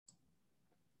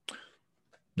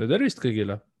Ja tervist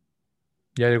kõigile.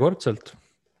 Järjekordselt.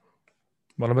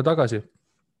 Me oleme tagasi.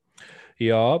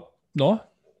 Ja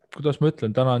kuidas ma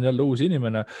ütlen, täna on jälle uus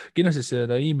inimene. Kindlasti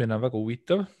seda inimene on väga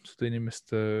huvitav. Seda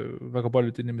inimest, väga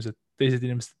paljud inimesed, teised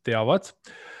inimesed teavad.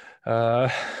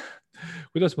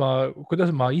 Kuidas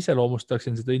ma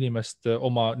iseloomustaksin seda inimest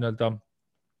oma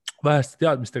väheste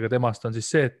teadmistega temast on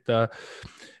siis see,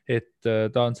 et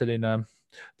ta on selline,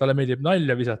 talle meeldib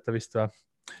nalja visata vist või?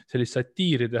 Sellist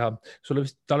satiiri teha.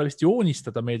 Talle vist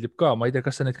joonistada meeldib ka. Ma ei tea,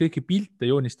 kas sa neid kõiki pilte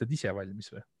joonistad ise valmis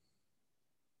või?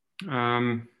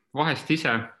 Vahest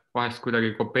ise, vahest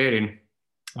kuidagi kopeerin.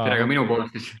 Tere ka minu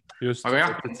poolt siis. Just. Aga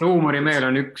jah, et huumorimeel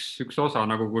on üks osa,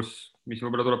 nagu mis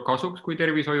võib-olla tuleb kasuks, kui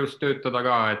tervishoius töötada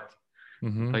ka, et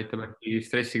aitab äkki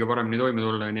stressiga paremini toime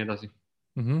tulla ja nii edasi.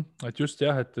 Et just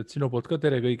jah, et sinu poolt ka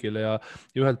tere kõigile ja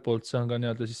ühelt poolt see on ka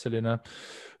siis selline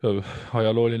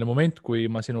ajalooline moment, kui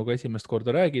ma sinuga esimest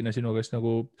korda räägin ja sinuga siis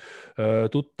nagu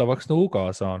tuttavaks nagu ka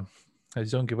saan. Ja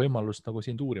siis ongi võimalus nagu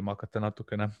sind uurima hakata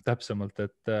natukene täpsemalt,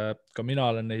 et ka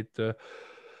mina olen neid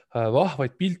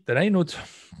vahvaid pilte näinud,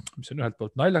 mis on ühelt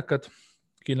poolt naljakad,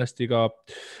 kindlasti ka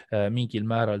mingil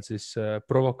määral siis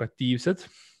provokatiivsed,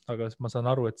 aga ma saan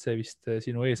aru, et see vist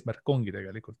sinu eesmärk ongi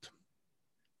tegelikult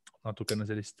natukene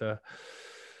sellist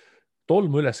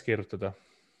tolmu üles keerutada.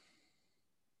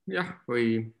 Jah,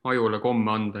 või ajule komme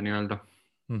anda nii-öelda.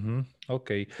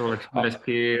 Okay. Oleks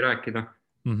millestki rääkida.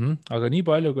 Aga nii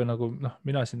palju, kui nagu,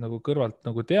 mina siin nagu kõrvalt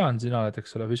nagu tean, sina oled,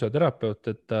 eks ole,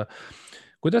 füsioterapeut, et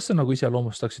kuidas sa nagu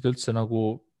iseloomustaksid üldse nagu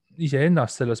ise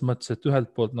ennast selles mõttes, et ühelt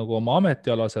poolt nagu oma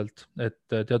ametialaselt, et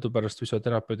teadupärast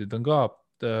füsioterapeudid on ka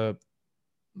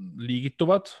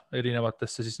liigituvad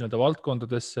erinevatesse siis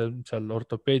valdkondadesse, seal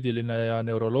ortopeediline ja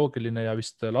neuroloogiline ja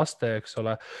vist laste, eks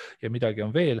ole, ja midagi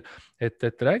on veel. Et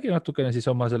räägi natukene siis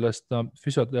oma sellest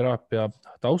füsioteraapia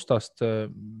taustast,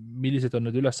 millised on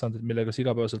need ülesanded, millega sa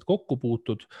igapäevaselt kokku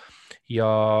puutud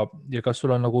ja kas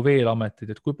sul on nagu veel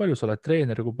ametid, et kui palju sa oled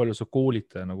treener ja kui palju sa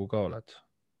koolitaja nagu ka oled?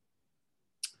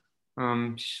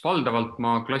 Siis valdavalt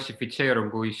ma klassifitseerun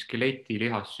kui skeleti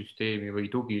lihassüsteemi või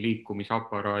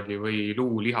tugiliikumisaparaadi või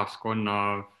luulihaskonna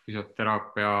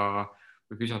füsioteraapia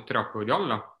või füsioterapeudi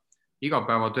alla.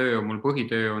 Igapäevatöö, mul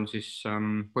põhitöö on siis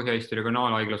Põhja-Eesti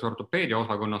Regionaalhaiglas ortopeedia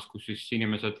osakonnas, kus siis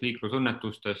inimesed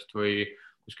liiklusõnnetustest või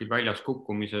kuskil väljas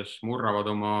kukkumises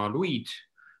murravad oma luid.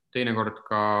 Teinekord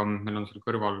ka meil on seal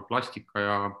kõrval plastika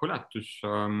ja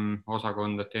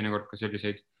põletusosakond, et teinekord ka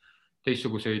selliseid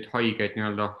teistsuguseid haigeid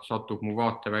satub mu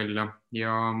vaate välja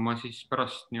ja ma siis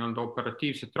pärast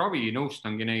operatiivset ravi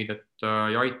nõustangi neid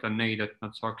ja aitan neid, et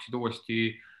nad saaksid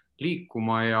uuesti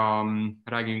liikuma ja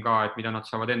räägin ka, et mida nad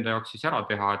saavad enda jaoks siis ära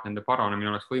teha, et nende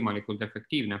paranemine oleks võimalikult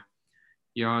efektiivne.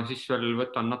 Ja siis veel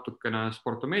võtan natukene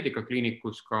sportomeedika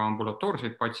kliinikus ka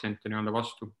ambulatoorseid patsiente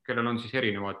vastu, kellel on siis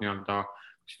erinevad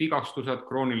vigastused,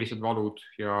 kroonilised valud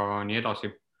ja nii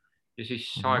edasi. Ja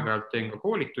siis aeg-ajalt teen ka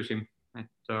koolitusi,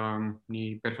 et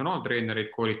nii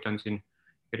personaaltreenereid koolitan siin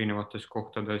erinevates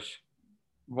kohtades.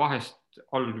 Vahest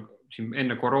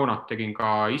enne koroonat tegin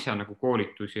ka ise nagu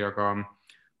koolitusi, aga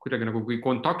kuidagi nagu kui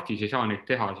kontaktis ei saa neid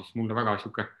teha, siis mulle väga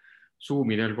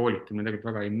Zoomi teel koolitamine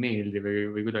tegelikult väga ei meeldi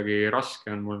või kuidagi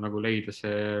raske on mul nagu leida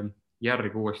see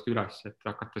järg uuesti üles, et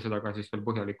hakata seda ka siis veel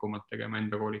põhjalikumalt tegema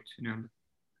enda koolitusi nii-öelda.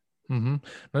 No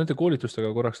nende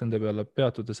koolitustega korraks nende peale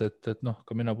peatudes, et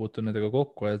ka mina puutun nendega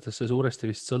kokku, et see suuresti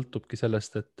vist sõltubki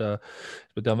sellest, et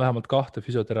ma tean vähemalt 2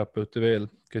 füsioterapeuti veel,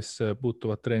 kes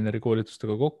puutuvad treeneri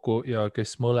koolitustega kokku ja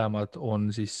kes mõlemad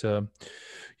on siis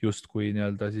justkui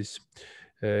siis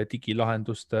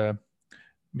digilahenduste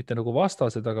mitte nagu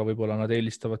vastased, aga võib-olla nad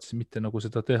eelistavad siis mitte nagu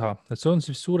seda teha. Et see on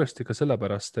siis suuresti ka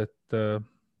sellepärast, et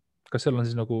kas seal on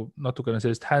siis nagu natukene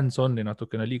sellist hands-on'i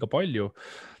natukene liiga palju,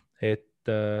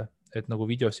 et nagu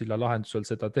videosilla lahendusel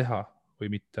seda teha või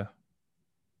mitte?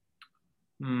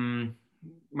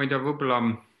 Ma ei tea, võib-olla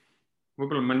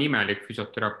ma nimelik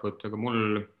füsioterapeut, aga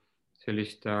mul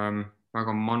sellist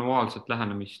väga manuaalset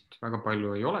lähenemist väga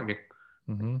palju ei olegi.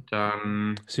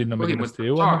 Sinna me kindlasti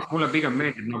jõuame. Mulle pigem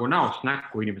meeldib nagu näost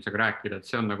näkku inimesega rääkida, et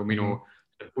see on nagu minu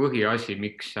põhiasi,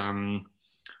 miks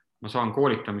ma saan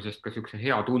koolitamisest ka sellise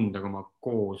hea tunde, kui ma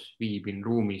koos viibin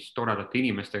ruumis toredate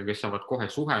inimestega, kes saavad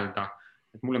kohe suhelda.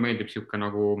 Et mulle meeldib siuke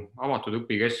nagu avatud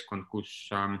õpikeskkond,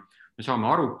 kus me saame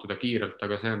arutada kiirelt,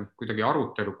 aga see kuidagi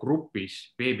arutelu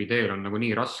grupis veebi teel on nagu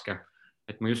nii raske,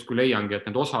 et ma justkui leiangi, et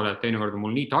need osalejad teinekord on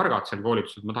mul nii targad seal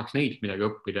koolitusel, et ma tahaks neilt midagi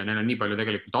õppida ja neil on nii palju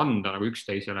tegelikult anda nagu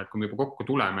üksteisele, et kui me juba kokku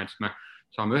tuleme, et siis me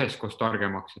saame üheskoos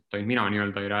targemaks, et mina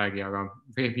nii-öelda ei räägi, aga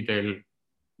veebi teel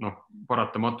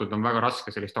paratamatult on väga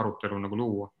raske sellist arutelu nagu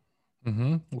luua.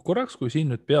 Korraks, kui siin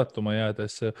nüüd peatuma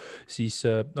jäädes, siis,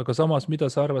 aga samas,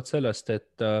 mida sa arvad sellest,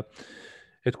 et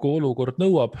et kui olukord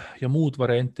nõuab ja muud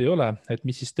varianti ei ole, et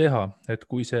mis siis teha, et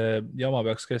kui see jama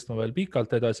peaks kestma veel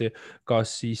pikalt edasi,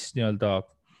 kas siis nii-öelda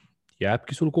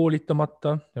jääbki sul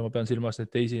koolitamata ja ma pean silmas neid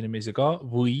teisi inimesi ka,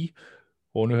 või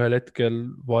on ühel hetkel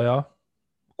vaja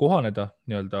kohaneda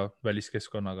nii-öelda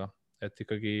väliskeskkonnaga, et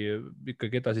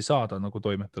ikkagi edasi saada nagu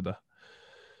toimetada.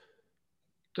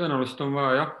 Tõenäoliselt on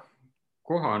vaja jah,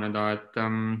 kohaneda, et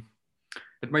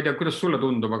ma ei tea, kuidas sulle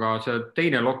tundub, aga see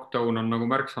teine lockdown on nagu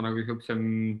märksa nagu niisugusem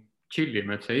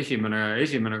chillim, et see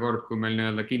esimene kord, kui meil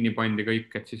nii-öelda kinni pandi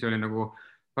kõik, et siis oli nagu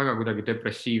väga kuidagi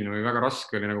depressiivne või väga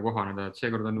raske oli nagu kohaneda, et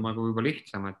seekord on nagu juba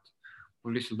lihtsam, et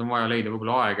mul lihtsalt on vaja leida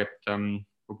võib-olla aeg, et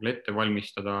võib-olla ette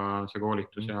valmistada see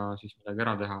koolitus ja siis midagi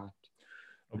ära teha.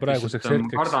 No praeguseks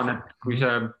hetkeks... Ma kardan, et kui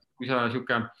see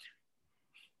siuke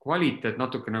kvaliteet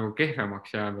natuke nagu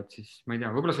kehvemaks jääb, et siis ma ei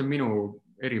tea, võib-olla see on minu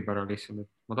eripära lihtsalt,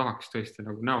 et ma tahaks tõesti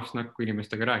nagu näost näkku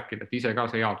inimestega rääkida, et ise ka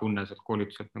see hea tunne sealt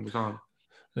koolituselt nagu saada.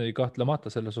 Ei,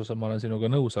 kahtlemata selles osas ma olen sinuga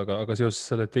nõus, aga seoses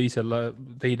selle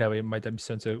teine või ma ei tea, mis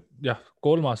see on see, jah,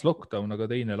 3. lockdown, aga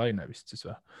teine laine vist siis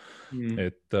või?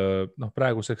 Et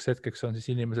praeguseks hetkeks on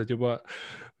siis inimesed juba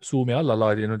Zoomi alla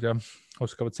laadinud ja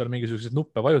oskavad seal mingisuguseid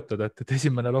nuppe vajutada, et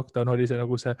esimene lockdown oli see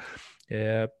nagu see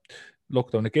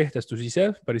lockdowni kehtestus ise,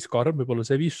 päris karm, võib-olla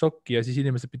see viis šokki ja siis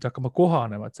inimesed pidid hakkama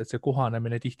kohanema, et see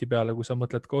kohanemine tihtipeale, kui sa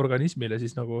mõtled ka organismile,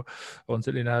 siis nagu on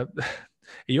selline,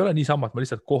 ei ole niisama, et ma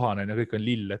lihtsalt kohanen ja kõik on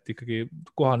lill, et ikkagi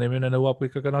kohanemine nõuab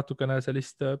ikkagi natukene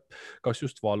sellist, kas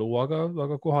just valu,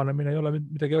 aga kohanemine ei ole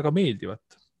midagi väga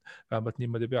meeldivat. Vähemalt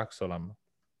niimoodi peaks olema.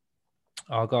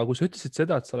 Aga kui sa ütlesid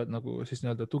seda, et sa oled nagu siis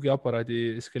nii-öelda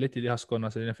tugiaparaadi skeletilihaskonna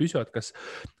selline füsio, et kas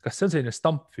see on selline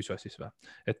stampfüsio siis või?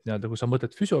 Et nii-öelda kui sa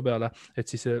mõtled füsio peale, et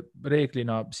siis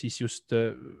reeglina siis just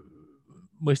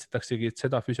mõistetaksegi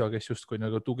seda füsio, kes justkui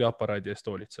nagu tugiaparaadi eest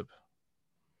hoolitseb?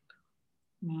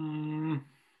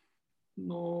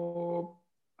 No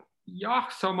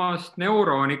jah, samas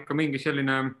neuro on ikka mingi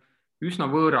selline üsna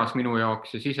võõras minu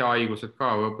jaoks ja sisehaigused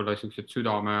ka, võib-olla sellised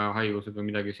südamehaigused või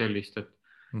midagi sellist, et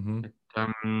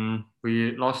või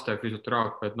laste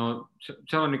füsioteraapia, et no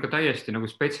seal on ikka täiesti nagu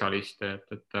spetsialiste,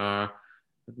 et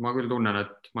ma küll tunnen,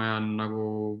 et ma jään nagu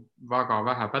väga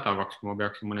vähe pädevaks, kui ma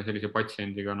peaksin mõne sellise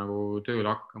patsiendiga nagu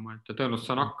tööle hakkama, et tõenäoliselt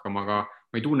saan hakkama, aga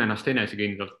ma ei tunne ennast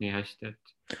enesekindlalt nii hästi,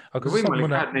 et aga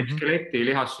võimalik, et neid skeleti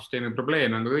lihassüsteemi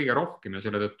probleeme on ka kõige rohkem ja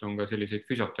selle tõttu on ka selliseid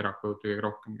füsioterapeute kõige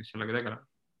rohkem, kes sellega tegelevad.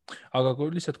 Aga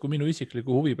kui minu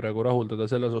isikliku huvi praegu rahuldada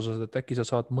selles osas, et äkki sa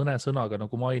saad mõne sõnaga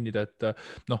nagu mainida, et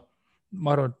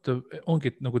ma arvan, et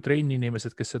ongi nagu trenni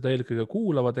inimesed, kes seda eelkõige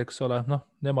kuulavad, eks ole,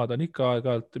 nemad on ikka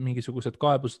aeg-ajalt mingisugused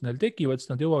kaebused neil tekivad,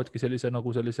 siis nad jõuavadki sellise, ma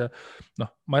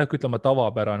ei hakka ütlema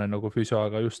tavapärane nagu füsio,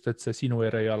 aga just, et see sinu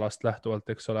erialast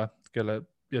lähtuvalt, eks ole,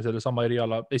 ja selle sama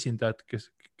eriala esindajad,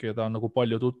 keda on nagu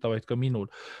palju tuttavaid ka minul.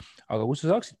 Aga kui sa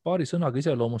saaksid paari sõnaga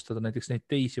iseloomustada näiteks neid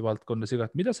teisi valdkondasid,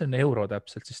 et mida see neuro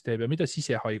täpselt siis teeb ja mida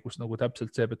sisehaigus nagu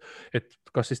täpselt teeb, et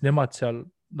kas siis nemad seal,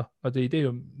 nad ei tee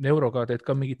ju neuroga, teed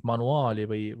ka mingit manuaali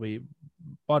või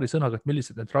paari sõnaga, et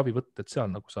millised need ravivõtted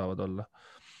seal nagu saavad olla?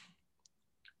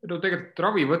 No tegelikult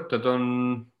ravivõtted on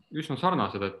üsna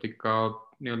sarnased, et ikka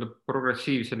nii-öelda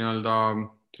progressiivse nii-öelda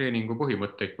treeningu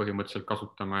põhimõtteliselt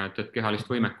kasutame, et kehalist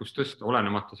võimekust tõsta,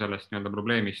 olenemata sellest nii-öelda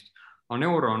probleemist. Aga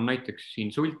neuro on näiteks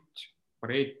insult,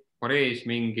 parees,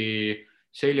 mingi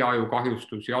seljaaju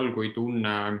kahjustus, jalgu ei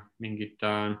tunne, mingid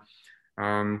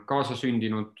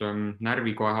kaasasündinud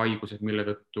närvikoe haigused, mille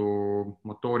tõttu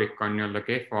motoorika on nii-öelda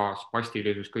kehva,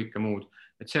 spastilisus, kõike muud.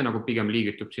 Et see nagu pigem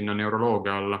liigitub sinna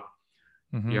neuroloogia alla.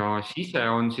 Ja sise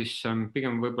on siis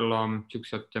pigem võib-olla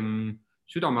siuksed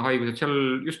südamehaigused, seal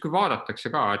justkui vaadatakse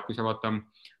ka, et kui sa vaata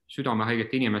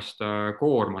südamehaiget inimest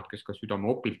koormat, kes ka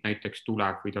südameopilt näiteks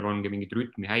tuleb või tal ongi mingid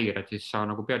rütmihäired, siis sa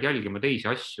nagu pead jälgima teisi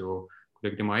asju,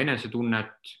 kuidagi tema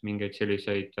enesetunnet, mingeid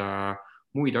selliseid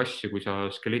muid asju, kui sa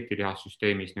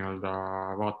skeletilihassüsteemis nii-öelda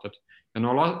vaatad. Ja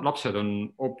no lapsed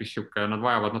on hoopis siuke, nad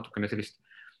vajavad natukene sellist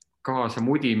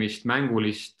kaasamudimist,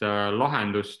 mängulist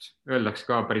lahendust, öeldakse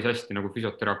ka päris hästi nagu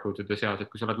füsioterapeutide seas, et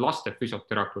kui sa oled laste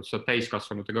füsioterapeut, sa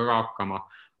täiskasvanutega ka hakkama.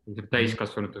 Kui sa oled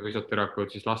täiskasvanute füsioterapeut,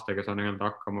 siis lastega sa nii-öelda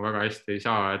hakkama väga hästi ei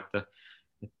saa, et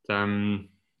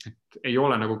ei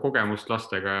ole nagu kogemust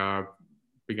lastega ja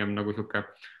pigem nagu siuke,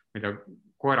 ma ei tea,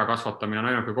 koera kasvatamine on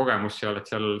ainuke kogemus seal, et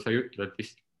seal sa ei ütle, et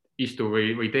istu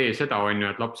või tee seda, on ju,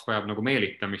 et laps vajab nagu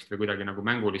meelitamist või kuidagi nagu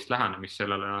mängulist lähenemist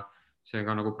sellele ja see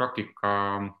ka nagu praktika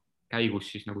käigus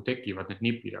siis nagu tekivad need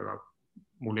nipid, aga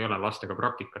mul ei ole lastega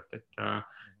praktikat, et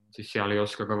siis seal ei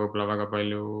oska ka võib-olla väga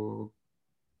palju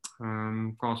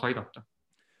kaasa aidata.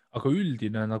 Aga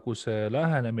üldine nagu see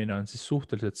lähenemine on siis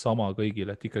suhteliselt sama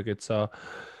kõigile, et ikkagi, et sa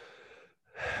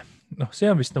see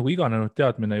on vist nagu iganenud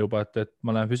teadmine juba, et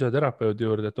ma lähen füsioterapeudi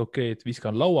juurde, et okei, et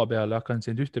viskan laua peale, hakkan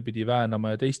sind ühtepidi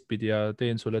väänama ja teistpidi ja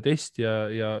teen sulle testi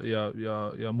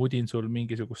ja mudin sul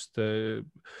mingisugust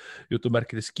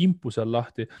jutumärkides kimpu seal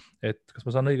lahti. Et kas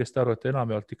ma saan õigesti aru, et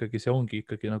enamjaolt ikkagi see ongi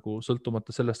ikkagi nagu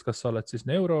sõltumata sellest, kas sa oled siis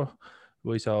neuro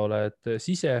või sa oled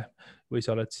sise või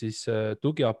sa oled siis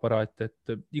tugiaparaat,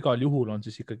 et igal juhul on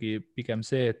siis ikkagi pigem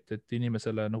see, et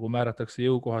inimesele nagu määratakse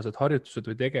jõukohased harjutused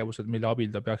või tegevused, mille abil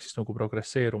ta peaks siis nagu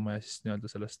progresseeruma ja siis nii-öelda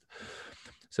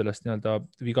sellest nii-öelda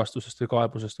vigastusest või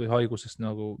kaebusest või haigusest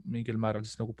nagu mingil määral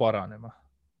siis nagu paranema.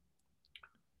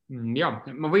 Ja,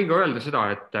 ma võin ka öelda seda,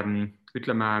 et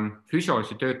ütleme,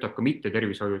 füsiosi töötab ka mitte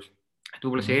tervishoius. Et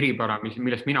võib-olla see eripära,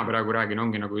 millest mina praegu räägin,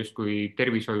 ongi nagu justkui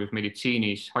tervishoius,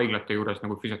 meditsiinis, haiglate juures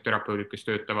nagu füsioterapeudid, kes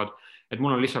töötavad. Et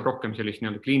mul on lihtsalt rohkem sellist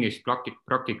nii-öelda kliinilist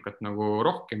praktikat nagu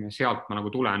rohkem ja sealt ma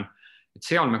nagu tulen. Et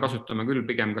seal me kasutame küll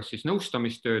pigem kas siis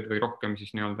nõustamistööd või rohkem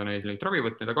siis nii-öelda neid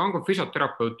ravivõtmeid, aga on ka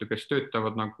füsioterapeute, kes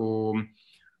töötavad nagu,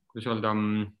 kuidas öelda,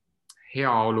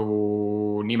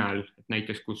 heaolu nimel. Et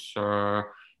näiteks, kus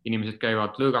inimesed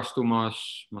käivad lõõgastumas,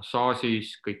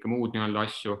 massaažis, kõike muud nii-öelda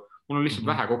asju. Mul on lihtsalt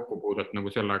vähe kokkupuudet nagu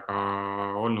sellega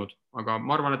olnud, aga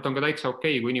ma arvan, et on ka täitsa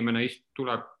okei, kui inimene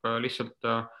tuleb lihtsalt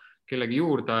kellegi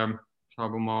juurde,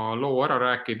 saab oma loo ära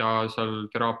rääkida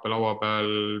seal teraapia laua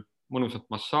peal, mõnusat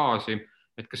massaaži,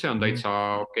 et ka see on täitsa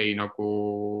okei nagu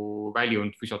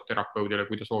väljund füsioterapeudile,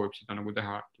 kui ta soovib seda nagu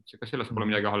teha, et ka selles pole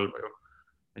midagi halba ju.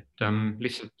 Et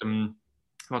lihtsalt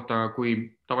vaata, kui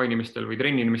tavainimestel või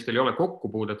trenniinimestel ei ole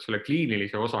kokkupuudet selle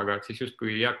kliinilise osaga, et siis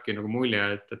justkui jääbki nagu mulje,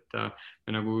 et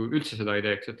me nagu üldse seda ei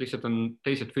teeks, et lihtsalt on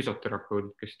teised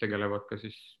füsioterapeudid, kes tegelevad ka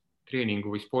siis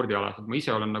treeningu või spordialased. Ma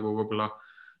ise olen nagu võib-olla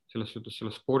selles suhtes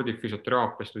sellest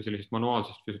spordifüsioteraapiast või sellisest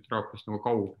manuaalsest füsioteraapiast nagu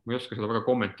kaugel. Ma ei oska seda väga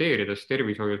kommenteerida, sest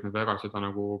tervishoius me väga seda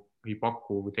nagu ei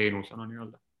paku teenusena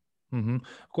nii-öelda.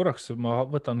 Korraks ma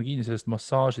võtan kinni sellest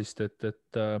massaažist,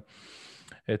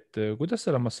 et kuidas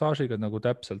selle massaažiga nagu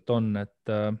täpselt on,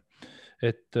 et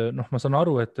ma saan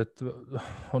aru, et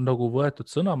on nagu võetud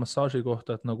sõna massaaži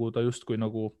kohta, et nagu ta justkui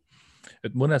nagu,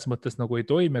 et mõnes mõttes nagu ei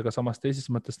toimi, aga samas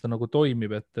teises mõttes ta nagu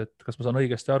toimib, et kas ma saan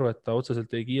õigesti aru, et ta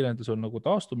otseselt ei kiirenda sul nagu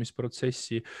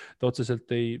taastumisprotsessi, ta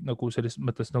otseselt ei nagu selles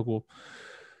mõttes nagu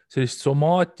sellist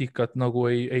somaatikat nagu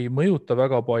ei mõjuta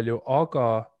väga palju,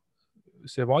 aga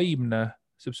see vaimne,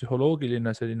 see psühholoogiline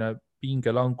selline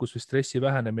pingelangus või stressi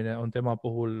vähenemine on tema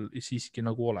puhul siiski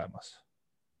nagu olemas.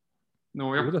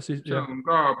 No jah, see on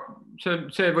ka,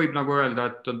 see võib nagu öelda,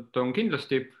 et on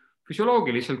kindlasti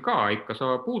füsioloogiliselt ka ikka,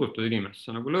 sa puudutad inimest,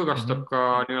 sa nagu lõõgastab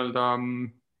ka nii-öelda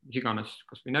mis iganes,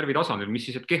 kas või närvitasandil, mis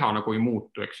siis, et keha nagu ei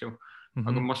muutu, eks ju.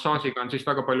 Aga massaažiga on siis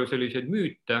väga palju selliseid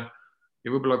müüte ja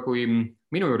võib-olla kui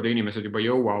minu juurde inimesed juba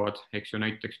jõuavad, eks ju,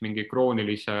 näiteks mingi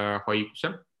kroonilise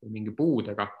haiguse või mingi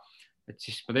puudega, et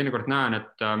siis ma teinekord näen,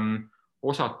 et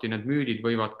osati need müüdid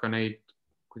võivad ka neid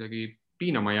kuidagi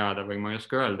piinama jääda või ma ei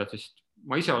oska öelda, sest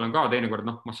ma ise olen ka teinekord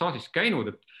massaažis käinud,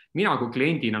 et mina kui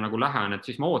kliendina nagu lähen, et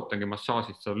siis ma ootangi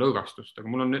massaažist seda lõõgastust, aga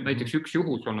mul on näiteks üks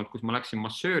juhus olnud, kus ma läksin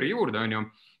massööri juurde, on ju,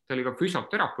 ta oli ka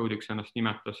füsioterapeudiks ennast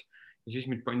nimetas ja siis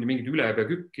mind pandi mingit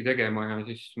ülepea-kükki tegema ja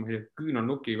siis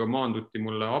küünalnukiga maanduti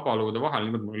mulle abaluude vahel,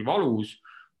 niimoodi mul oli valus.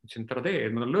 Ütlesin, et ära tee,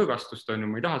 et ma tahan lõõgastust, on ju,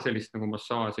 ma ei taha sellist nagu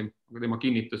massaaži, aga tema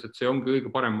kinnitas, et see ongi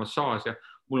kõige parem massaaž ja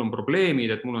mul on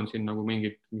probleemid, et mul on siin nagu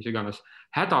mingid, mis iganes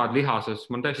hädad lihases,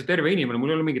 ma olen täiesti terve inimene,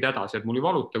 mul ei ole mingid hädasi, et mul ei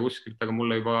valuta kuskilt, aga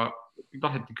mulle juba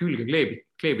taheti külge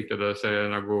kleebitada see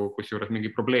nagu kusjuures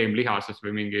mingi probleem lihases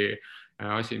või mingi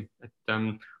asi, et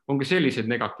ongi selliseid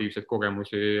negatiivseid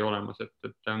kogemusi olemas, et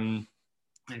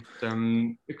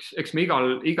eks me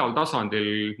igal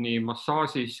tasandil nii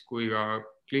massaažis kui ka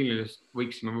kliiniliselt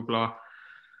võiksime võib-olla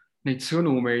neid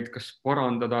sõnumeid kas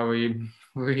parandada või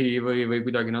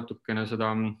kuidagi natukene seda,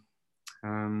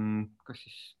 kas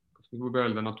võib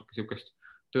öelda natuke niisugust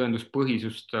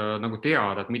tõenduspõhisust nagu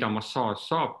teada, et mida massaaž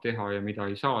saab teha ja mida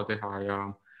ei saa teha ja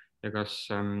kas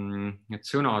need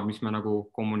sõnad, mis me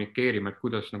nagu kommunikeerime, et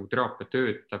kuidas nagu teraapia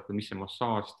töötab või mis see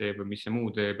massaaž teeb või mis see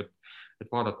muu teeb, et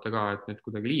vaadata ka, et need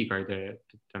kuidagi liiga ei tee,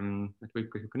 et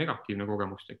võib ka niisugune negatiivne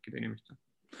kogemus tekkida inimestel.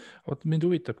 Mind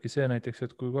huvitabki see näiteks,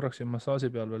 et kui korraks siin massaaži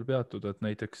peal veel peatud, et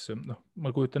näiteks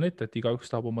ma kujutan ette, et igaüks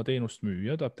tahab oma teenust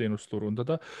müüa, tahab teenust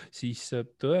turundada, siis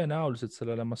tõenäoliselt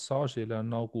sellele massaažile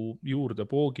on nagu juurde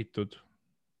poogitud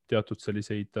teatud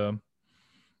selliseid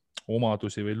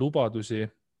omadusi või lubadusi,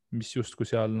 mis justkui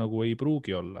seal nagu ei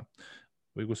pruugi olla.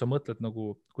 Või kui sa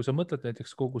mõtled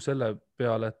näiteks kogu selle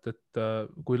peale, et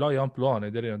kui lai ampluaa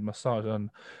neid erinevaid massaaže on,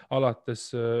 alates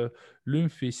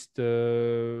lümfist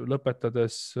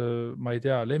lõpetades, ma ei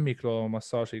tea, lemmiklooma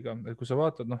massaažiga, et kui sa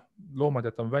vaatad,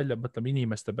 loomad jätame välja, mõtleme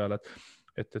inimeste peale, et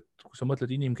et kui sa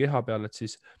mõtled inimkeha peale, et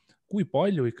siis kui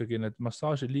palju ikkagi need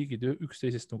massaažiliigid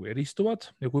üksteisest nagu eristuvad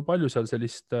ja kui palju seal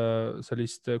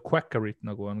sellist quackerit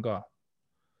nagu on ka?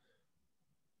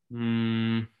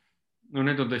 No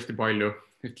need on tõesti palju,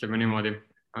 ütleme niimoodi.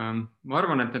 Ma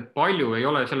arvan, et need palju ei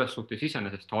ole selles suhtes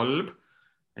iseenesest halb,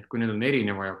 et kui need on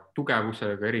erineva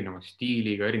tugevusega, erineva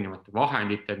stiiliga, erinevate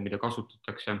vahenditega, mida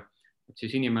kasutatakse, et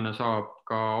siis inimene saab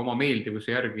ka oma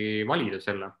meeldivuse järgi valida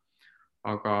selle.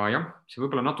 Aga jah, see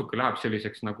võib-olla natuke läheb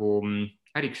selliseks nagu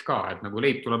äriks ka, et nagu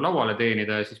leib tuleb lauale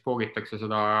teenida ja siis poogitakse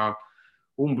seda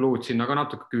umbluud sinna ka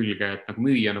natuke külge, et nagu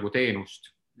müüa nagu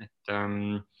teenust. Et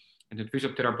need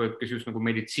füsioterapeud, kes just nagu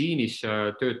meditsiinis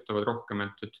töötavad rohkem,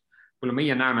 et võib-olla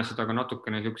meie näeme seda ka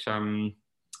natukene niisuguse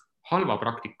halva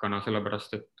praktikana,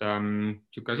 sellepärast et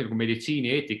niisugune asi nagu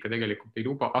meditsiinieetika tegelikult ei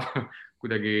luba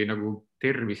kuidagi nagu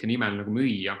tervise nimel nagu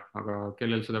müüa, aga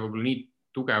kellel seda võib-olla nii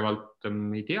tugevalt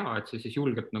ei tea, et see siis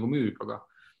julgelt nagu müüb, aga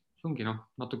see ongi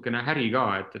natukene äri ka,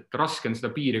 et raske on seda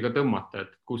piiri ka tõmmata,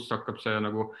 et kus hakkab see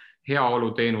nagu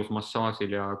heaoluteenus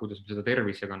massaažil ja kuidas me seda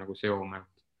tervisega nagu seome.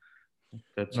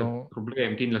 Et see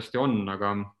probleem kindlasti on,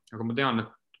 aga ma tean,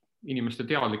 et inimeste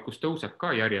teadlikkus tõuseb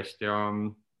ka järjest ja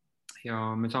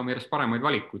me saame järjest paremaid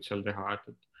valikuid seal teha,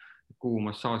 et kuhu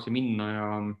massaaži minna ja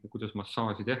kuidas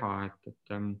massaaži teha,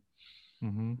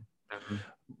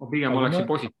 ma pigem oleksin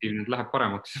positiivne, et läheb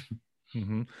paremaks.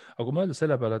 Aga kui mõelda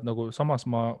selle peale, et nagu samas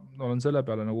ma olen selle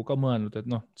peale nagu ka mõelnud, et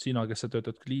sina, kes sa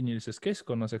töötad kliinilises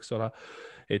keskkonnas, eks ole,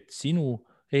 et sinu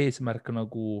eesmärk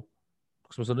nagu,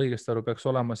 kas ma saan õigesti aru, peaks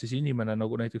olema siis inimene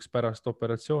nagu näiteks pärast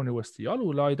operatsiooni uuesti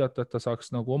jalule aidata, et ta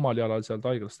saaks nagu omal jalal sealt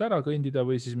haiglast ära kõndida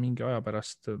või siis mingi aja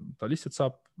pärast ta lihtsalt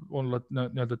saab olla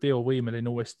nii-öelda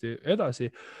teovõimeline uuesti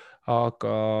edasi,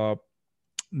 aga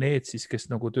need siis, kes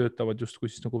nagu töötavad justkui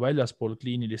siis nagu väljaspool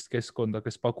kliinilist keskkonda,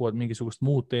 kes pakuvad mingisugust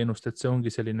muud teenust, et see ongi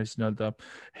selline siis nii-öelda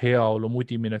heaolu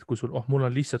mudimine, et kui sul, mul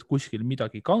on lihtsalt kuskil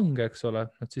midagi kange, eks ole,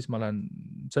 et siis ma lähen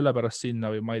sellepärast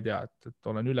sinna või ma ei tea, et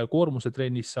olen ülekoormuse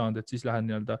trennis saanud, et siis lähen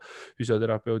nii-öelda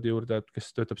füsioterapeudi juurde,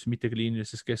 kes töötab siis mitte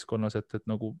kliinilises keskkonnas, et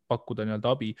nagu pakkuda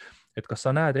nii-öelda abi. Et kas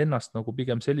sa näed ennast nagu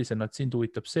pigem sellisena, et sind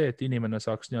huvitab see, et inimene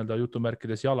saaks nii-öelda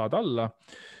jutumärkides jalad alla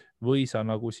või sa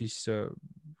nagu siis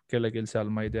kellegil seal,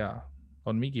 ma ei tea,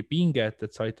 on mingi pinge,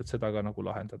 et sa aitad seda ka nagu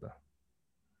lahendada.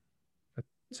 Et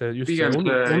see just pigem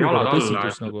see olukorra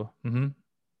tõsidus nagu.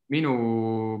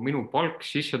 Minu palk,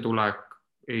 sissetulek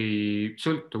ei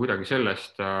sõltu kuidagi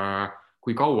sellest,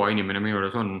 kui kaua inimene minu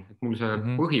juures on. Et mul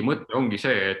see põhimõte ongi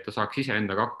see, et ta saaks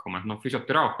iseendaga hakkama.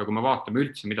 Füsioteraapia, kui me vaatame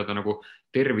üldse, mida ta nagu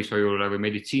tervishoiule või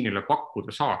meditsiinile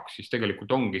pakkuda saaks, siis tegelikult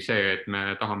ongi see, et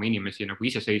me tahame inimesi nagu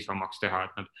iseseisvamaks teha,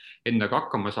 et nad endaga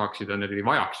hakkama saaksid ja nad ei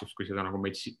vajaks justkui seda nagu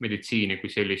meditsiini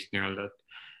kui sellist nii-öelda.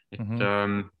 Et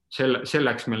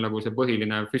selleks meil nagu see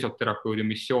põhiline füsioterapeudi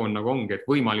missioon nagu ongi, et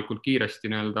võimalikult kiiresti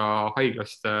nii-öelda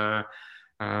haiglast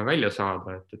välja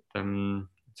saada, et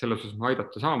selles osas ma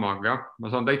aidata saama, aga jah, ma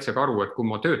saan täitsa ka aru, et kui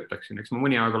ma töötaksin, eks ma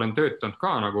mõni aeg olen töötanud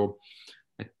ka nagu,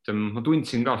 et ma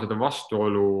tundsin ka seda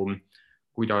vastuolu,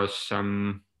 kuidas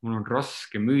mul on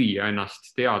raske müüa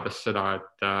ennast, teades seda,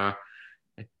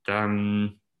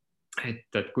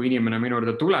 et kui inimene minu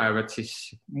juurde tuleb, et siis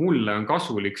mulle on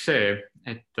kasulik see,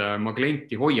 et ma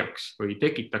klienti hoiaks või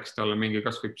tekitaks talle mingi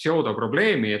kas või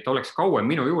pseudoprobleemi, et ta oleks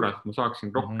kauem minu juures, et ma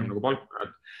saaksin rohkem nagu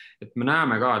palka. Et me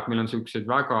näeme ka, et meil on sellised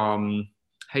väga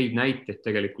häid näiteid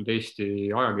tegelikult Eesti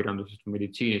ajakirjandusest või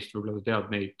meditsiinist, võib-olla sa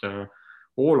tead neid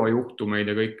oolojuhtumeid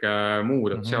ja kõike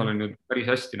muud, et seal on nüüd päris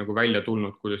hästi nagu välja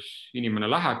tulnud, kuidas inimene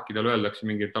lähebki, tal öeldakse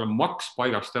mingi, et tal on maks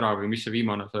paigast ära või mis see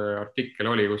viimane see artikkel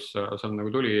oli, kus seal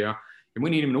nagu tuli ja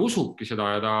mõni inimene usubki seda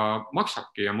ja ta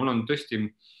maksabki ja mul on tõesti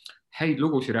häid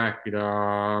lugusid rääkida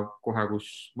kohe,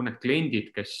 kus mõned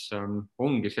kliendid, kes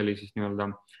ongi sellises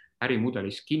nii-öelda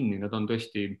ärimudelis kinni, nad on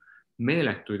tõesti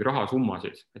meeletuid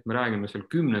rahasummasid, et me räägime seal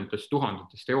kümnetest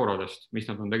tuhandetest eurodest, mis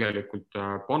nad on tegelikult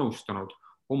panustanud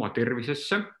oma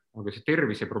tervisesse, aga see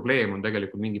terviseprobleem on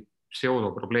tegelikult mingi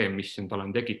pseudoprobleem, mis talle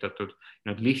on tekitatud.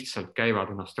 Nad lihtsalt käivad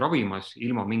ennast ravimas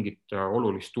ilma mingit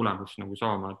olulist tulemust nagu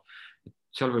saama.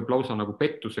 Seal võib lausa nagu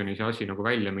pettuseni see asi nagu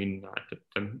välja minna, et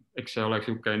eks see oleks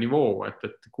niisugune nivoo,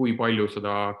 et kui palju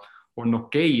seda on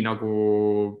okei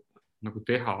nagu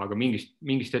teha, aga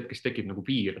mingist hetkest tekib nagu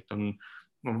piir, et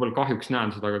ma võib-olla kahjuks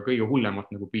näen seda ka kõige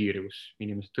hullemat nagu piiri, kus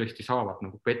inimesed tõesti saavad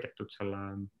nagu petetud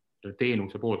selle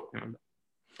teenuse poolt nii-öelda.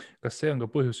 Kas see on ka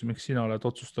põhjus, miks sina oled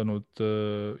otsustanud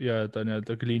jääda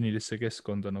nii-öelda kliinilisse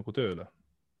keskkonda nagu tööle?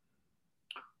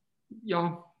 Jah,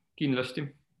 kindlasti,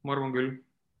 ma arvan küll.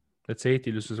 Et see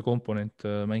eetilisuse komponent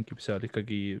mängib seal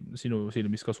ikkagi sinu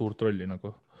silmis ka suurt rolli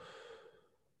nagu?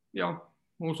 Jah,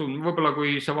 ma usun, võib-olla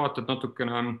kui sa vaatad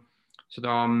natukene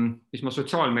seda, mis ma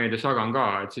sotsiaalmeedias jagan ka,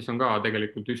 et siis on ka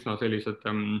tegelikult üsna sellised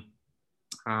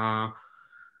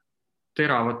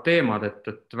teravad teemad,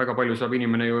 et väga palju saab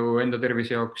inimene ju enda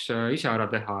tervise jaoks ise ära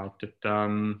teha, et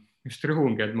just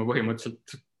rõhungi, et ma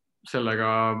põhimõtteliselt sellega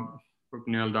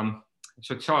nii-öelda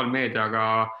sotsiaalmeediaga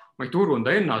ma ei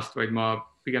turunda ennast, vaid ma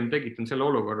pigem tekitan selle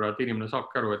olukorra, et inimene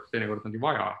saabki aru, et teinekord nad ei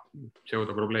vaja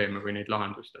pseudoprobleeme või neid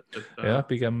lahendust. Jah,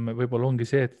 pigem võib-olla ongi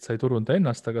see, et sa ei turunda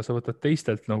ennast, aga sa võtad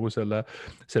teistelt nagu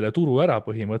selle turu ära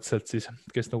põhimõtteliselt siis,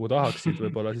 kes nagu tahaksid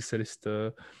võib-olla siis sellist...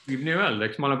 Võib nii öelda,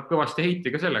 eks ma olen kõvasti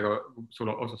heiti ka sellega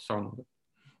sulle osas saanud.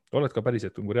 Oled ka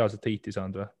päriselt nagu reaalselt heiti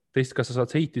saanud või? Kas sa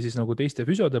saad heiti siis nagu teiste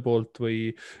füsiode poolt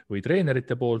või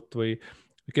treenerite poolt või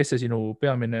kes see sinu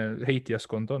peamine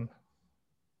heitijaskond on?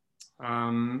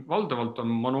 Valdavalt on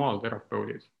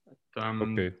manuaalterapeudid.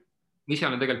 Okay. Ise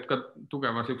olen tegelikult ka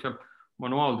tugeva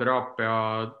manuaalteraapia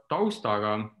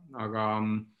taustaga, aga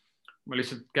ma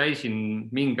lihtsalt käisin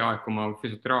mingi aeg, kui ma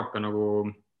füsioteraapia nagu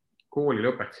kooli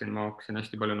lõpetasin, ma hakkasin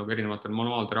hästi palju nagu erinevatel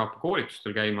manuaalteraapia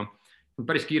koolitustel käima.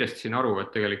 Päris kiiresti siin aru, et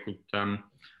tegelikult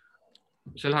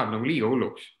see läheb nagu liiga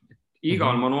hulluks.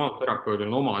 Igal manuaalterapeudil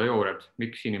on oma teooriad,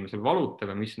 miks inimesel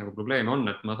valutab ja mis nagu probleeme on,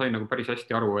 et ma sain nagu päris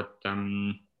hästi aru, et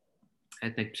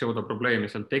neid pseudoprobleeme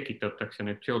seal tekitatakse,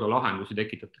 neid pseudolahendusi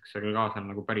tekitatakse kaasa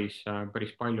nagu päris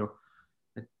palju.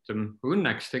 Et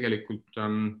õnneks tegelikult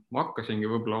ma hakkasingi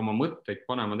võib-olla oma mõtteid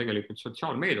panema tegelikult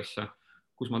sotsiaalmeediasse,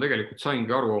 kus ma tegelikult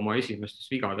saingi aru oma esimestest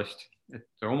vigadest.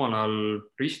 Et omal ajal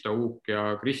Risto Uuk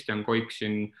ja Kristjan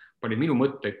Koiksin panid minu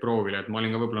mõtteid proovile, et ma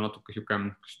olin ka võib-olla natuke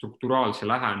strukturaalse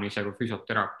lähenemisega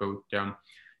füsioterapeut ja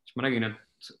siis ma nägin, et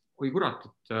oi kurat,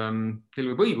 et teil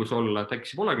võib õigus olla, et äkki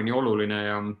see polegi nii oluline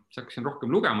ja siis hakkasin rohkem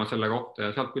lugema selle kohta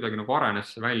ja sealt kuidagi nagu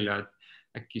arenes see välja,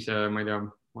 et äkki see, ma ei tea,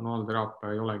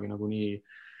 manuaalteraapia ei olegi nagu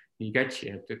nii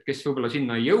kätsi, et kes võib-olla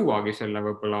sinna ei jõuagi selle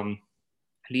võib-olla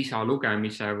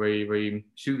lisalugemise või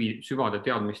süvade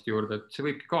teadmiste juurde, et see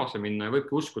võibki kaasa minna ja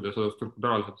võibki uskuda seda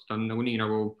strukturaalselt, ta on nagu nii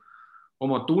nagu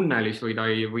oma tunnelis või ta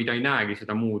ei näegi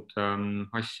seda muud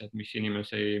asja, mis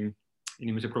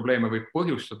inimese probleeme võib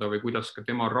põhjustada või kuidas ka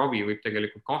tema ravi võib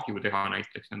tegelikult kahju teha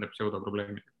näiteks nende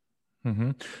pseudoprobleemidega.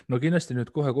 No kindlasti nüüd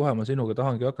kohe ma sinuga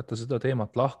tahangi hakata seda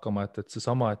teemat lahkama, et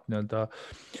seesama, et nii-öelda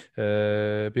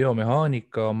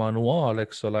biomehaanika manuaal,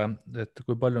 eks ole, et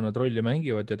kui palju nad rolli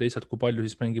mängivad ja teisalt, kui palju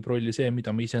siis mängib rolli see,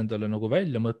 mida me ise endale nagu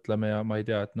välja mõtleme ja ma ei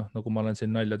tea, et nagu ma olen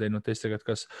siin nalja teinud teistega, et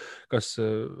kas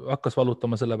hakkas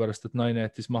valutama sellepärast, et naine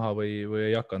jättis maha või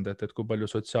ei hakanud, et kui palju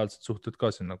sotsiaalsed suhted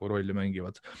ka siin nagu rolli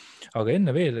mängivad. Aga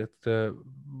enne veel, et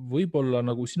võib-olla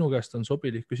nagu sinu käest on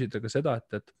sobilik küsida ka seda,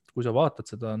 et kui sa vaatad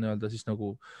seda nii-öelda siis nagu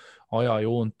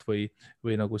ajajoont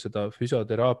või nagu seda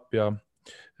füsioteraapia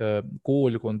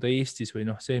koolkonda Eestis või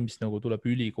see, mis nagu tuleb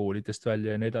ülikoolidest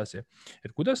välja ja nii edasi.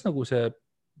 Et kuidas nagu see,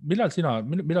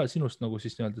 millal sinust nagu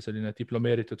siis nii-öelda selline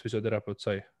diplomeeritud füsioterapeut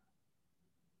sai?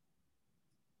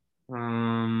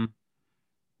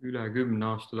 Üle 10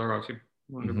 aasta tagasi.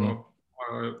 On juba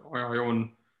ajajoon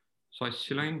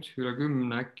sassi läinud, üle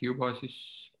 10 äkki juba siis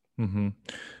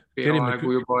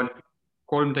peaaegu juba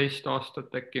 13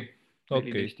 aastat äkki.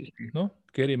 Okay.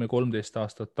 Kerime 13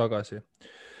 aastat tagasi.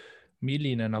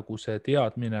 Milline nagu see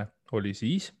teadmine oli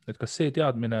siis, et kas see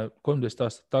teadmine 13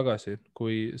 aastat tagasi,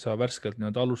 kui sa värskelt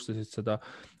alustasid seda,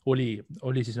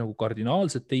 oli siis nagu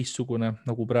kardinaalselt teistsugune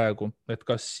nagu praegu, et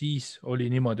kas siis oli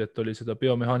niimoodi, et oli seda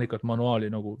biomehaanikat manuaali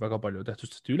nagu väga palju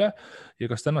tähtsustati üle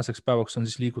ja kas tänaseks päevaks on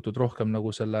siis liigutud rohkem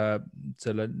nagu selle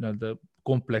nii-öelda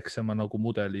komplekssema nagu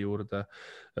mudeli juurde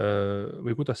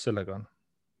või kuidas sellega on?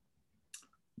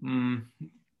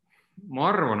 Ma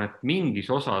arvan, et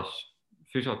mingis osas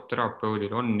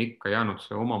füsioterapeudil on ikka jäänud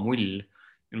see oma mull.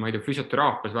 Ma ei tea,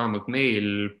 füsioteraapias vähemalt meil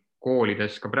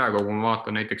koolides ka praegu, kui ma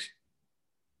vaatan näiteks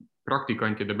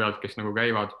praktikantide pealt, kes nagu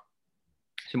käivad,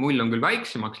 see mull on küll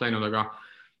väiksemaks läinud, aga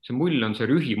see mull on see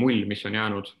rühimull, mis on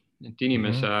jäänud, et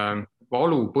inimese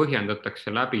valu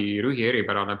põhjendatakse läbi rühi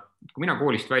eripärane. Kui mina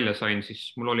koolist välja sain,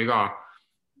 siis mul oli ka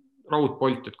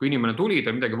raudpolt, et kui inimene tuli,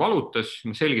 ta midagi valutas,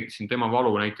 ma selgitasin tema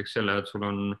valu näiteks selle, et sul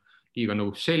on liiga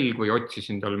nõus selg või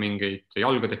otsisin tal mingeid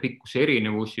jalgade pikkuse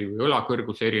erinevusi või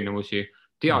õlakõrguse erinevusi,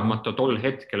 teadmata tol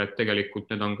hetkel, et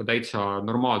tegelikult need on ka täitsa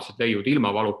normaalsed leiud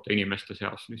ilma valuta inimeste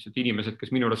seas. Lihtsalt inimesed,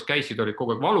 kes minu juures käisid, olid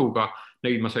kogu aeg valuga,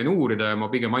 neid ma sain uurida ja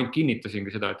ma pigem ainult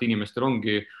kinnitasingi seda, et inimestel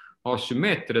ongi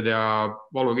asümmeetrid ja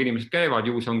valuga inimesed käivad,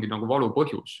 ju see ongi nagu valu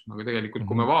põhjus. Aga tegelikult,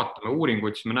 kui me vaatame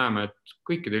uuringuid, siis me näeme, et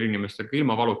kõikidel inimestel, ka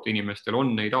ilma valuta inimestel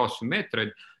on neid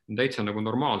asümmeetreid, on täitsa nagu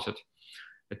normaalsed.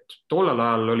 Et tollel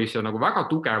ajal oli see nagu väga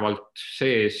tugevalt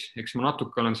sees, eks ma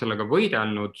natuke olen sellega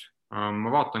võidelnud.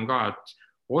 Ma vaatan ka, et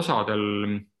osadel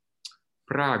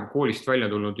praegu koolist välja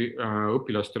tulnud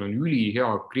õpilastel on ülihea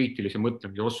kriitilise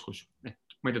mõtlemise oskus.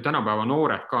 Et ma ei tea, tänapäeva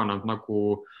noored ka,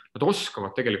 nad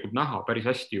oskavad tegelikult näha päris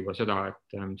hästi juba seda,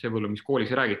 et see võib-olla, mis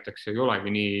koolis räägitakse, ei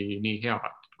olegi nii hea.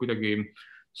 Et kuidagi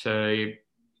see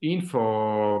info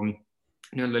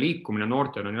nii-öelda liikumine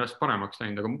noortel on järjest paremaks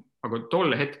läinud, aga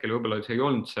tolle hetkel võib-olla see ei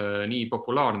olnud see nii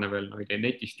populaarne veel,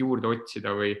 netist juurde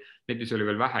otsida või netis oli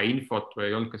veel vähe infot või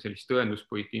ei olnud ka sellist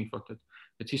tõenduspõhist infot,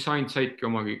 et siis saidki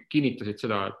kinnitasid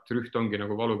seda, et rüht ongi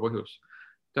nagu valu põhjus.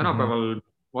 Tänapäeval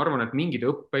ma arvan, et mingid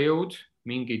õppejõud,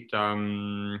 mingid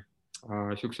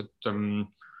siuksed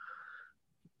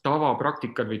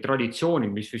tavapraktikad või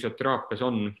traditsioonid, mis füsioteraapias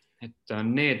on, et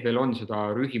need veel on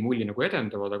seda rühimulli nagu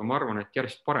edendavad, aga ma arvan, et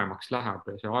järjest paremaks läheb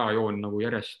ja see ajajoon nagu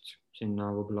järjest sinna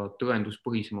võib-olla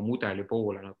tõenduspõhisema mudeli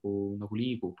poole nagu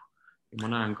liigub. Ja ma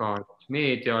näen ka, et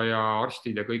meedia ja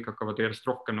arstid ja kõik hakkavad järjest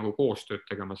rohkem nagu koostööd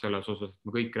tegema selles osas, et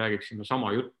me kõik räägiksime sama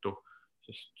juttu,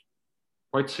 sest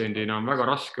patsiendina on väga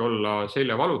raske olla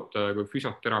seljavaluta, kui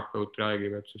füsioterapeut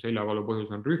räägib, et su seljavalu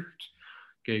põhjus on rüht,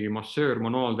 keegi massöör,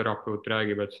 manuaalterapeut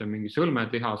räägib, et see on mingi sõlmed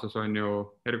lihases, on ju,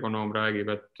 ergonoom räägib,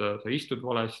 et sa istud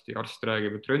valesti, arst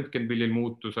räägib, et röntgenpildil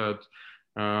muutused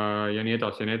ja nii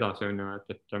edasi, on ju,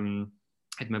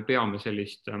 et me peame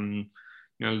sellist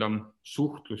nii-öelda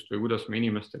suhtlust või kuidas me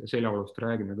inimestega seljavalust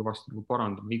räägime kõvasti nagu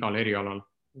parandama igal erialal.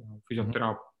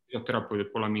 Füsioterapeudid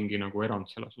pole mingi nagu erand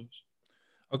selles osas.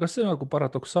 Aga kas see nagu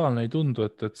paradoksaalne ei tundu,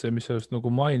 et see, mis sa just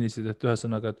nagu mainisid, et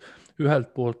ühesõnaga, et ühelt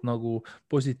poolt nagu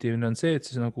positiivne on see, et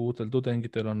siis nagu uutel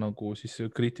tudengitel on nagu siis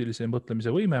kriitilise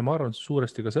mõtlemise võime, ma arvan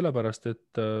suuresti ka sellepärast,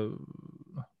 et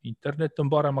internet on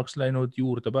paremaks läinud,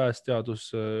 juurdepääs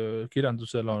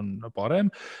teaduskirjandusel on parem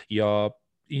ja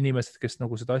inimesed, kes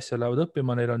nagu seda asja lähevad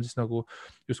õppima, neil on siis nagu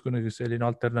justkui selline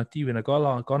alternatiivne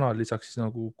kanal lisaks siis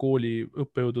nagu kooli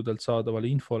õppejõududelt saadavale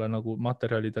infole nagu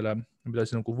materjalidele, mida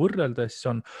siis nagu võrrelda siis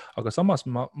on, aga samas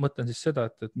ma mõtlen siis seda,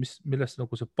 et millest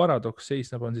nagu see paradoks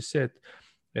seisneb, on siis see,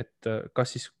 et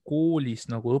kas siis koolis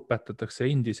nagu õpetatakse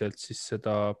endiselt siis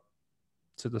seda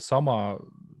sama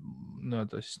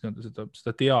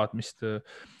seda teadmist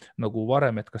nagu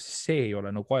varem, et kas siis see ei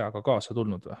ole nagu ajaga kaasa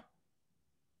tulnud või?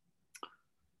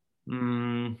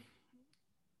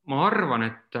 Ma arvan,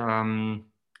 et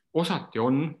osati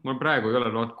on, ma praegu ei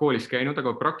ole koolis käinud,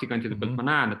 aga praktikantide pealt ma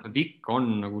näen, et nad ikka on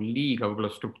nagu liiga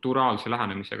võib-olla strukturaalse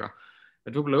lähenemisega.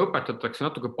 Et võib-olla õpetatakse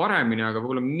natuke paremini, aga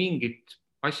võib-olla mingid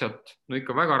asjad, no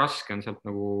ikka väga raske on sealt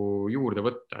nagu juurde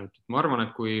võtta. Et ma arvan,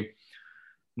 et kui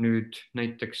nüüd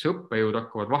näiteks õppejõud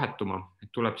hakkavad vahetuma,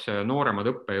 et tuleb see nooremad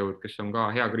õppejõud, kes on ka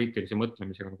hea kriitilise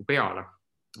mõtlemisega nagu peale,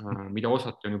 mida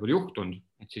osati on juba juhtunud,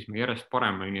 et siis me järjest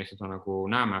paremini seda nagu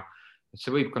näeme, et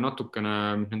see võib ka natukene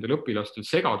nendel õpilastel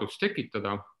segadust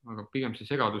tekitada, aga pigem see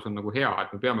segadus on nagu hea,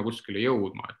 et me peame kuskile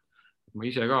jõudma. Et ma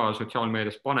ise ka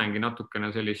sotsiaalmeedias panengi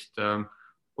natukene sellist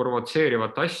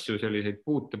provotseerivat asju, selliseid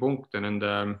puutepunkte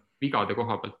nende vigade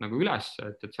koha pealt nagu üles,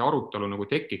 et see arutelu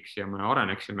nagu tekiks ja me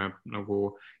areneksime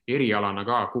nagu erialana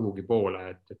ka kuhugi poole,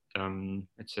 et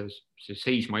see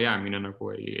seisma jäämine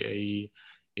nagu ei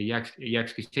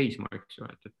jääkski seisma, eks ju,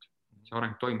 et see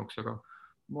areng toimuks, aga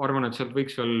ma arvan, et sealt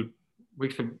võiks veel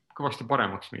kõvasti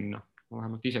paremaks minna. Ma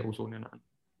vähemalt ise usun ja näen.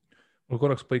 Mul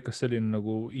korraks põikas selline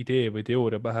nagu idee või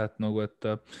teooria pähe, et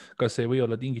kas ei või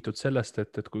olla tingitud sellest,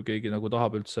 et kui keegi nagu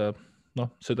tahab üldse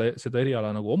seda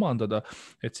eriala nagu omandada,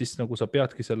 et siis nagu sa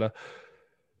peadki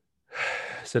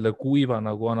selle kuiva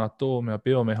nagu anatoomia,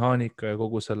 biomehaanika ja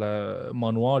kogu selle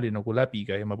manuaali nagu läbi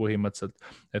käima põhimõtteliselt.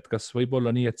 Et kas võib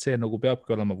olla nii, et see nagu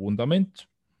peabki olema vundament,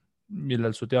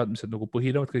 millel su teadmised nagu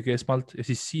põhinevad kõige esmalt ja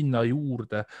siis sinna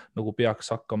juurde nagu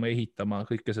peaks hakkama ehitama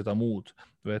kõike seda muud.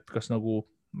 Või et kas nagu,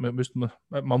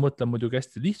 ma mõtlen muidugi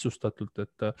hästi lihtsustatult,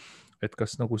 et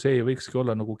kas nagu see ei võikski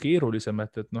olla nagu keerulisem,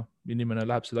 et inimene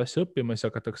läheb seda asja õppima, siis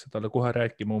hakatakse talle kohe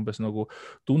rääkima umbes nagu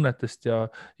tunnetest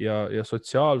ja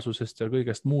sotsiaalsusest ja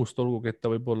kõigest muust, olgugi, et ta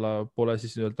võib-olla pole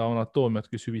siis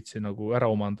anatoomiatki süvitsi nagu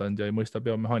ära omandanud ja ei mõista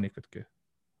biomehaanikatki.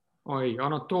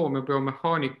 Anatoomia,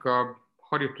 biomehaanika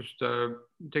harjutuste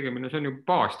tegemine, see on ju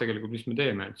baas tegelikult, mis me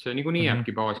teeme, et see niikuinii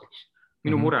jääbki baasiks.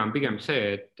 Minu mure on pigem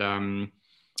see, et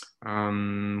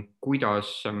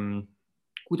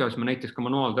kuidas me näiteks ka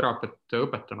manuaalteraapiat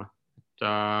õpetame.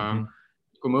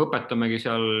 Kui me õpetamegi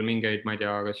seal mingeid, ma ei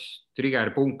tea, kas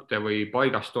triggerpunkte või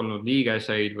paigast olnud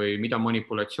liigeseid või mida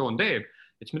manipulatsioon teeb,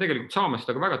 et siis me tegelikult saame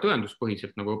seda ka väga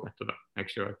tõenduspõhiselt nagu õpetada,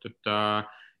 eks ju, et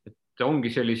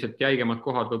ongi sellised jäigemad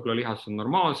kohad võib-olla lihas on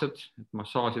normaalsed, et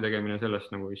massaaži tegemine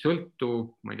sellest nagu ei sõltu,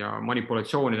 ma ei tea,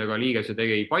 manipulatsioonidega liigesed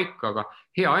ei paika, aga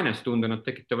hea enesetunde nad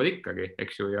tekitavad ikkagi,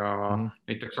 eks ju, ja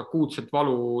näiteks akuutset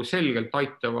valu selgelt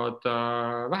aitavad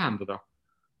vähendada.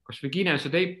 kas või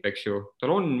kineesoteip, eks ju,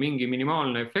 tal on mingi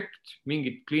minimaalne efekt,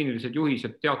 mingid kliinilised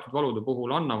juhised teatud valude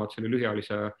puhul annavad selle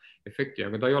lühiajalise efekti,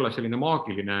 aga ta ei ole selline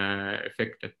maagiline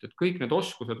efekt, et kõik need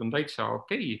oskused on täitsa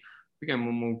okei. Pigem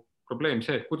on mu probleem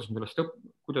see, et kuidas me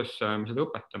seda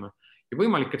õpetame. Ja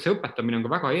võimalik, et see õpetamine on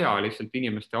ka väga hea, lihtsalt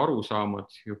inimeste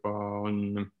arusaamad juba on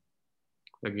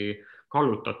kuidagi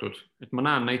kallutatud. Et ma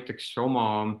näen näiteks oma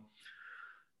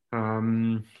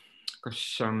kas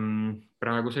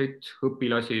praeguseid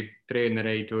õpilasi,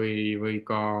 treenereid või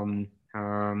ka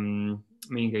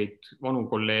mingeid vanu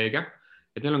kolleege,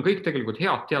 et neil on kõik tegelikult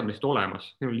head teadmised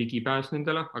olemas, neil on ligipääs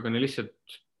nendele, aga neil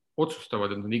lihtsalt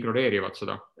otsustavad, et nad ignoreerivad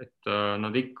seda, et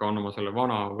nad ikka on oma selle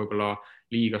vana, võib-olla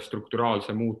liiga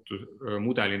strukturaalse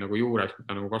mudeli nagu juures,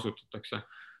 mida nagu kasutatakse.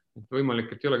 Et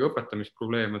võimalik, et ei olegi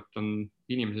õpetamisprobleem, et on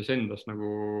inimeses endas nagu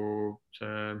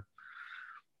see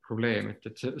probleem,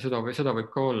 et seda võib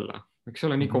ka olla. Eks see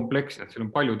ole nii kompleksne, et seal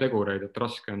on palju tegureid, et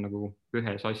raske on nagu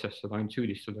ühes asjas seda ainult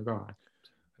süüdistada ka.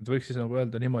 Et võiks siis nagu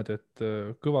öelda niimoodi, et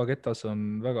kõva ketas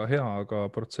on väga hea, aga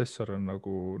protsessor on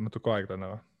nagu natuke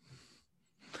aeglane.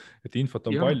 Et infot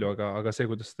on palju, aga see,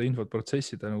 kuidas seda infot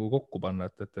protsessida nagu kokku panna,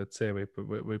 et see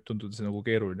võib tunduda see nagu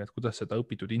keeruline, et kuidas seda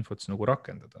õpitud infot nagu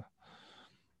rakendada.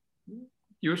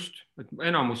 Just, et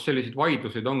enamus selliseid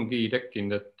vaidluseid ongi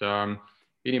tekkinud, et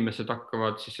inimesed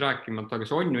hakkavad siis rääkima, et aga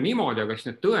see on ju niimoodi, aga siis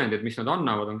need tõendid, mis nad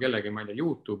annavad, on kellegi, ma ei tea,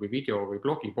 YouTube'i video või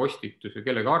blogi postitus või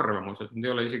kellegi arvamus, et need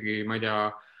ei ole isegi, ma ei tea,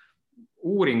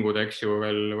 uuringud, eks ju,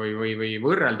 veel või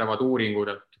võrreldavad uuringud,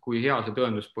 et kui hea see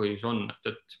tõenduspõhis on,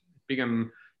 et pigem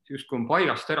justkui on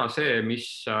paigast ära see,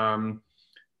 mis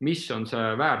on see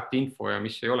väärt info ja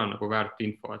mis ei ole nagu väärt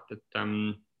info,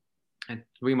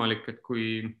 et võimalik, et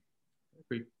kui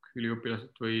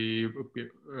üliõpilased või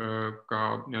ka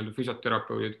nii-öelda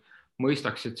füsioterapeudid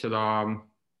mõistaksid seda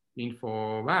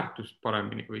info väärtust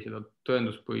paremini või seda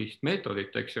tõenduspõhist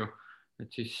meetodit, eks ju, et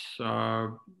siis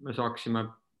me saaksime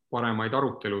paremaid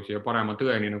arutelusi ja parema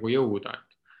tõeni nagu jõuda.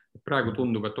 Et praegu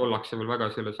tundub, et ollakse veel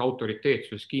väga selles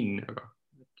autoriteetsuses kinni, aga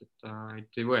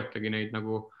et ei võetagi neid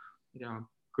nagu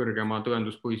kõrgema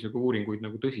tõenduspõhisega uuringuid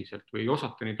nagu tõsiselt või ei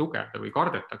osata neid lugeda või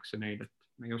kardetakse neid, et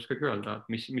me ei oskagi öelda, et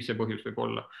mis see põhjus võib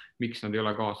olla, miks nad ei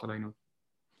ole kaasa läinud.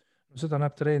 Seda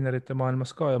näeb treenerite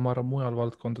maailmas ka ja ma arvan mujal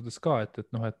valdkondades ka,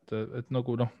 et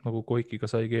nagu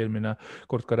Koikiga saigi eelmine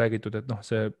kord ka räägitud, et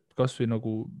see kas või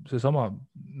nagu seesama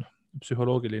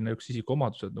psühholoogiline üks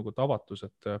isikuomadused nagu avatus,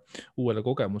 et uuele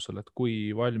kogemusele, et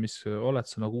kui valmis oled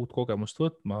sa nagu uut kogemust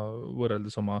võtma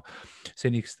võrreldes oma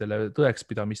senistele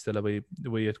tõekspidamistele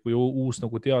või et kui uus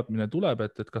nagu teadmine tuleb,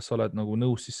 et kas sa oled nagu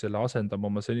nõus siis selle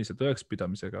asendama oma senise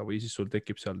tõekspidamisega või siis sul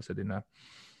tekib seal selline,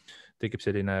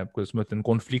 kuidas ma ütlen,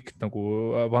 konflikt nagu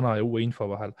vana ja uue info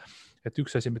vahel. Et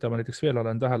üks asi, mida ma näiteks veel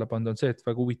olen tähele pannud, on see, et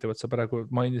väga huvitavat sa praegu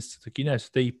mainisid seda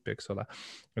kineesoteipi, eks ole.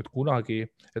 Et kunagi,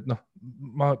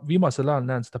 ma viimasel ajal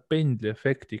näen seda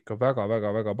pendliefekti ikka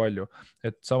väga palju.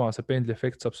 Et sama see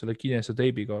pendliefekt saab selle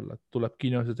kineesoteibiga olla. Tuleb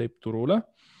kineesoteip turule,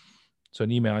 see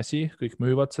on imeasi, kõik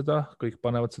müüvad seda, kõik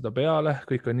panevad seda peale,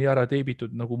 kõik on nii ära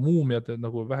teibitud nagu muumiad,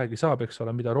 nagu vähegi saab, eks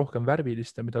ole, mida rohkem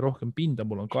värvilist ja mida rohkem pinda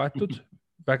mul on kaetud,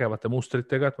 vägevate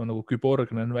mustritega, et ma nagu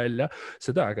küborg näen välja,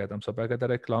 seda ägedam saab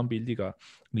ägeda reklaambildi ka.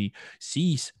 Nii,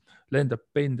 siis lendab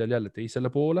pendel jälle teisele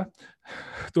poole,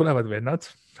 tulevad vennad,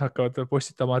 hakkavad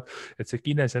postitama, et see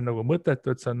kines on nagu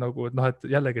mõttetu, et see on nagu, et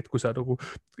jällegi, et kui sa nagu,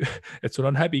 et sul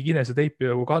on häbi kinese teipi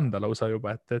nagu kanda lausa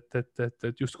juba,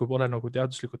 et justkui pole nagu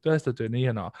teaduslikult tõestatud ja nii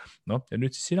ja naa. Ja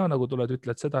nüüd siis sina nagu tuled,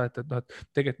 ütled seda, et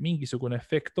tegelikult mingisugune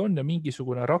efekt on ja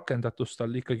mingisugune rakendatus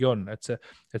tal ikkagi on, et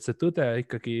see tõde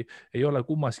ikkagi ei ole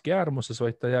kummaski äärmuses,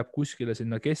 vaid ta jääb kuskile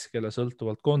sinna keskele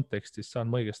sõltuvalt kontekstist, saan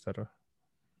ma õigesti aru?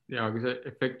 Ja, aga see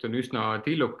efekt on üsna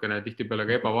tillukene, tihtipeale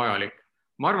ka ebavajalik.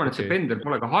 Ma arvan, et see pendel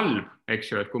pole ka halb, eks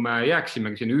ju, et kui me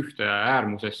jääksimegi sinna ühte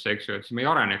äärmusesse, eks ju, et siis me ei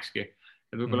arenekski.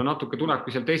 Et võib-olla natuke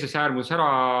tulebki seal teises äärmuses ära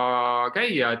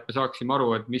käia, et me saaksime aru,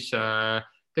 et mis see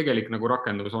tegelik nagu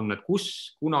rakendus on, et kus,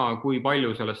 kuna, kui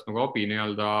palju sellest nagu abi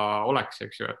nii-öelda oleks,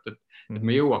 eks ju, et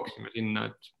me jõuaksime sinna.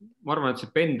 Et ma arvan, et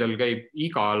see pendel käib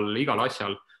igal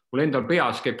asjal. Mul endal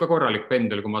peas käib ka korralik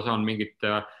pendel, kui ma saan mingit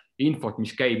infot,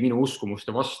 mis käib minu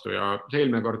uskumuste vastu ja see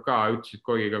eelmine kord ka ütlesid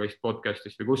Koigiga vist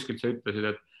podcastist või kuskilt sa ütlesid,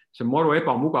 et see on maru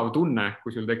ebamugav tunne,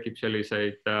 kui sul tekib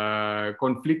selliseid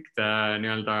konflikte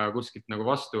nii-öelda kuskilt nagu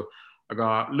vastu,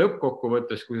 aga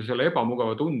lõppkokkuvõttes, kui sa selle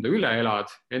ebamugava tunde üle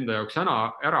elad, enda jaoks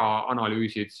ära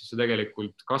analüüsid, siis sa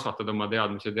tegelikult kasvatad oma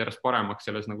teadmised järjest paremaks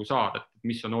selles nagu saad, et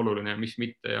mis on oluline ja mis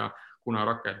mitte ja kuna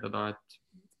rakendada, et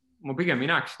ma pigem ei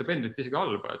näeks seda pendlit isegi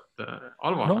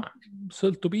halvana.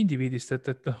 Sõltub indiviidist,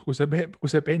 et kui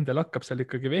see pendel hakkab seal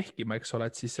ikkagi vehkima, eks ole,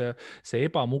 et siis see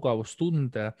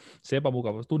ebamugavustunne,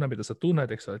 mida sa tunned,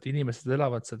 eks ole, et inimesed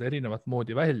elavad seda erinevat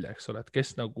moodi välja, eks ole, et kes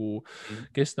nagu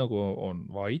on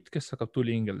vait, kes hakkab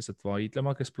tulihingeliselt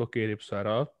vaidlema, kes blokeerib su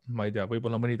ära, ma ei tea,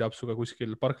 võib-olla mõni tahab suga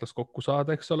kuskil parklas kokku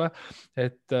saada, eks ole,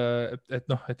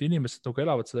 et inimesed nagu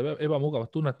elavad seda ebamugavat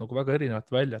tunnet nagu väga erinevalt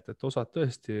välja, et osad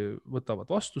tõesti võtavad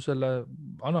vastu selle,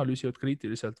 analüüsivad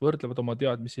kriitiliselt, võrdlevad oma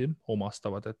teadmisi,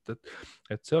 omastavad,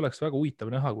 et see oleks väga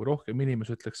huvitav näha, kui rohkem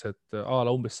inimesi ütleks, et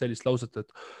umbes sellist lauset, et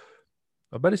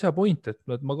päris hea point, et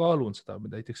ma kaalun seda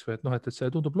näiteks või et see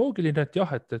tundub loogiline, et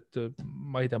jah, et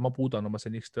ma ei tea, ma puudan oma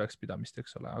senist tõekspidamist,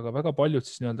 eks ole, aga väga paljud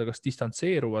siis nii-öelda kas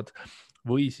distantseeruvad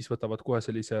või siis võtavad kohe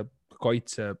sellise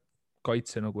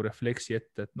kaitse nagu refleksi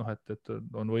ette, et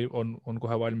on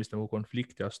kohe valmis nagu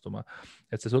konflikti astuma.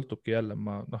 Et see sõltubki jälle,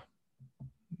 ma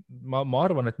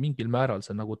arvan, et mingil määral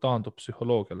see nagu taandub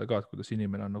psühholoogiale ka, et kuidas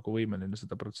inimene on nagu võimeline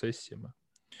seda protsessima.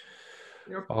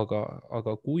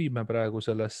 Aga kui me praegu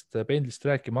sellest pendlist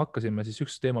rääkima hakkasime, siis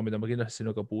üks teema, mida ma kindlasti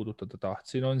sinuga puudutada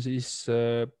tahtsin, on siis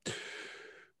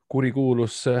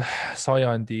kurikuulus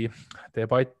sajandi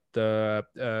debatt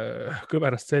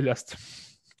kõverast seljast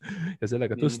ja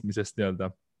sellega tõstmisest nii-öelda.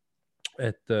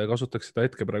 Et kasutaks seda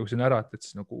hetke praegu siin ära, et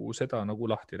siis nagu seda nagu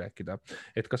lahti rääkida.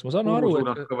 Et kas ma saan aru,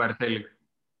 et kõver selg?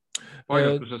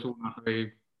 Paigutuse suunas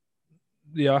või?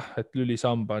 Jah, et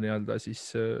lülisamba nii-öelda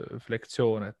siis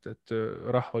flektsioon, et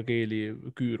rahvakeeli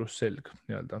küürus selg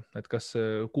nii-öelda, et kas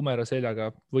kõvera seljaga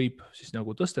võib siis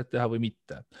nagu tõstet teha või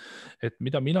mitte. Et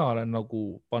mida mina olen nagu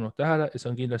pannud tähele ja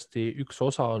see on kindlasti üks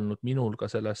osa olnud minul ka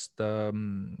sellest,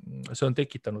 see on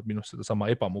tekitanud minust seda sama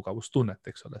ebamugavustunnet,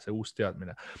 eks ole, see uus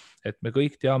teadmine. Et me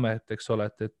kõik teame, et eks ole,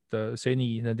 et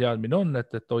senine teadmine on,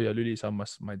 et hoia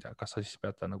lülisammas, ma ei tea, kas sa siis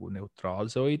pead ta nagu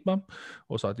neutraalse hoidma,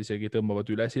 osad isegi tõmbavad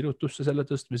ülesirutusse selle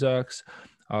tõstmise ajaks,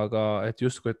 aga et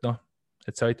justkui,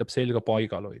 et see aitab selga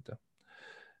paigal hoida.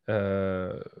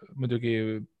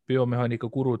 Muidugi biomehaanika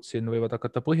gurud siin võivad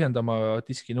hakata põhjendama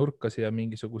diskinurkasi ja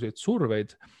mingisuguseid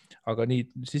surveid, aga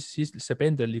siis see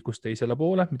pendel liikus teisele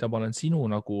poole, mida ma olen sinu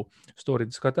nagu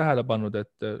storydes ka tähele pannud,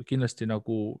 et kindlasti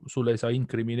nagu sulle ei saa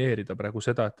inkrimineerida praegu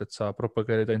seda, et sa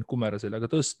propageerid ainult kõvera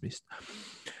seljaga tõstmist.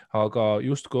 Aga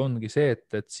justkui ongi see,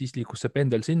 et siis liikus see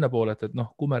pendel sinna poole, et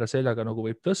kõvera seljaga nagu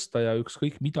võib tõsta ja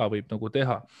ükskõik mida võib nagu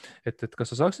teha. Et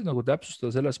kas sa saaksid nagu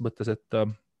täpsustada selles mõttes,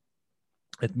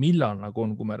 et millal nagu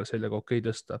on kõvera seljaga okei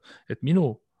tõsta. Et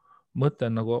minu mõte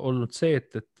on nagu olnud see,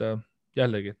 et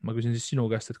jällegi, ma küsin siis sinu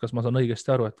käest, et kas ma saan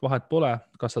õigesti aru, et vahet pole,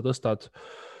 kas sa tõstad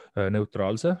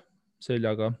neutraalse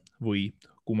seljaga või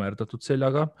kumerdatud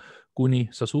seljaga, kuni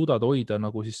sa suudad hoida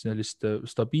nagu siis sellist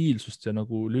stabiilsust ja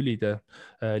nagu lülide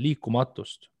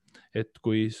liikumatust. Et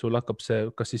kui sul hakkab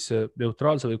see, kas siis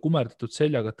neutraalse või kumerdatud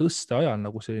seljaga tõste ajal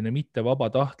nagu selline mitte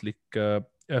vabatahtlik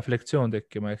flektsioon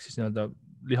tekkima, ehk siis nii-öelda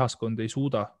lihaskond ei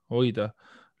suuda hoida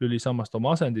lülisammast oma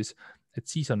asendis, et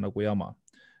siis on nagu jama.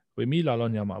 Või millal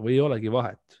on jama või ei olegi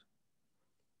vahet?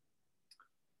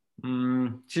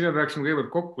 Siis me peaksime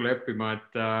kõigepealt kokku leppima,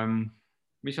 et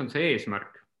mis on see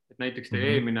eesmärk. Et näiteks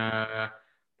teie eelmine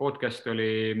podcast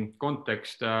oli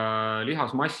kontekst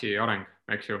lihasmassi areng,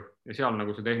 eks ju, ja seal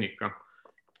nagu see tehnika.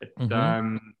 Et sa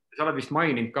oled vist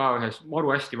maininud ka ühes,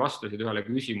 maru hästi vastasid ühele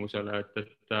küsimusele, et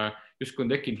just kui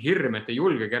on tekkinud hirm, et ei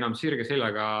julgegi enam sirge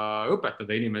seljaga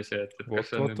õpetada inimesi.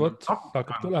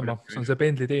 Hakkab tulema, see on see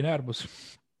pendli teine äärmus.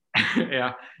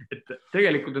 Ja, et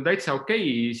tegelikult on täitsa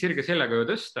okei sirge seljaga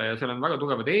tõsta ja seal on väga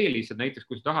tugevad eelised, näiteks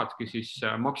kui sa tahadki siis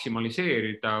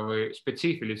maksimaliseerida või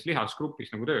spetsiifilises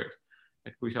lihasgrupis nagu tööd.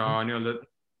 Et kui sa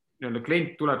nii-öelda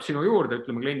klient tuleb sinu juurde,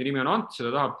 ütleme kliendi nimi on Ants,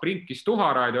 seda tahab prinkis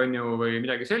tuharaid on ju või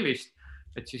midagi sellist,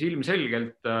 et siis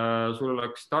ilmselgelt sul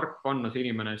oleks tark panna see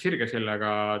inimene sirge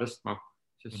seljaga tõstma,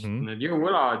 sest need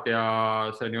jõuõlad ja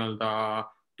see nii-öelda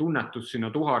tunnetus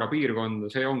sinna tuhara piirkonda,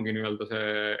 see ongi nii-öelda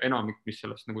see enamik, mis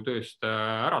sellest nagu tööst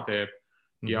ära teeb.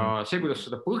 Ja see, kuidas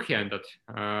seda põhjendad,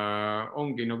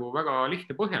 ongi nagu väga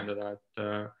lihtne põhjendada, et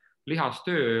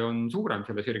lihastöö on suurem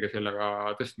selle sirge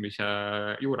seljaga tõstmise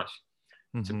juures.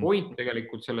 See point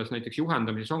tegelikult selles näiteks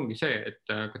juhendamises ongi see, et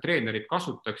ka treenerid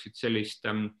kasutaksid sellist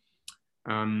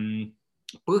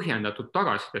põhjendatud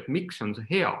tagasisidet, et miks on see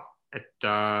hea, et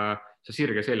sa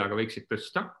sirge seljaga võiksid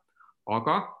tõsta,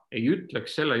 aga ei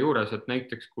ütleks selle juures, et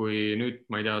näiteks kui nüüd,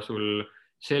 ma ei tea, sul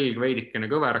selg veidikene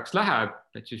kõveraks läheb,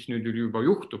 et siis nüüd juba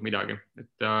juhtub midagi,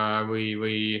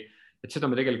 või et seda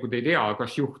me tegelikult ei tea,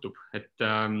 kas juhtub. Et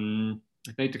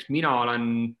näiteks mina olen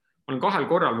 2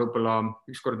 korral võib-olla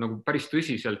ükskord nagu päris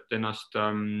tõsiselt ennast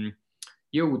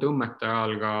jõutõmmete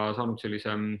ajal ka saanud sellise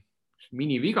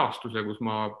minivigastuse, kus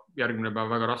ma järgmine päev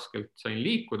väga raskelt sain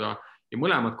liikuda ja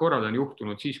mõlemad korrad on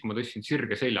juhtunud siis, kui ma tõstsin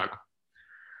sirge seljaga.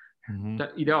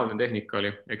 Ideaalne tehnika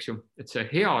oli, eks ju, et see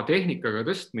hea tehnikaga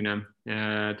tõstmine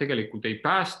tegelikult ei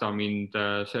päästa mind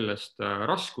sellest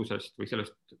raskusest või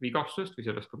sellest vigastusest või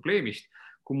sellest probleemist,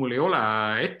 kui mul ei ole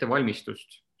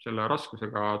ettevalmistust selle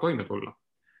raskusega toime tulla.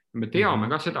 Me teame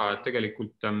ka seda, et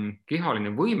tegelikult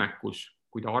kehaline võimekus,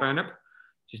 kui ta areneb,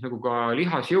 siis nagu ka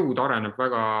lihasjõud areneb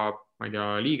väga, ma ei tea,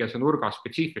 liigese nurga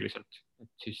spetsiifiliselt.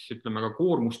 Et siis ütleme ka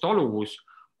koormustaluvus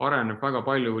areneb väga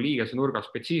palju liigese nurga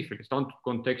spetsiifiliselt. Antud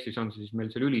kontekstis on siis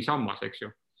meil see lülisammas, eks ju.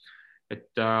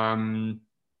 Et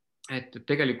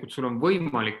tegelikult sul on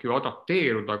võimalik ju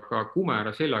adapteeruda ka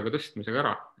kõvera seljaga tõstmisega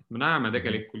ära. Me näeme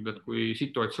tegelikult, et kui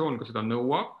situatsioon ka seda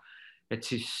nõuab, et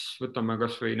siis võtame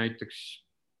kas või näiteks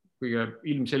kõige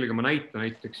ilmselgema näite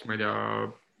näiteks, ma ei tea,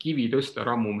 kivi tõsta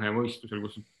rammumehe võistlusel,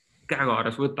 kus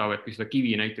kägaras võtavadki seda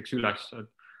kivi näiteks üles.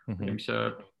 Mis see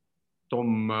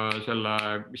Tom selle,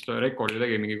 mis ta rekordi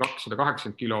tegi, mingi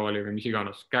 280 kilo oli või mis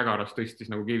iganes, kägaras tõstis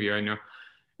nagu kivi, on ju.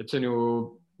 Et see on ju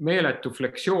meeletu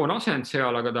flektsioon asend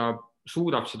seal, aga ta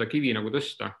suudab seda kivi nagu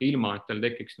tõsta, ilma et tal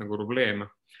tekiks nagu probleeme.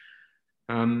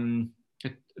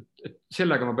 Et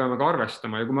sellega me peame ka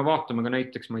arvestama ja kui me vaatame ka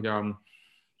näiteks, ma ei tea,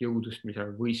 jõudustmise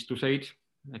võistluseid,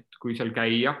 et kui seal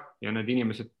käia ja need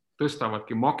inimesed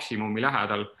tõstavadki maksimumi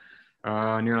lähedal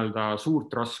nii-öelda suurt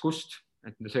raskust,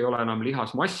 et see ei ole enam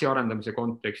lihasmassi arendamise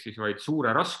kontekstis, vaid suure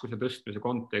raskuse tõstmise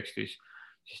kontekstis,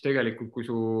 siis tegelikult, kui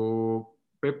su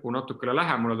pepu natukene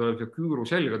lähemale tuleb see küüru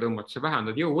selga tõmbad, sa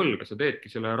vähendad jõuõlga, sa teedki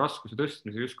selle raskuse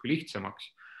tõstmise justkui lihtsamaks.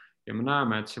 Ja me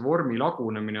näeme, et see vormi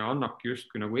lagunemine annabki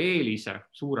justkui nagu eelise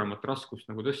suuremat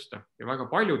raskust nagu tõsta ja väga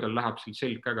paljudel läheb seal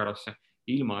selg kägarasse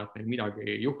ilma, et neil midagi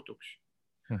ei juhtuks.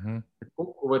 Et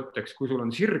kokkuvõtteks, kui sul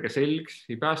on sirge selg,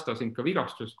 ei päästa sind ka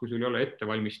vigastust, kui sul ei ole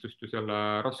ettevalmistust ju selle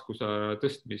raskuse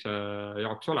tõstmise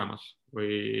jaoks olemas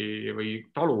või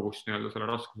taluvust nii-öelda selle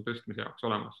raskuse tõstmise jaoks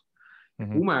olemas.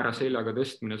 Kõvera seljaga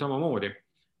tõstmine samamoodi.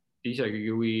 Isegi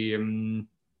kui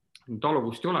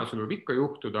taluvust ei ole, sul võib ikka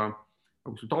juhtuda,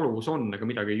 aga kui sul taluvus on, ega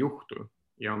midagi ei juhtu.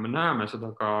 Ja me näeme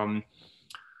seda ka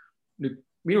nüüd.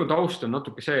 Minu taust on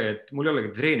natuke see, et mul ei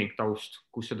olegi treeningtaust,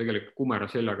 kus see tegelikult kõvera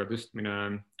seljaga tõstmine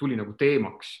tuli nagu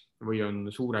teemaks või on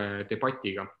suure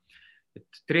debatiga.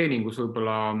 Et treeningus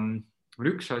võib-olla on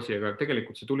üks asi, aga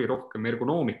tegelikult see tuli rohkem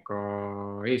ergonoomika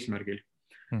eesmärgil.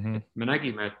 Me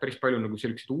nägime, et päris palju nagu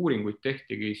selliseid uuringuid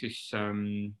tehtigi siis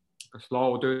kas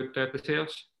laotöötajate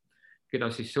seas, keda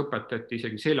siis õpetati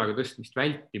isegi seljaga tõstmist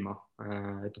vältima,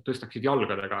 et tõstaksid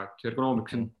jalgadega. Et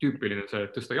ergonoomikas on tüüpiline see,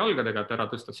 et tõsta jalgadega, et ära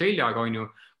tõsta seljaga, on ju.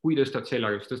 Kui tõstad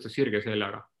seljaga, siis tõsta sirge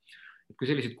seljaga. Et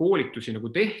kui selliseid koolitusi nagu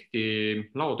tehti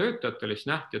laotöötajatele, siis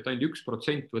nähti, et ainult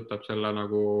 1% võtab selle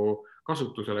nagu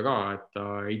kasutusele ka, et ta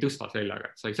ei tõsta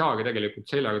seljaga. Et sa ei saagi tegelikult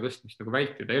seljaga tõstmist nagu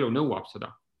vältida, elu nõuab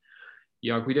seda.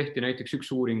 Ja kui tehti näiteks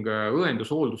üks uuring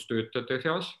õendushooldustöötajate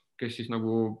seas, kes siis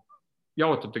nagu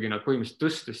jaotatagi nad põhimõtteliselt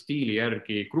tõstestiili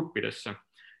järgi gruppidesse,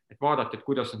 et vaadati, et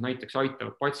kuidas nad näiteks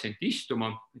aitavad patsienti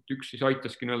istuma, et üks siis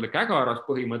aitaski nii-öelda kägaras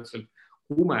põhimõtteliselt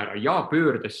kõvera ja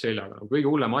pöördes seljaga, kõige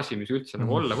hullem asi, mis üldse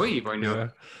nagu olla võib, on ju.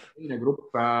 Teine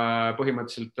grupp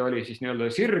põhimõtteliselt oli siis nii-öelda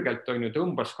sirgelt, on ju,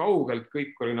 tõmbas kaugelt,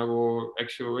 kõik oli nagu,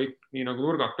 eks ju, nii nagu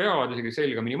nurgad peavad, isegi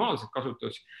selga minimaalselt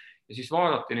kasutas ja siis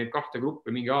vaadati neid kahte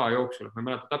gruppi mingi aja jooksul, et ma ei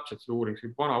mäleta täpselt seda uuring,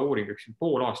 see vana uuring, eks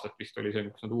pool aastat vist oli see,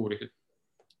 kus nad uurisid.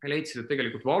 Leidsid, et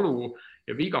tegelikult valu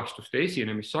ja vigastuste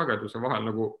esinemissageduse vahel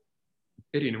nagu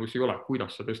erinevus ei ole,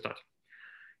 kuidas sa tõstad.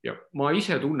 Ja ma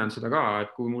ise tunnen seda ka,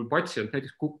 et kui mul patsient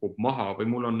näiteks kukub maha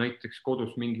või mul on näiteks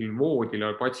kodus mingil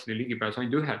voodile patsiendi ligipääs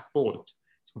ainult ühelt poolt,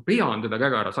 siis ma pean teda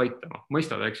kägaras aitama,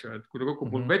 mõistad, eks ju, et kui ta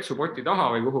kukub mul vetsupoti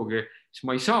taha või kuhugi, siis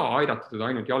ma ei saa aidata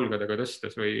teda ainult jalgadega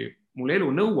tõstes või mul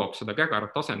elu nõuab seda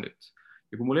kägarat asendit.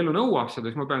 Ja kui mul elu nõuab seda,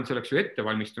 siis ma pean selleks ju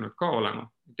ettevalmistunud ka olema.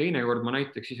 Teinekord ma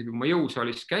näiteks, isegi kui ma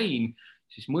jõusaalis käin,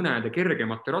 siis mõnede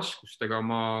kergemate raskustega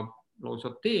ma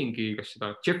lausa teengi, kas seda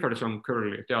Jefferson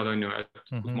curl'i, tead on ju, et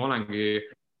kus ma olengi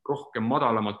rohkem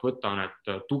madalamalt võtan,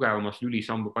 et tugevamas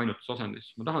lülisambu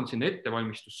painutusasendis. Ma tahan sinna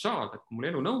ettevalmistust saada, et kui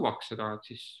mul elu nõuaks seda,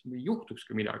 et siis ei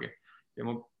juhtukski midagi. Ja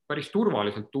ma päris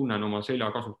turvaliselt tunnen oma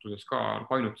selja kasutuses ka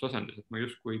painutusasendis, et ma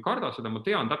justkui ei karda seda, ma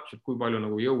tean täpselt, kui palju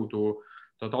nagu jõudu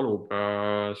ta talub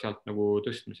sealt nagu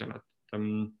tõstmisele.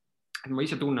 Et ma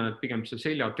ise tunnen, et pigem see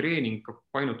seljatreening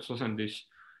painutusasendis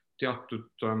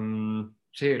teatud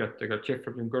seeriatega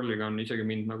Jefferson curliga on isegi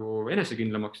mind nagu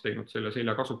enesekindlamaks teinud selle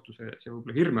selja kasutuse ees ja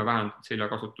võib-olla hirme vähendanud selja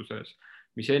kasutuse ees,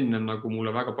 mis enne nagu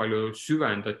mulle väga palju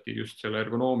süvendati just selle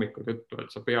ergonoomika tõttu,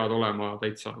 et sa pead olema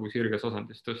täitsa nagu sirges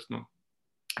asendis tõstma.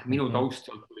 Minu taust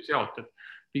sealt tuli sealt, et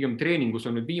pigem treeningus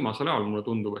on nüüd viimasel ajal mulle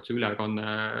tundub, et see ülekanne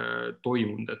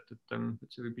toimunud, et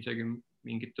see võib isegi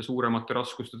mingite suuremate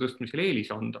raskuste tõstmisel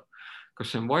eelis anda.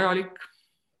 Kas see on vajalik?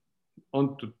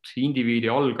 Antud indiviidi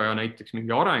algaja näiteks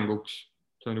mingi arenguks,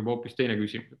 see on juba hoopis teine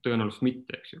küsimus, tõenäoliselt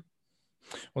mitte, eks ju.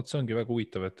 Vot see ongi väga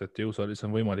huvitav, et jõusaalis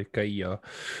on võimalik käia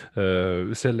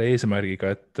selle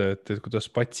eesmärgiga, et kuidas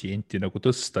patsienti nagu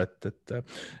tõsta,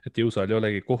 et jõusaal ei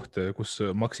olegi koht, kus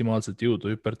maksimaalselt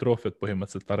jõudu hüpertroofiat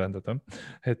põhimõtteliselt arendada.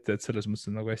 Et selles mõttes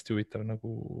on nagu hästi huvitav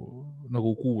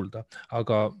nagu kuulda.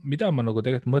 Aga mida ma nagu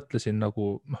tegelikult mõtlesin,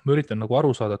 nagu, ma üritan nagu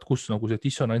aru saada, et kus nagu see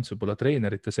dissonants võib-olla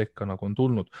treenerite sekka nagu on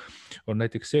tulnud, on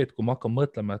näiteks see, et kui ma hakkan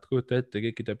mõtlema, et kujuta ette,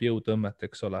 keegi teeb jõutõmmet,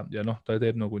 eks ole, ja ta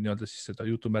teeb nagu nii-öelda siis seda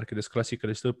jutumärkides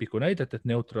klassikalist õpiku näidet, et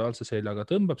neutraalse seljaga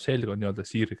tõmbab, selg on nii-öelda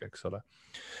sirge, eks ole.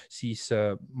 Siis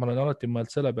ma olen alati mõeld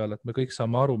selle peale, et me kõik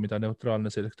saame aru, mida neutraalne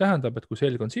selg tähendab, et kui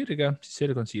selg on sirge, siis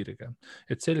selg on sirge.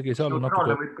 Et selg ei saa olla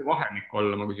neutraalne võib ka vahemik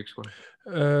olla, ma küsiks kohe.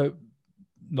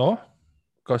 Noh,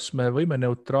 kas me võime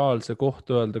neutraalse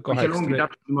kohta öelda kui seal ongi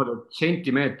täpselt niimoodi, et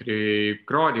sentimeetri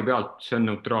kraadi pealt, see on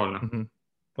neutraalne.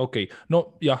 Okei,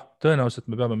 no jah, tõenäoliselt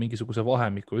me peame mingisuguse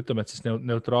vahemiku, ütleme, et siis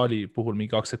neutraali puhul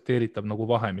mingi aktsepteeritav nagu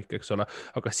vahemik, eks ole,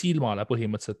 aga silmale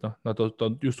põhimõtteliselt, nad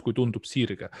justkui tundub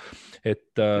sirge.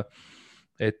 Et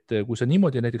kui sa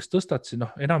niimoodi näiteks tõstad, siis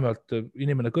enamjaolt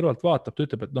inimene kõrvalt vaatab, ta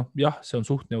ütleb, et jah, see on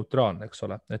suht neutraalne, eks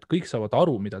ole, et kõik saavad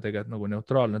aru, mida tegelikult nagu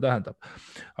neutraalne tähendab.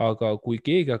 Aga kui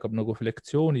keegi hakkab nagu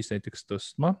flektsioonis näiteks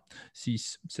tõstma,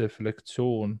 siis see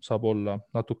flektsioon saab olla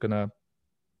natukene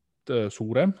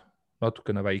suurem,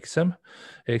 natukene väiksem,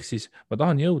 ehk siis ma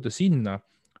tahan jõuda sinna,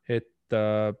 et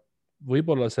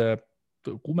võib-olla see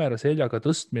kõvera seljaga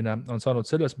tõstmine on saanud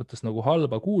selles mõttes nagu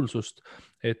halba kuulsust,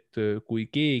 et kui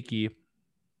keegi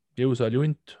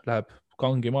jõusaalijunt läheb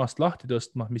kangi maast lahti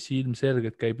tõstma, mis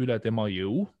ilmselgelt käib üle tema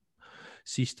jõu,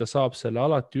 siis ta saab selle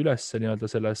alati üles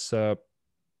nii-öelda selles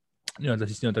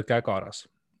nii-öelda kägaras.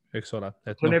 Eks ole.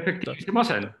 See on efektiivsem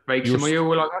asend, väiksema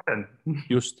jõulaga asend.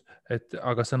 Just,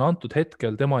 aga see on antud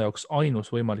hetkel tema jaoks ainus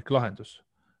võimalik lahendus.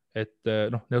 Et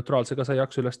neutraalsega sa ei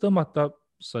jaksa üles tõmmata,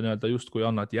 sa nii-öelda justkui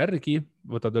annad järgi,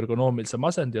 võtad ergonoomilisem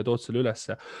asendi ja tood selle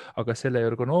ülesse. Aga selle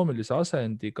ergonoomilise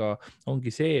asendiga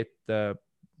ongi see, et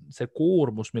see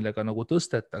koormus, millega nagu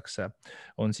tõstetakse,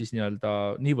 on siis nii-öelda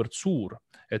niivõrd suur,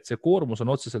 et see koormus on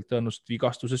otseselt tõenäoliselt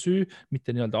vigastuse süü, mitte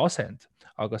nii-öelda asend,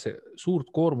 aga see suurt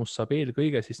koormus saab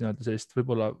eelkõige siis nii-öelda sellist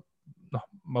võib-olla,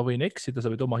 ma võin eksida, sa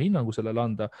võid oma hinnangu sellele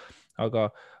anda, aga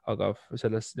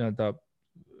selles nii-öelda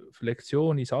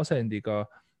flektsioonis asendiga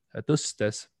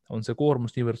tõstes on see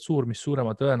koormus niivõrd suur, mis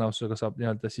suurema tõenäosusega saab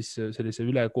nii-öelda siis sellise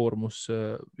ülekoormus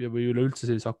või üleüldse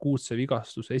sellise akuutse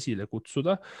vigastuse esile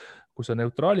kutsuda. Kui sa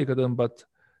neutraaliga tõmbad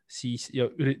siis, ja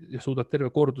suudad terve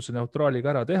korduse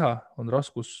neutraaliga ära teha, on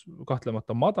raskus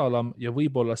kahtlemata madalam ja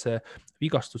võib-olla see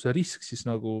vigastuse risk siis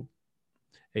nagu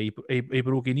ei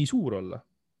pruugi nii suur olla.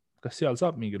 Kas seal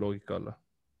saab mingi loogika olla?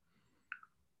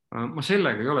 Ma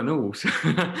sellega ei ole nõus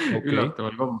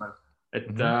üllataval kombel.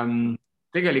 Et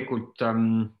tegelikult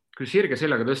kui sirge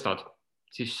sellega tõstad,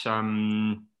 siis sa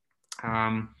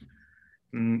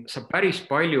päris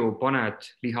palju paned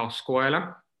lihaskoele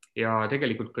ja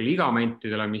tegelikult ka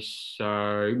ligamentidele, mis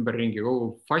ümberringi,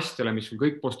 kogu fastele, mis sul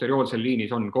kõik posterioorsel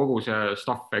liinis on, kogu see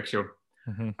stuff, eks ju,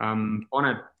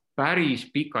 paned päris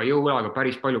pika jõulaga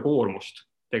päris palju koormust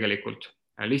tegelikult.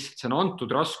 Lihtsalt see on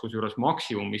antud raskuse juures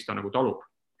maksimum, mis ta nagu talub.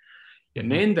 Ja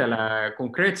nendele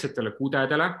konkreetsetele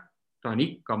kudedele ta on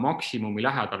ikka maksimumi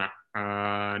lähedane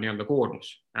nii-öelda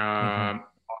koormus.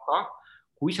 Aga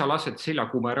kui sa lased selja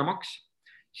kõveramaks,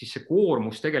 siis see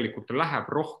koormus tegelikult läheb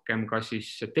rohkem ka siis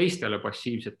teistele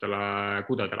passiivsetele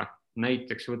kudedele.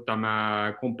 Näiteks võtame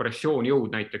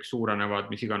kompressioonjõud näiteks suurenevad,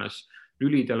 mis iganes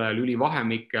lülidele,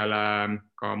 lülivahemikele,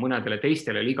 ka mõnedele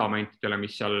teistele ligamentidele,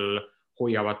 mis seal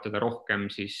hoiavad teda rohkem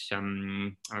siis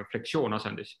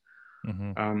flektsioonasendis.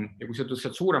 Ja kui sa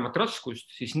tõstad suuremat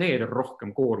raskust, siis need on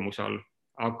rohkem koormuse all.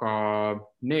 Aga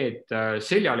need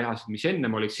seljalihased, mis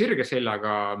ennem olid sirge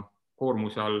seljaga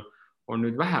koormuse all, on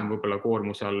nüüd vähem võib-olla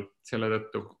koormuse all selle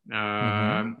tõttu.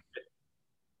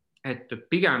 Et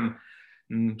pigem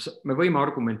me võime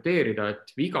argumenteerida,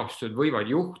 et vigastused võivad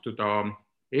juhtuda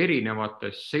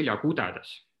erinevates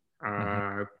seljakudedes,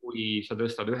 kui sa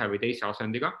tõstad ühe või teise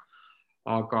asendiga.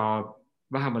 Aga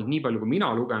vähemalt nii palju, kui mina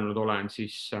lugenud olen,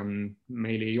 siis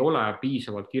meil ei ole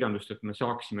piisavalt kirjandust, et me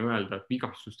saaksime öelda, et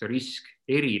vigastuste risk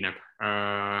erineb,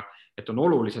 et on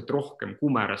oluliselt rohkem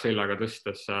kõvera seljaga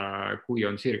tõstes, kui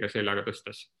on sirge seljaga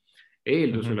tõstes.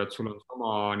 Eeldusel, et sul on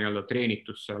sama nii-öelda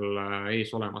treenitus seal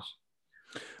ees olemas.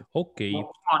 Okei.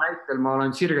 Oma näitel ma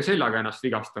olen sirge seljaga ennast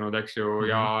vigastanud, eks ju,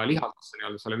 ja lihasesse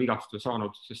selle vigastuse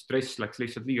saanud, sest stress läks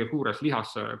lihtsalt liiga suures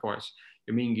lihasse kohes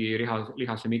ja mingi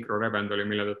lihase mikrorebend oli,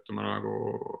 mille tõttu ma nagu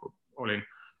olin.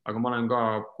 Aga ma olen ka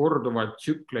korduvalt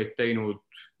tsükleid teinud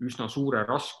üsna suure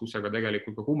raskusega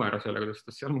tegelikult ka kõvera seljaga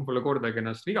tõstes, seal ma pole kordagi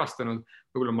ennast vigastanud.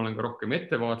 Võib-olla ma olen ka rohkem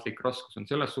ettevaatlik, raskus on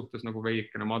selles suhtes nagu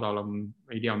veidikene madalam,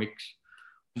 ei tea miks.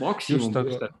 Maksimum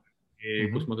tõstet,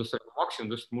 kus ma tõstan maksimum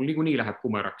tõstet, mul niikuinii läheb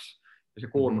kõveraks ja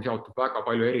see koormus jaotub väga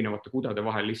palju erinevate kudede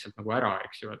vahel lihtsalt nagu ära,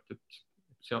 eks ju, et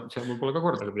seal mul pole ka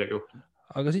kordagi midagi juhtunud.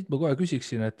 Aga siit ma kohe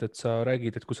küsiksin, et sa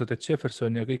räägid, et kui sa teed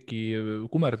Jeffersoni ja kõiki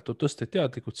kumerdatud tõsted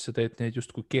teadlikult, siis sa teed neid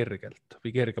justkui kergelt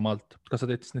või kergemalt. Kas sa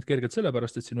teed need kergelt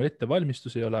sellepärast, et sinu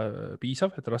ettevalmistus ei ole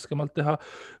piisav, et raskemalt teha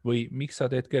või miks sa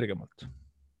teed kergemalt,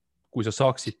 kui sa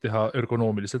saaksid teha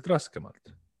ergonoomiliselt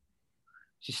raskemalt?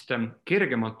 Sest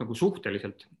kergemalt nagu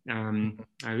suhteliselt,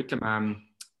 ütleme,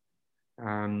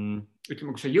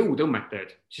 kui sa jõutõmmet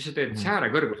teed, siis sa teed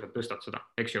sääre kõrguselt, tõstad seda,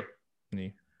 eks ju?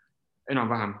 Nii.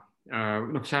 Enam-vähem.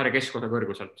 Sääre keskosa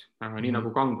kõrguselt, nii nagu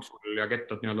kang sul ja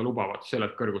kettad lubavad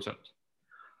sellelt kõrguselt.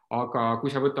 Aga kui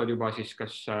sa võtad juba siis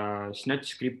kas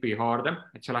snatch gripi haarde,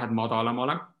 et sa lähed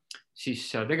madalamale, siis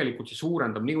tegelikult see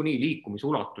suurendab niikuinii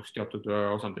liikumisulatust teatud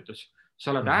osandites.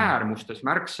 Sa oled äärmustes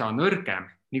märksa nõrgem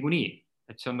niikuinii,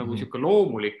 et see on nagu siuke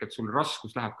loomulik, et sul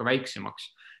raskus läheb ka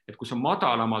väiksemaks. Et kui sa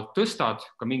madalamalt tõstad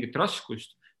ka mingit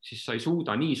raskust, siis sa ei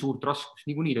suuda nii suurt raskust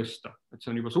niikuinii tõsta, et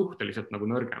see on juba suhteliselt nagu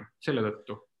nõrgem selle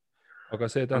tõttu. Aga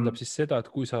see tähendab siis seda, et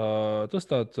kui sa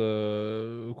tõstad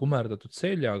kumerdatud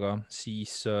seljaga,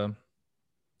 siis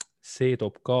see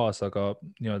toob kaasa ka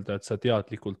nii-öelda, et sa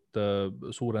teadlikult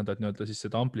suurendad nii-öelda siis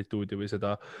seda amplituudi või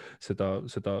seda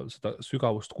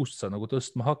sügavust, kust sa nagu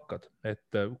tõstma hakkad.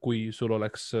 Et kui sul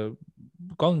oleks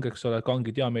kang, eks ole,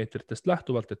 kangi diameetritest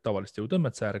lähtuvalt, et tavalist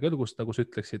jõutõmmet sääre kõrgust, nagu sa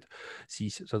ütleksid,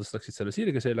 siis sa tõstaksid selle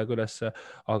sirge seljaga üles,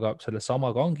 aga selle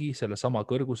sama kangi, selle sama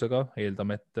kõrgusega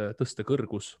eeldame, et tõste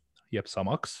kõrgus jääb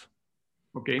samaks.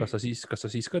 Okay. Kas sa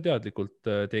siis ka teadlikult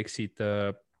teeksid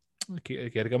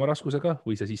kergema raskusega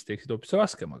või sa siis teeksid hoopis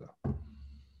raskemaga?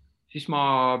 Siis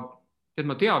ma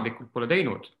teadlikult pole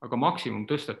teinud, aga maksimum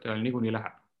tõstete ajal niikuinii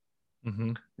läheb.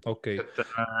 Okay.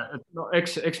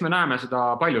 Eks me näeme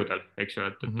seda paljudel, eks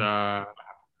ju,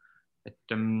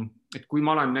 et kui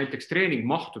ma olen näiteks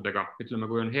treeningmahtudega, ütleme,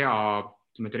 kui on hea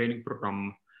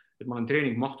treeningprogramm, et ma olen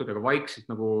treeningmahtudega vaikselt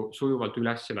nagu sujuvalt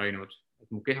üles läinud, et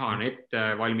mu keha on ette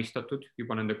valmistatud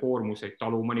juba nende koormuseid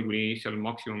taluma niikuinii seal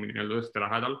maksimumi tõste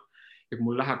lähedal. Ja kui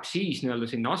mul läheb siis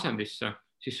sinna asendisse,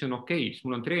 siis see on okei, siis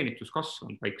mul on treenitus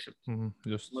kasvanud vaikselt.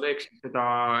 Ma teeksin seda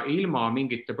ilma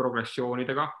mingite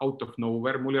progressioonidega, out of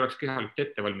nowhere, mul ei oleks kehalikult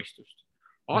ettevalmistust.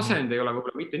 Asend ei ole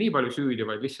võib-olla mitte nii palju süüdi,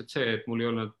 vaid lihtsalt see, et mul ei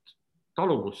olnud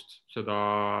taluvust seda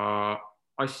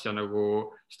asja nagu,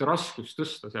 seda raskust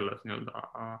tõsta selles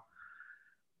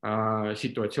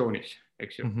situatsioonis,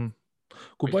 eks ju.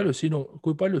 Kui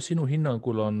palju sinu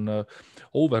hinnangul on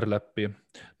overlappi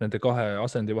nende kahe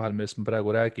asendi vahel, millest me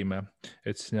praegu räägime,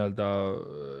 et siis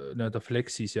nii-öelda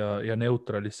flexis ja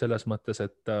neutralis selles mõttes,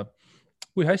 et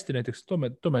kui hästi näiteks,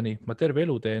 toome nii, ma terve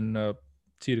elu teen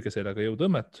sirge seljaga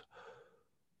jõutõmmet,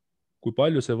 kui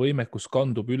palju see võimekus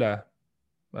kandub üle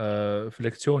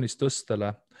flektsioonist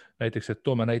tõstele, näiteks, et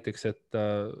toome näiteks, et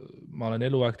ma olen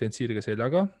eluaeg teinud sirge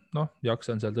seljaga,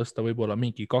 jaksan seal tõsta võib-olla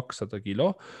mingi 200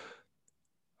 kilo,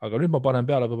 aga nüüd ma panen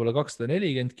peale võib-olla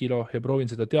 240 kilo ja proovin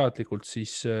seda teadlikult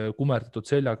siis kumerdatud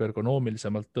seljaga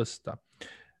ergonoomilisemalt tõsta.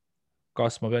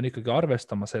 Kas ma pean ikkagi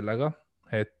arvestama sellega,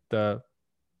 et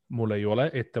mul ei ole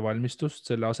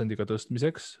ettevalmistust selle asendiga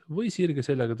tõstmiseks või sirge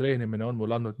seljaga treenimine on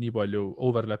mul andnud nii palju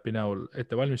overlapi näol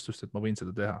ettevalmistust, et ma võin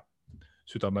seda teha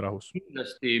südamerahus?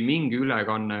 Kindlasti mingi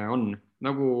ülekanne on,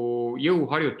 nagu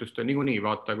jõuharjutust on niikuinii,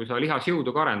 vaata, kui sa lihasjõudu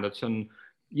ka arendad, see on,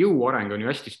 jõuareng on ju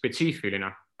hästi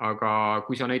spetsiifiline. Aga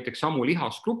kui sa näiteks samu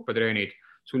lihasgruppe treenid,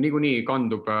 sul niikuinii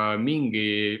kandub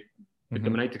mingi,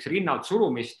 ütleme näiteks rinnalt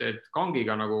surumist, et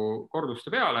kangiga nagu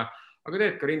korduste peale, aga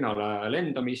teed ka rinnale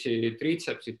lendamisi,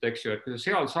 triitsepsit, eks ju, et kui sa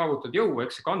seal saavutad jõu,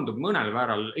 eks see kandub mõnel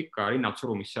määral ikka rinnalt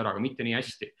surumisse ära, aga mitte nii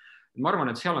hästi. Ma arvan,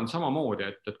 et seal on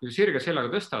samamoodi, et kui sa sirge seljaga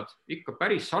tõstad, ikka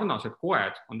päris sarnased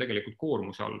koed on tegelikult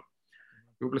koormuse all.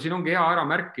 Võib-olla siin ongi hea ära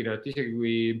märkida, et isegi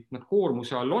kui nad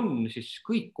koormuse all on, siis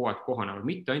kõik koed kohanevad,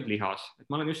 mitte ainult lihas. Et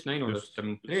ma olen just näinud,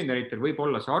 et treeneritel võib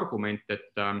olla see argument,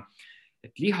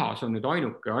 et lihas on nüüd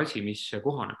ainuke asi, mis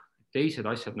kohaneb. Teised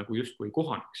asjad nagu justkui ei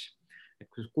kohaneks. Et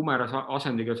kui kõvera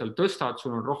asendiga seal tõstad,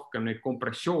 sul on rohkem neid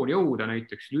kompressioonjõude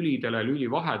näiteks lülidele,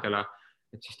 lülivahedele,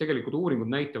 et siis tegelikult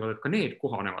uuringud näitavad, et ka need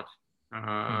kohanevad.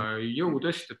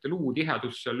 Jõutõstjate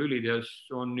luutihedus seal lülides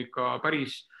on ikka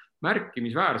päris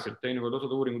märkimisväärselt, teinekord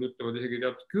osad uuringud ütlevad isegi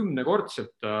teatud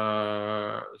 10-kordselt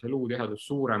see luutihedus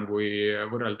suurem kui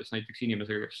võrreldes näiteks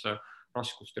inimesega, kes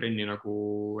raskustrenni nagu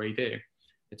ei tee.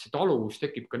 Et see taluvus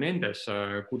tekib ka nendes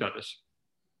kudades.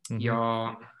 Ja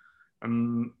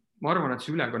ma arvan, et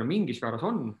see ülekanne mingis määras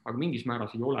on, aga mingis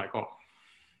määras ei ole ka.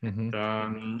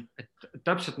 Et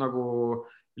täpselt nagu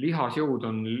lihasjõud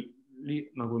on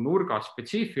nagu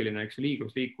nurgaspetsiifiline, eks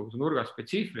liikuvus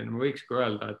nurgaspetsiifiline, ma võiks ka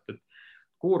öelda, et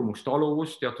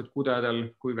koormustaluvus teatud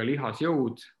kudedel kui ka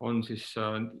lihasjõud on siis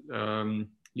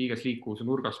liigesliikuvuse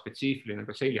nurgaspetsiifiline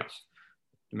ka seljas.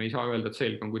 Me ei saa öelda, et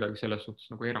selg on kuidagi selles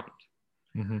suhtes nagu erand.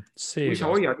 Kui sa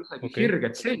hoiad isegi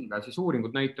sirget selga, siis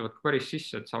uuringud näitavad päris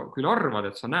sisse, et sa küll arvad,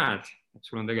 et sa näed, et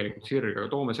sul on tegelikult sirg, aga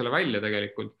toome selle välja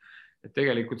tegelikult, et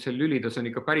tegelikult seal lülides on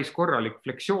ikka päris korralik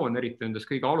flektsioon, eriti nendes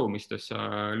kõige alumistes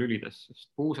lülides, sest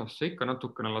puusast sa ikka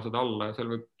natukene lased alla ja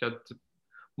seal võib tead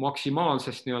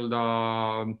maksimaalsest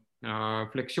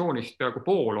flektsioonist peaaegu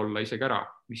pool olla isegi ära,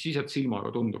 mis siis, et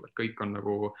silmaga tundub, et kõik on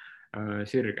nagu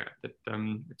sirge. Et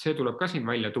see tuleb ka siin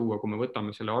välja tuua, kui me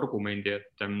võtame selle argumendi,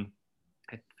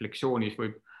 et flektsioonis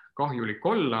võib kahjulik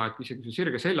olla, et isegi kui sa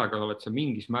sirge seljaga oled sa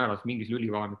mingis määras, mingis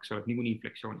lülivahemikus oled niikuinii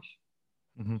flektsioonis.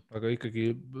 Aga ikkagi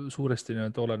suuresti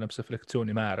oleneb see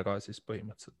flektsiooni määr ka siis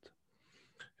põhimõtteliselt,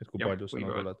 et kui palju sa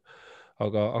nagu oled.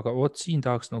 Aga vot siin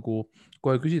tahaks nagu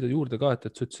kohe küsida juurde ka, et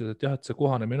sa ütlesid, et jah, et see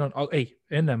kohanemine on,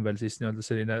 ennem veel siis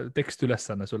selline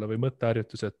tekstülesanne sulle või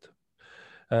mõtteharjutus, et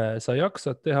sa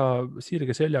jaksad teha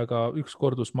sirge seljaga üks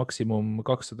kordus maksimum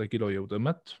 200 kilo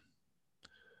jõutõmmet.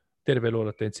 Terve elu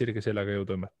oled teinud sirge seljaga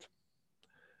jõutõmmet.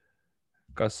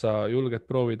 Kas sa julged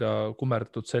proovida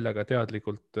kumerdatud seljaga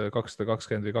teadlikult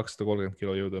 220 või 230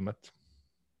 kilo jõutõmmet?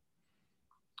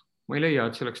 Ma ei leia,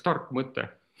 et see oleks tark mõte.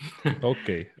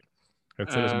 Okei. Et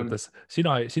selles mõttes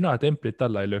sina templit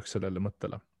alla ei lööks sellele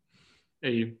mõttele?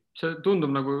 Ei, see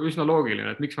tundub nagu üsna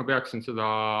loogiline, et miks ma peaksin seda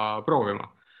proovima.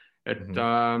 Et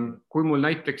kui mul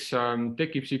näiteks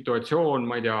tekib situatsioon,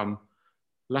 ma ei tea,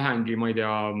 lähengi, ma ei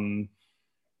tea,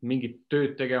 mingit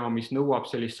tööd tegema, mis nõuab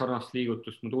sellist sarnast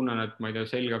liigutust, ma tunnen, et ma ei tea,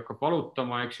 selg hakkab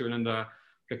valutama, eks ju, nende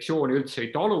flektsiooni üldse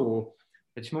ei talu,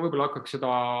 et siis ma võib-olla hakkaks seda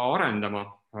arendama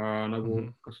nagu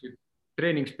kas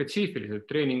treening spetsiifiliselt.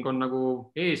 Treening on nagu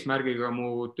eesmärgiga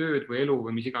mu tööd või elu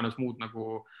või mis iganes muud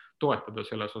nagu toetada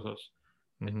selles osas.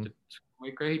 Et ma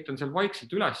ikka ehitan seal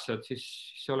vaikselt üles, et siis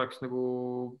see oleks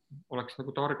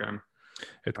nagu targem.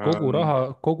 Et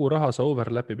kogu raha sa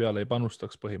overlapi peale ei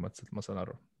panustaks põhimõtteliselt, ma saan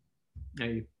aru.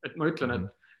 Ei, et ma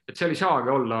ütlen, et seal ei saagi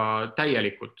olla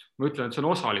täielikult. Ma ütlen, et see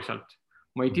on osaliselt.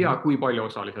 Ma ei tea, kui palju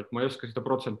osaliselt. Ma ei oska seda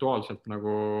protsentuaalselt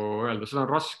nagu öelda. Seda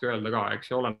on raske öelda ka, eks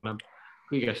see oleneb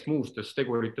kõigest muustest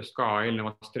teguritest ka,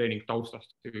 eelnevast treening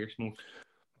taustast ja kõigest muust.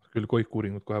 Küll Koik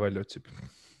uuringut kohe välja otsib.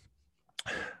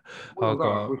 Aga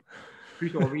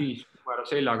füsioviis kõvera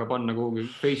seljaga panna kuhugi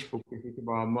Facebooki, siis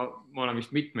juba ma olen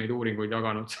vist mitmeid uuringuid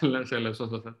jaganud selles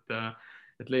osas,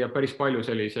 et leiab päris palju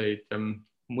selliseid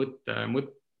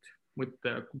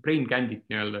brain candit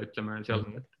nii-öelda, ütleme sealt,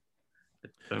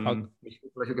 mis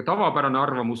võib-olla tavapärane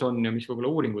arvamus on ja mis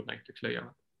võib-olla uuringud näiteks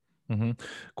leiavad.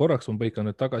 Korraks on põika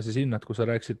nüüd tagasi sinna, et kui sa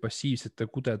rääkisid passiivsete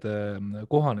kudede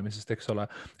kohanemisest, eks ole,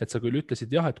 et sa küll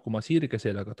ütlesid jah, et kui ma sirge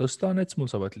seljaga tõstan, et mul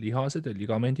saavad lihased ja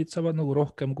ligamendid saavad nagu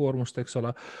rohkem koormust, eks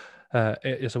ole,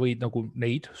 ja sa võid nagu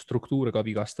neid struktuure ka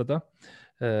vigastada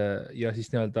ja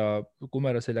siis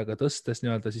kumera seljaga tõstes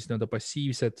siis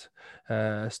passiivsed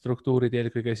struktuurid,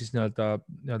 eelkõige siis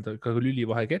ka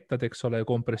lülivahekettad, eks ole,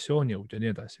 kompressioonjõud ja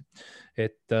nii edasi.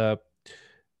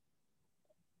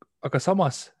 Aga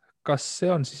samas, kas see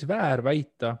on siis väär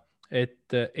väita, et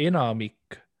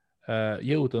enamik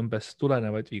jõutõmbest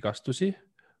tulenevaid vigastusi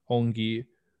ongi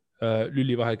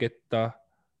lülivaheketta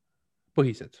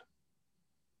põhised?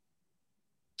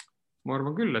 Ma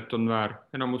arvan küll, et on väär.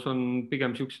 Enamus on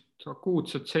pigem sellised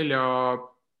akuutsed selja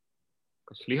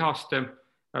kas lihaste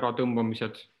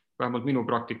äratõmbamised, vähemalt minu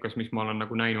praktikas, mis ma olen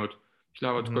nagu näinud, mis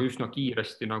lähevad ka üsna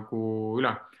kiiresti nagu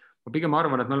üle. Ma pigem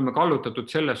arvan, et me oleme kallutatud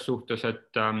selles suhtes, et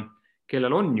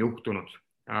kellel on juhtunud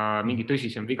mingi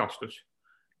tõsisem vigastus.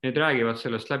 Need räägivad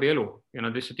sellest läbi elu ja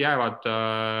nad lihtsalt jäävad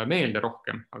meelde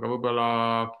rohkem, aga võib-olla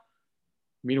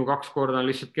minu 2 korda on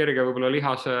lihtsalt kerge võib-olla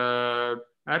lihase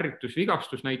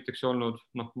ärritusvigastus näiteks olnud.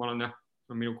 Ma olen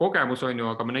minu kogemus on ju,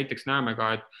 aga me näiteks näeme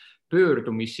ka, et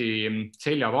pöördumisi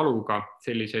seljavaluga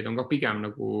selliseid on ka pigem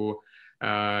nagu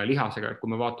lihasega, et kui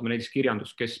me vaatame näiteks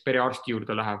kirjandust, kes perearsti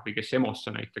juurde läheb või kes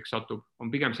EMO-sse näiteks satub,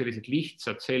 on pigem sellised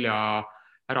lihtsad selja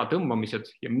äratõmbamised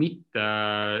ja mitte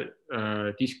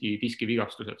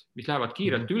diskivigastused, mis lähevad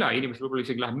kiirelt üle, inimesel võib-olla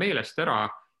isegi läheb meelest ära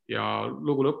ja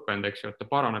lugu lõppend, eks ju, et ta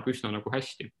paraneb üsna nagu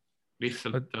hästi.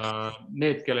 lihtsalt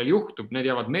need, kellel juhtub, need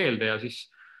jäävad meelde ja siis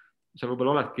sa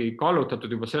võib-olla oledki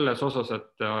kallutatud juba selles osas,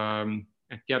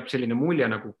 et jääb selline mulje,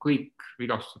 nagu kõik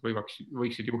vigastused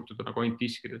võiksid juhtuda nagu ainult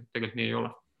diskidel, tegelikult nii ei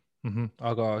ole.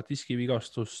 Aga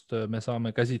diskivigastust me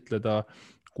saame käsitleda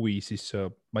kui siis,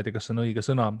 ma ei tea, kas see on õige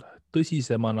sõna,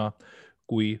 tõsisemana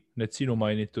kui need sinu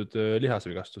mainitud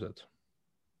lihasvigastused.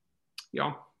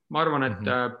 Jah, ma arvan, et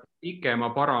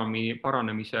pikema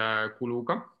paranemise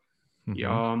kuluga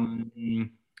ja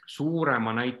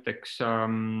suurema näiteks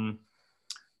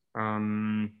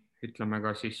ütleme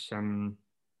ka siis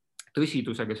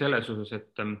tõsidusega selles osas,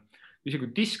 et isegi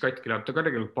kui disk katki läheb, ta ka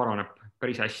tegelikult paraneb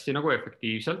päris hästi nagu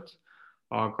efektiivselt,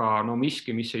 aga no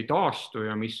miski, mis ei taastu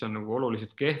ja mis on nagu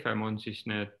oluliselt kehvem, on siis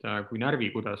need, kui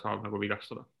närvikude saab nagu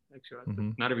vigastada. Eks ju, et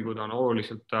närvikude on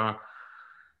oluliselt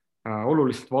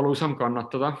valusam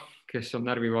kannatada, kes on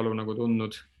närvivalu nagu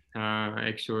tundnud,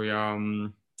 eks ju, ja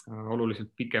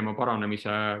oluliselt pikema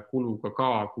paranemise kuluga ka,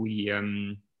 kui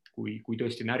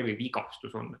tõesti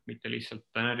närvivigastus on, et mitte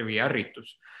lihtsalt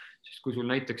närviärritus. Sest kui sul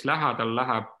näiteks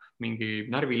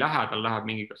närvi lähedal läheb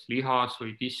mingi kas lihas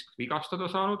või disk vigastada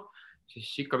saanud, siis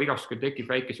ikka vigastusega tekib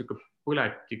väike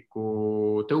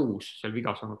põletiku tõus seal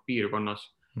viga saanud piirkonnas.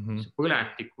 See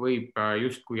põletik võib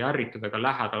justkui ärritada ka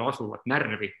lähedal asuvat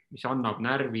närvi, mis annab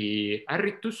närvi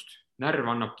ärritust, närv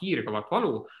annab kiirgavat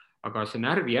valu, aga see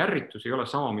närvi ärritus ei ole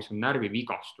sama, mis on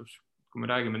närvivigastus. Kui me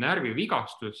räägime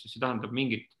närvivigastusest, siis see tähendab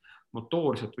mingit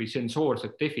motoorset või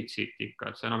sensoorset defitsiiti ikka,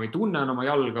 et sa enam ei tunne enam oma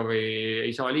jalga või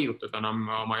ei saa liigutada enam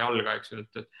oma jalga, eks ju,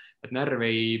 et närv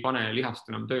ei pane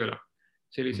lihast enam tööle.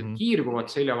 Sellised kiirguvad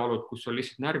seljavalud, kus on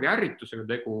lihtsalt närvi ärritusega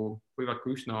tegu, võivad ka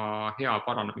üsna hea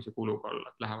paranemise kuluga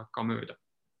olla, et lähevad ka mööda.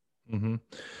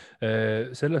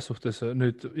 Selles suhtes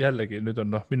nüüd jällegi, nüüd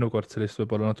on minu kord sellist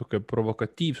võib-olla natuke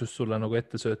provokatiivsust sulle nagu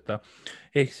ette sööta.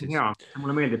 Ehk siis... Jaa,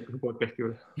 mulle meeldib ka podcasti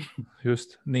juures.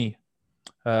 Just, nii.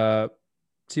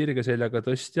 Sirge seljaga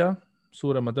tõstja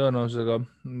suurema tõenäosusega,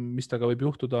 mis taga võib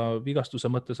juhtuda vigastuse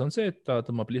mõttes, on see, et ta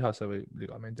tõmbab lihase või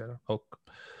ligamendi ära.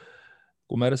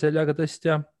 Kumera seljaga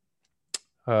tõstja,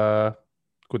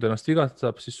 kui ta ennast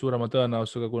vigastab, siis suurema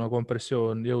tõenäosusega, kuna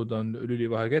kompressioon jõud on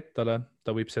lülivahekettale,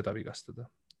 ta võib seda vigastada.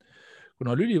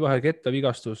 Kuna lülivaheketta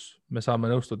vigastus me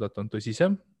saame nõustuda, et on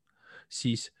tõsisem,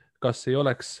 siis kas ei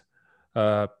oleks,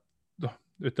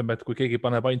 ütleme, et kui keegi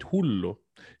paneb ainult hullu,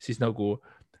 siis nagu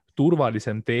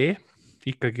turvalisem tee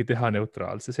ikkagi teha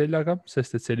neutraalse seljaga,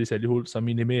 sest et sellisel juhul sa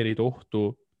minimeerid ohtu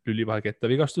lülivaheketta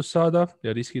vigastust saada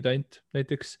ja riskid ainult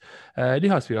näiteks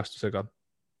lihasvigastusega.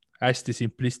 Hästi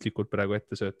simplistlikult praegu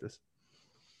ette söötes.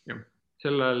 Ja,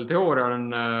 sellel teooria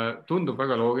tundub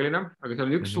väga loogiline, aga seal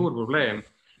on üks suur probleem.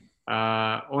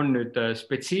 On nüüd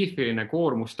spetsiifiline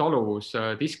koormustaluvus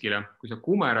diskile. Kui sa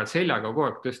kumera seljaga kogu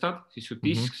aeg tõstad, siis su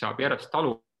disk saab järjest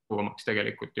taluvamaks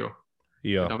tegelikult ju.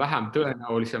 Ja. Ta vähem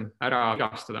tõenäolisem ära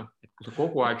vigastada. Et kui sa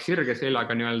kogu aeg sirge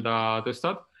seljaga nii-öelda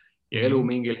tõstad ja elu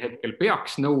mingil hetkel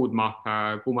peaks nõudma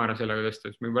kumera seljaga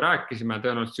tõsta, siis me juba rääkisime,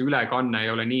 tõenäoliselt see ülekanne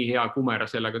ei ole nii hea kumera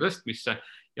seljaga tõstmisse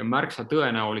ja märksa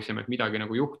tõenäolisem, et midagi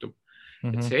nagu juhtub.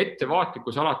 Et see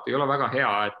ettevaatlikkus alati ei ole väga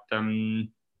hea, et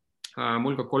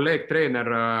mul ka kolleeg treener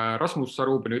Rasmus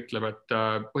Sarubin ütleb, et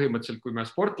põhimõtteliselt kui me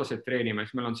sportlased treenime,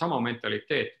 siis meil on sama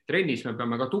mentaliteet. Trennis me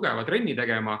peame ka tugeva trenni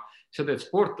tegema, sa teed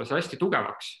sportlase hästi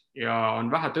tugevaks ja on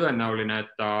vähe tõenäoline,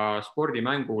 et ta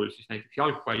spordimängul, siis näiteks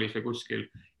jalgpallis või kuskil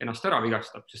ennast ära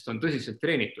vigastab, sest ta on tõsiselt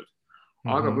treenitud.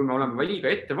 Aga kui me oleme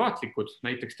liiga ettevaatlikud,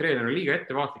 näiteks treener on liiga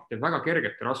ettevaatlik, teeb väga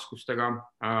kergete raskustega,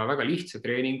 väga lihtsa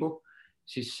treeningu,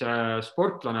 siis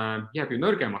sportlane jääb ju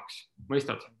nõrgemaks,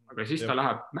 mõistad? Aga siis ta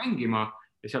läheb mängima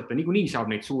ja sealt ta niikuinii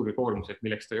saab neid suuri koormuseid,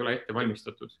 milleks ta ei ole ette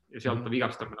valmistatud ja sealt ta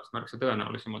vigastab ennast märksa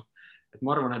tõenäolisemalt. Et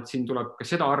ma arvan, et siin tuleb ka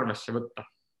seda arvesse võtta.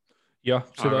 Jah,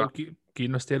 seda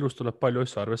kindlasti elus tuleb palju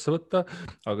asja arvesse võtta,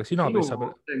 aga sina...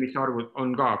 Mis arvud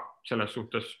on ka selles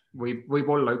suhtes võib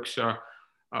olla üks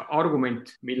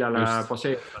argument, millele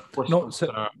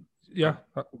baseerida. Jah,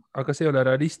 aga see ei ole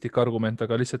realistlik argument,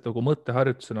 aga lihtsalt nagu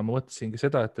mõtteharjutusena ma mõtlesingi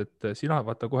seda, et sina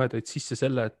vaata kohe tõid sisse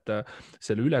selle, et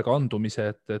selle ülekandumise,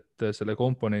 et selle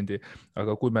komponendi,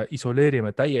 aga kui me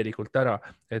isoleerime täielikult ära,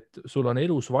 et sul on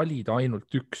elus valida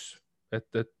ainult üks, et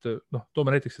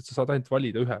toome näiteks, et sa saad ainult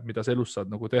valida ühe, mida sa elus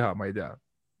saad nagu teha, ma ei tea.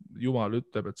 Jumal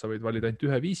ütleb, et sa võid valida ainult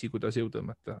ühe viisi, kuidas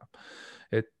jõutõmmet teha.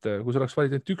 Et kui sa oleks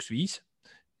valida ainult üks viis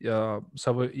ja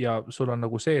sul on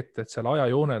nagu see, et seal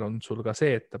ajajoonel on sul ka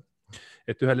see,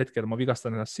 et ühel hetkel ma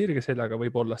vigastan ennast sirge seljaga,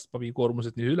 võib-olla ma viin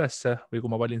koormused nii ülesse või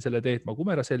kui ma valin selle tee, et ma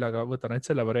kumera seljaga võtan ainult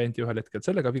selle varianti, ühel hetkel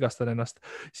sellega vigastan ennast,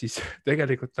 siis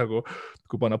tegelikult nagu,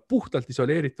 kui panna puhtalt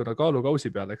isoleerituna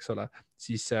kaalukausi peale, eks ole,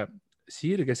 siis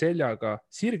sirge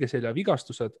selja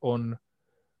vigastused on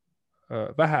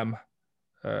vähem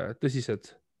tõsised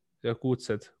ja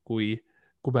akuutsed kui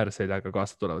kumerseljaga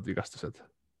kaasa tulevad vigastused?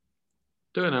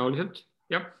 Tõenäoliselt,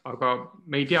 jah, aga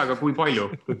me ei tea ka, kui palju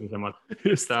tõsisemad.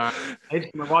 Just.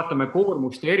 Näiteks kui me vaatame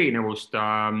koormuste erinevust,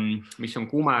 mis on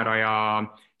kumera ja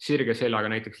sirge seljaga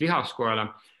näiteks lihaskojale,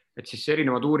 et siis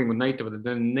erinevad uuringud näitavad, et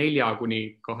need on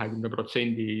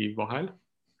 4–20% vahel.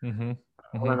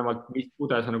 Olenevalt, mis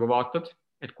kude sa nagu vaatad,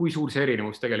 et kui suur see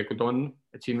erinevus tegelikult on,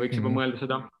 et siin võiks juba mõelda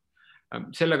seda.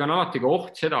 Sellega on alati ka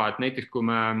oht seda, et näiteks kui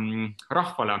me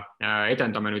rahvale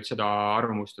edendame nüüd seda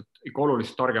arvamust, et ikka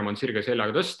oluliselt targem on sirge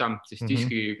seljaga tõsta, siis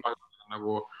diski kasutus on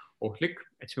nagu ohtlik,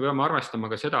 et me peame arvestama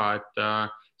ka seda, et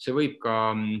see võib ka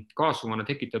kaasuvana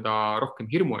tekitada rohkem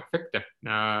hirmuefekte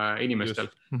inimestel,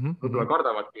 võib-olla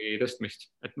kardavadki tõstmist.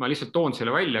 Et ma lihtsalt toon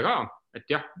selle välja ka, et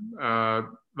jah,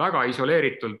 väga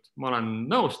isoleeritult ma olen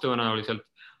nõus tõenäoliselt,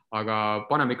 aga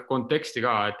paneme ikka konteksti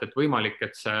ka, et võimalik,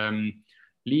 et see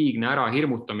liigne ära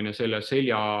hirmutamine selle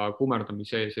selja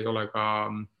kumerdamise ees ei ole ka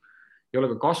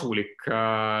kasulik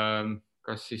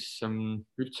kas siis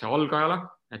üldse algajale,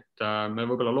 et me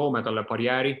võib-olla loome talle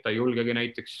barjääri, ta ei julgegi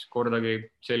näiteks kordagi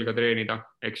selga treenida,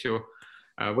 eks ju.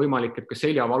 Võimalik, et ka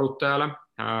seljavalutajale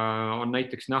on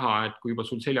näiteks näha, et kui juba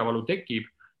sul seljavalu tekib,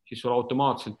 siis sul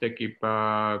automaatselt tekib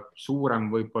suurem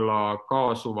võib-olla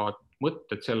kaasuvad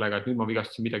mõtted sellega, et nüüd ma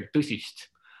vigastasin midagi tõsist.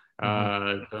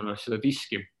 Seda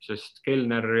diski, sest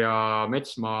Kellner ja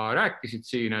Metsma rääkisid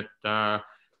siin, et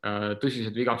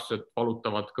tõsised vigastused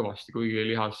valutavad kõvasti, kuigi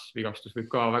lihasvigastus võib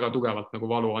ka väga tugevalt nagu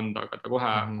valu anda, aga ta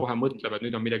kohe mõtleb, et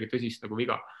nüüd on midagi tõsist nagu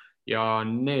viga. Ja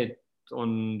need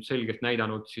on selgelt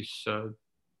näidanud siis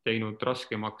teinud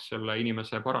raskemaks selle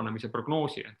inimese paranemise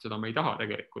prognoosi, et seda me ei taha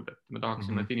tegelikult, et me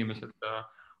tahaksime, et inimesed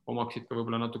omaksid ka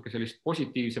võib-olla natuke sellist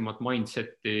positiivsemat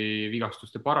mindseti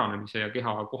vigastuste paranemise ja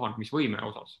keha kohanemisvõime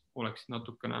osas. Oleksid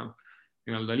natukene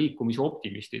liikumise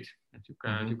optimistid.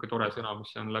 Siuke tore sõna,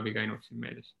 mis on läbi käinud siin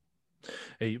meedias.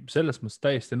 Ei, selles mõttes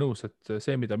täiesti nõus, et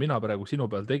see, mida mina praegu sinu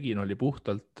peal tegin, oli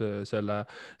puhtalt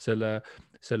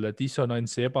selle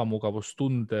dissonantsi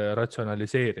ebamugavustunde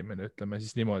ratsionaliseerimine, ütleme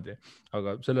siis niimoodi.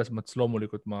 Aga selles mõttes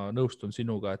loomulikult ma nõustun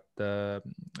sinuga,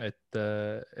 et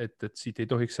siit ei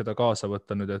tohiks seda kaasa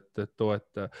võtta nüüd,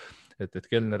 et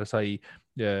Kellner sai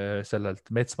sellelt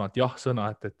Metsmalt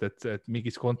jah-sõna, et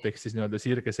mingis kontekstis nii-öelda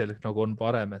sirge selg nagu on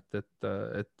parem, et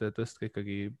tõstke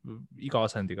ikkagi iga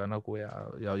asendiga nagu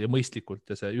ja mõistlikult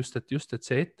ja see just, et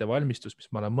see ettevalmistus,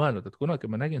 mis ma olen mõelnud, et kunagi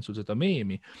ma nägin sul seda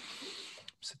meemi,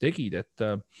 mis sa tegid, et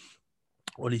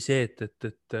oli see, et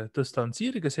tõsta on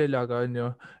sirge seljaga on ju,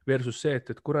 versus see,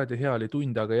 et kuradi hea oli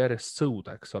tund aega järjest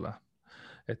sõuda, eks ole.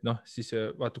 Et siis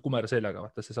vaata kumera seljaga,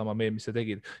 vaata see sama meem, mis sa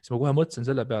tegid, siis ma kohe mõtlesin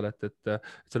selle peale, et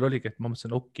seal oligi, et ma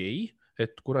mõtlesin, okei,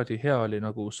 et kuradi hea oli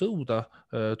nagu sõuda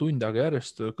tund aega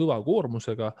järjest kõva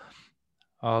koormusega,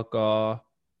 aga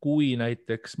kui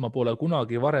näiteks ma pole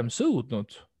kunagi varem sõudnud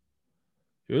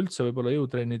ja üldse võib-olla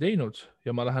jõutrenni teinud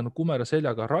ja ma lähen kumera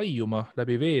seljaga raiuma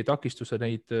läbi veetakistuse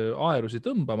neid aerusi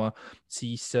tõmbama,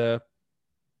 siis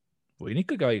võin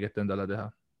ikkagi haiget endale teha.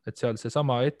 Et seal see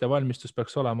sama ettevalmistus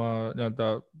peaks olema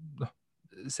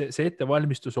see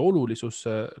ettevalmistuse olulisus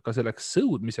ka selleks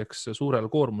sõudmiseks suurel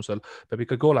koormusel peab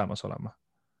ikkagi olemas olema.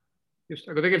 Just,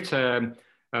 aga tegelikult see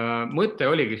mõte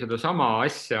oligi seda sama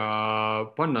asja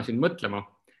panna sind mõtlema,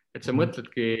 et sa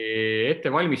mõtledki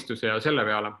ettevalmistuse ja selle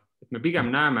peale, et me pigem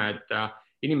näeme, et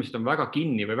inimesed on väga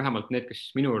kinni või vähemalt need,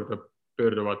 kes minu juurde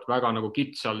pöörduvad väga nagu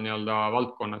kitsal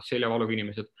valdkonnas, seljavaluga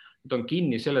inimesed, nad on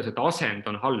kinni selles, et asend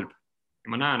on halb. Ja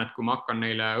ma näen, et kui ma hakkan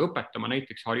neile õpetama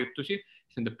näiteks harjutusi,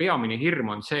 siis nende peamine hirm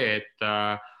on see, et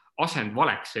asend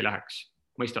valeks ei läheks.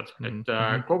 Mõistad? Et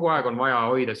kogu aeg on vaja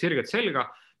hoida sirget selga.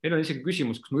 Meil on isegi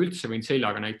küsimus, kas ma üldse võin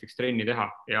seljaga näiteks trenni teha.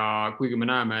 Ja kuigi me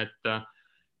näeme, et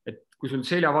kui sul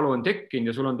seljavalu on tekkinud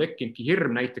ja sul on tekkinudki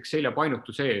hirm näiteks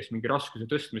seljapainutuse ees, mingi raskuse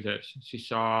tõstmise ees, siis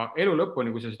sa elu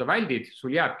lõpuni, kui sa seda väldid,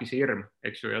 sul jääbki see hirm,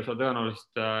 eks ju, ja sa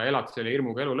tõenäoliselt elad selle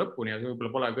hirmuga elu lõpuni ja see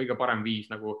võib-olla pole kõige parem viis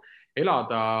nagu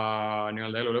elada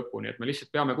elu lõpuni, et me lihtsalt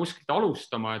peame kuskilt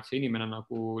alustama, et see inimene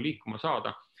nagu liikuma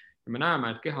saada. Ja me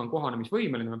näeme, et keha on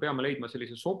kohanemisvõimeline, me peame leidma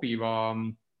sellise sobiva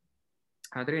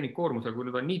treeningkoormusega,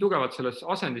 kui nad on nii tugevalt selles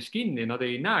asendis kinni, nad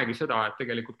ei näegi seda, et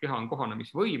tegelikult keha on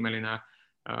kohanemisvõimeline,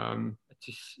 et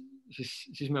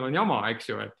siis meil on jama, eks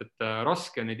ju, et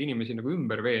raske neid inimesi nagu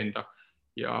ümber veenda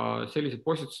ja sellised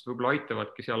postitused võib-olla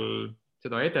aitavadki seal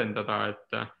seda edendada,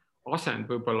 et asend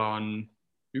võib-olla on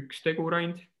üks tegur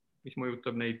ainult, mis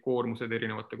mõjutab neid koormused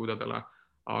erinevate kudedele,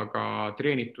 aga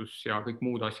treenitus ja kõik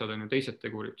muud asjad on ju teised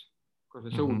tegurid. Ka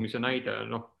see sõudmise näide,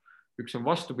 üks on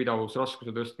vastupidavus,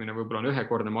 raskuse tõstmine, võib-olla on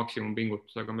ühekordne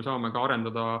maksimumpingutus, aga me saame ka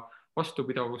arendada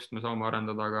vastupidavust, me saame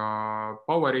arendada ka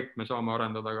power'it, me saame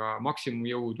arendada ka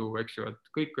maksimumjõudu, eks ju,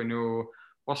 et kõik on ju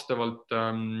vastavalt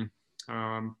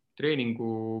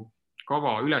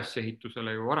treeningukava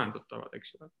ülesehitusele ju arendatavad,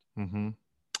 eks ju.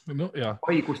 No, ja.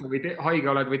 Haige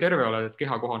oled või terve oled, et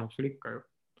keha kohaneb sul ikka ju.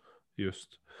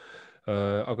 Just.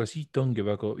 Aga siit ongi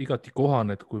väga igati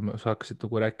kohane, et kui sa hakkasid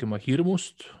nagu rääkima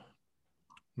hirmust,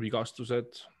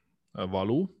 vigastused,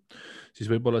 valu, siis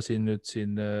võib-olla siin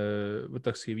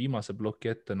võtakski viimase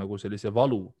ploki ette nagu sellise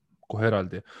valu kohe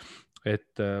eraldi.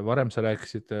 Et varem sa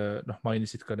rääkisid,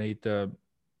 mainisid ka neid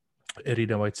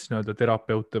erinevaid siis nii-öelda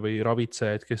terapeute või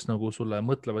ravitsejaid, kes nagu sulle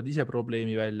mõtlevad ise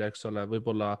probleemi välja, eks ole,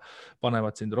 võib-olla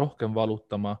panevad sind rohkem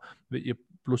valutama.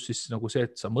 Pluss siis nagu see,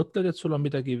 et sa mõtled, et sul on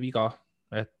midagi viga.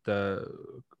 Et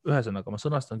ühesõnaga, ma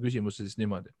sõnastan küsimuse siis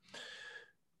niimoodi.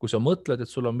 Kui sa mõtled, et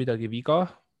sul on midagi viga,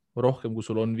 rohkem kui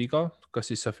sul on viga, kas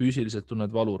siis sa füüsiliselt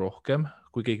tunned valu rohkem?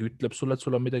 Kui keegi ütleb sulle, et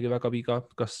sul on midagi väga viga,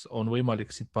 kas on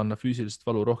võimalik sind panna füüsilist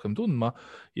valu rohkem tundma?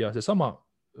 Ja see sama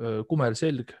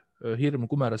kumerselg, hirm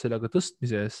kumera seljaga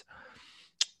tõstmise ees,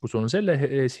 kui sul on selle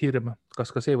ees hirm,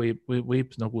 kas ka see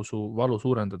võib nagu su valu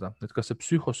suurendada? Et kas see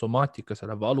psühhosomaatika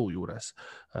selle valu juures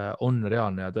on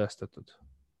reaalne ja tõestatud?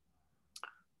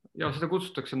 Ja seda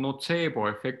kutsutakse nocebo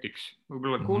efektiks.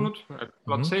 Võib-olla oled kuulnud, et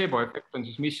placebo efekt on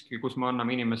siis miski, kus me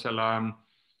anname inimesele,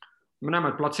 me näeme,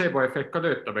 et placebo efekt ka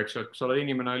töötab, eks ju, et kui sa oled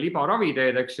inimene libaravi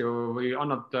teed, eks ju, või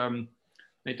annad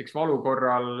näiteks valu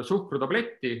korral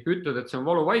suhkrutabletti, ütled, et see on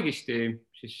valuvaigisti,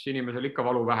 siis inimesel ikka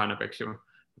valu väheneb, eks ju.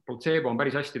 Placebo on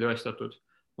päris hästi tõestatud.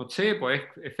 Nocebo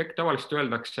efekt tavaliselt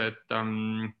öeldakse, et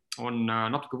on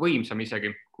natuke võimsam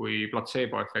isegi kui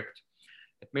placebo efekt.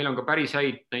 Et meil on ka päris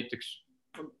häid näiteks,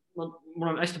 mul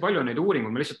on hästi palju neid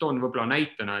uuringuid, ma lihtsalt toon võib-olla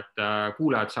näitena, et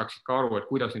kuulajad saaksid ka aru, et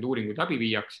kuidas neid uuringuid läbi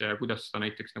viiakse ja kuidas seda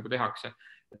näiteks nagu tehakse.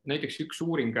 Et näiteks üks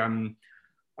uuring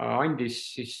andis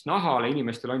siis nahale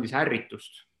inimestele andis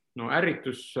ärritust. No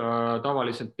ärritus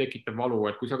tavaliselt tekitab valu,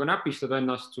 et kui sa ka näpistad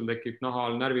ennast, sul tekib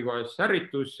nahal närvikohes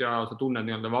ärritus ja sa tunned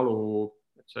nii-öelda valu,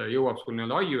 et see jõuab sul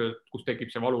nii-öelda aiu, kus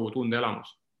tekib see valu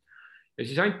tundeelamus. Ja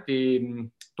siis anti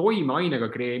toimeainega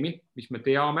kreemi, mis me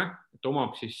teame, et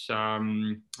omab siis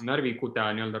närvikude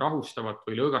nii-öelda rahustavat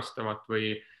või lõõgastavat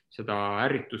või seda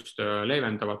ärritust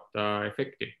leevendavat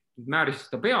efekti. Määrisid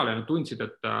seda peale ja nad tundsid,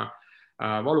 et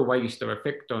valuvaigistav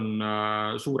efekt on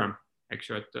suurem,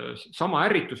 eks ju, et sama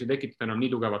ärritus ei tekita enam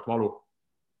nii tugevat valu.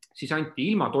 Siis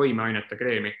anti ilma toimeainete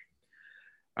kreemi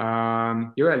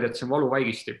ja öeldi, et see on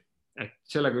valuvaigisti. Et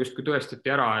sellega justkui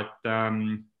tõestati ära,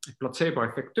 et placebo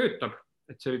efekt töötab,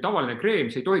 et see oli tavaline kreem,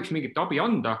 see ei tohiks mingit abi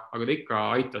anda, aga ta ikka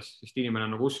aitas, sest inimene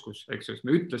nagu uskus, eks ju,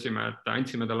 me ütlesime, et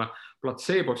andsime talle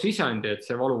placebo sisendi, et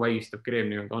see valuvaigistav kreem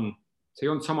nii-öelda on. See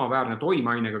ei olnud samaväärne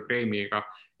toimeainega kreemiga,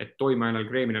 et toimeainel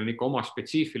kreemil on ikka oma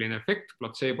spetsiifiline efekt,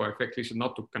 placebo efekt lihtsalt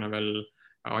natukene veel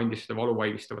andis seda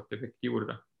valuvaigistavat efekti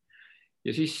juurde.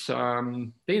 Ja siis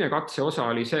teine katse osa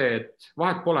oli see, et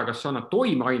vahet pole, kas sa annad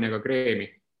toimeainega kreemi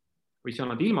või sa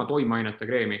annad ilma toimeainete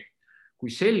kreemi, kui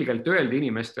selgelt öeldi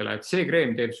inimestele, et see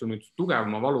kreem teeb su nüüd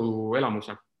tugevama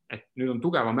valuelamuse, et nüüd on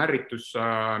tugevam ärritus,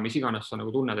 mis iganes sa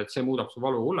nagu tunned, et see muudab su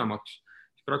valu hullemaks.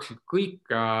 Praktiliselt kõik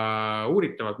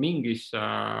uuritavad mingis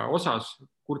osas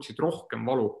kurtsid rohkem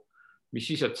valu, mis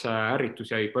siis, et see ärritus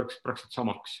jäi praktiliselt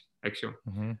samaks, eks ju.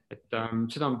 Et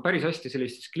seda on päris hästi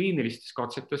sellistes kliinilistes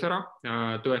katsetes ära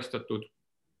tõestatud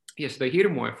ja seda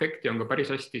hirmu efekti on ka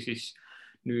päris hästi siis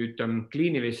nüüd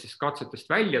kliinilistest katsetest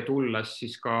välja tulles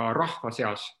siis ka rahva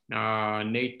seas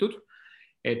neitud,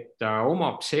 et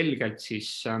omab selgelt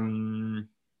siis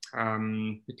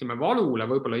ütleme valule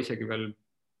võib-olla isegi veel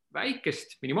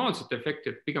väikest minimaalset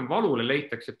efekti, et pigem valule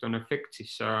leitakse, et on efekt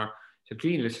siis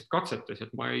kliinilistes katsetes,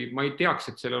 et ma ei teaks,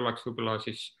 et seal oleks võib-olla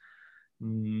siis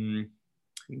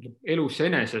elus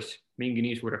eneses mingi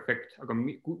nii suur efekt, aga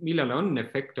millele on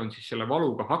efekt, on siis selle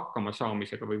valuga hakkama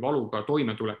saamisega või valuga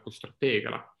toimetuleku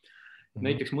strateegiale.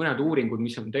 Näiteks mõned uuringud,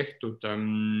 mis on tehtud,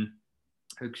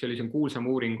 üks sellisem kuulsam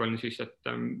uuring on siis,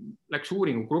 et läks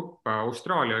uuringugrupp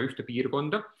Austraalia ühte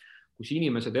piirkonda, kus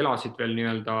inimesed elasid veel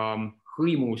nii-öelda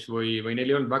hõimus või neil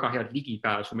ei olnud väga head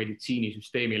ligipääsu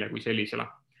meditsiinisüsteemile kui sellisele.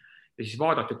 Ja siis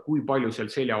vaadati, et kui palju seal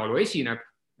seljavalu esineb,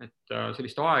 et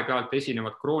sellist aeg-ajalt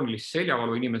esinevad kroonilist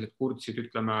seljavalu inimesed kurtsid,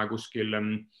 ütleme kuskil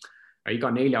iga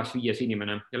 4-5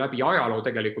 inimene ja läbi ajaloo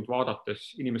tegelikult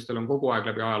vaadates, inimestel on kogu aeg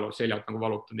läbi ajaloo seljad nagu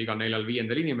valutanud iga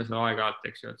 4-5 inimesel aeg-ajalt,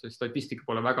 eks ju, et see statistika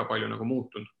pole väga palju nagu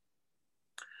muutunud.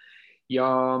 Ja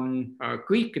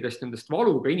kõikidest nendest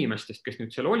valuga inimestest, kes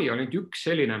nüüd seal oli ainult üks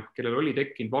selline, kellel oli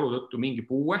tekkinud valu tõttu mingi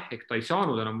puue, ehk ta ei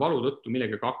saanud enam valu tõttu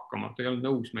millegagi hakkama, ta ei olnud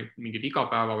nõus mingeid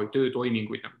igapäeva või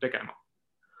töötoiminguid nagu tegema.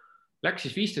 Läks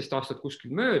siis 15 aastat kuskil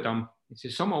mööda,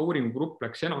 see sama uuringugrupp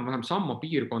läks enam-vähem samma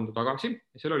piirkonda tagasi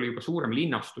ja seal oli juba suurem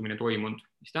linnastumine toimunud,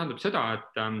 mis tähendab seda,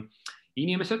 et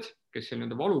inimesed, kes seal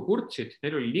nende valu kurtsid,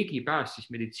 neil oli ligipääs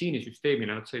siis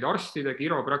meditsiinisüsteemile, nad said arstide,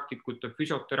 kiropraktikute,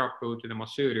 füsioterapeutide,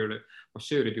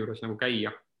 massööride juures nagu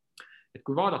käia. Et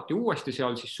kui vaadati uuesti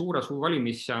seal siis suures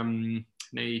valimis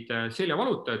neid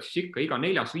seljavalutajaid, siis ikka iga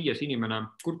 4.–5. inimene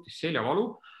kurtis seljavalu,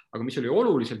 aga mis oli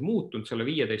oluliselt muutunud selle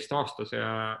 15-aastase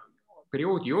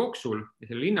perioodi jooksul ja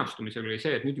selle linnastumisel oli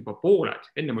see, et nüüd juba pooled,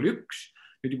 ennem oli 1,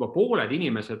 nüüd juba pooled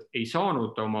inimesed ei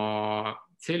saanud oma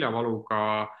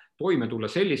seljavaluga toime tulla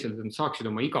selliselt, et nad saaksid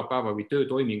oma igapäeva või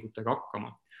töötoimingutega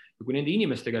hakkama. Ja kui nende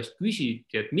inimeste käest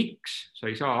küsiti, et miks sa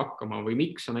ei saa hakkama või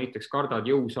miks sa näiteks kardad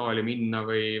jõusaali minna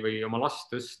või oma last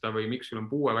tõsta või miks sul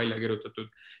on puue välja kirjutatud,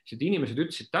 siis inimesed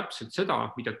ütlesid täpselt seda,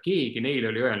 mida keegi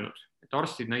neile oli öelnud. Et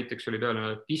arstid näiteks olid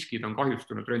öelnud, et diskid on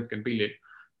kahjustunud röntgenpillil.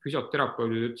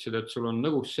 Füsioterapeudid ütlesid, et sul on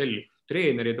nõgus selg.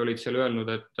 Treenerid olid seal öelnud,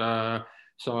 et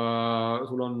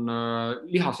sul on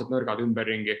lihased nõrgad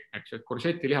ümberringi, eks, et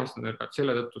korseti lihased nõrgad,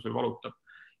 selle tõttu sul valutab.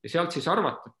 Ja sealt siis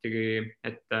arvatatigi,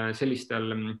 et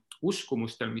sellistel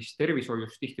uskumustel, mis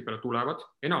tervishoiust tihtipeale tulevad,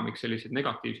 enamik selliseid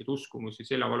negatiivseid uskumusi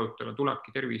seljavalutajale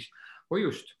tulebki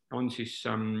tervishoiust, on siis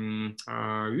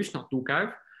üsna tugev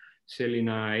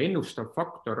selline ennustav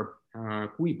faktor,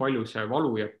 kui palju see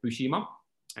valu jääb püsima,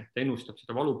 et ennustab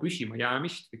seda valu püsima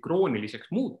jäämist või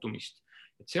krooniliseks muutumist,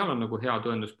 et seal on nagu hea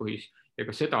tõenduspõhis ja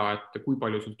ka seda, et kui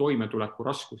palju sul toimetuleku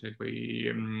raskuseid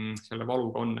või selle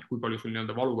valuga on, kui palju sul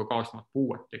nii-öelda valuga kaasnevad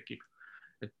puued tekib.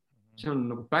 Et see on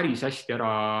nagu päris hästi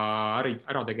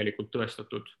ära tegelikult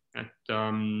tõestatud,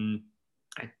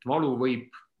 et valu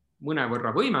võib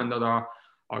mõnevõrra võimendada,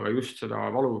 aga just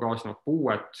seda valuga kaasnevat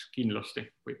puuet kindlasti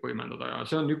võib võimendada ja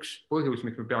see on üks põhjus,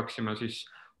 miks me peaksime siis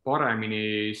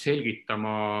paremini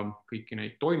selgitama kõiki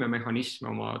neid toimemehhanisme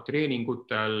oma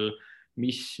treeningutel,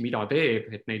 mida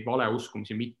teeb, et neid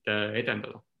valeuskumusi mitte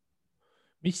edendada.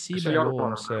 Mis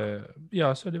imeloom see,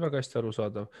 jaa, see oli väga hästi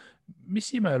arusaadav. Mis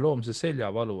imeloom see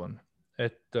seljavalu on?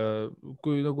 Et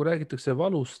kui nagu räägitakse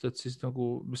valust, et siis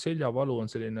nagu seljavalu on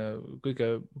selline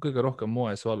kõige rohkem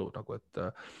moes valu, nagu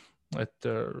et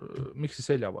miks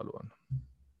see seljavalu on?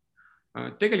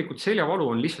 Tegelikult seljavalu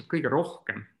on lihtsalt kõige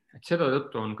rohkem. Et seda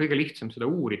tõttu on kõige lihtsam seda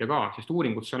uurida ka, sest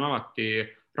uuringusse on alati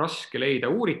raske leida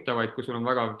uuritavaid, kui sul on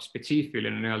väga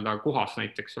spetsiifiline nii-öelda kohas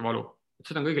näiteks see valu. Et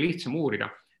seda on kõige lihtsam uurida.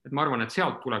 Et ma arvan, et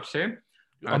sealt tuleb see.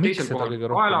 Teisel kohal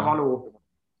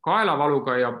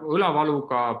kaelavaluga ja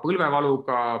õlavaluga,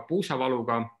 põlvevaluga,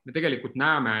 puusavaluga me tegelikult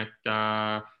näeme, et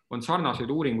on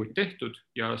sarnaseid uuringuid tehtud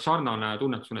ja sarnane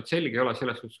tunnetus on, et selge ei ole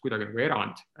selles suhtes kuidagi nagu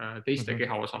erand teiste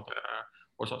kehaosade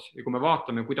osas. Ja kui me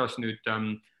vaatame, kuidas nüüd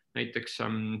näiteks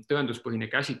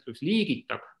tõenduspõhine käsitlus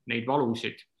liigitab neid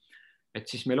valusid, et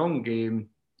siis meil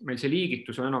see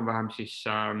liigitus on enam-vähem siis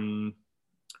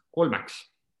 3.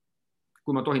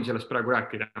 Kui ma tohin sellest praegu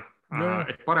rääkida,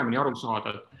 et paremini aru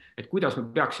saada, et kuidas me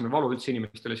peaksime valu üldse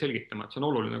inimestele selgitama, et see on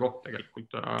oluline koht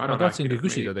tegelikult. Ma tahtsingi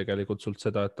küsida tegelikult sult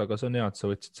seda, aga see on hea, et sa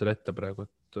võtsid selle ette praegu,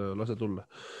 et lase tulla.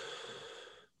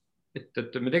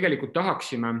 Et me tegelikult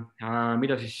tahaksime,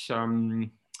 mida siis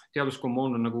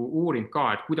teaduskommuun on nagu uurinud ka,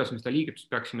 et kuidas me seda liigitust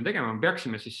peaksime tegema, me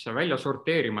peaksime siis välja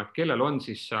sorteerima, et kellel on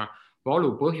siis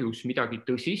valu põhjus midagi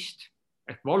tõsist,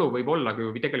 et valu võib olla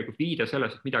ju tegelikult viide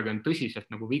selles, et midagi on tõsiselt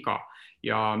nagu viga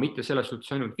ja mitte selles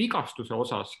suhtes ainult vigastuse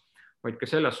osas, vaid ka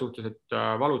selles suhtes, et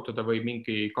valutada võib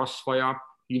mingi kasvaja,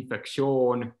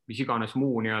 infektsioon, mis iganes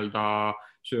muu nii-öelda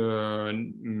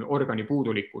organi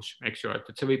puudulikkus, eks ju,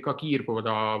 et see võib ka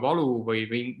kiirguvada valu või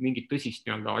mingit tõsist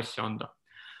nii-öelda asja anda.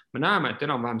 Me näeme, et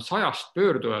enam-vähem 100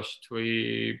 pöördujast või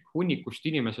hunnikust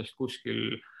inimesest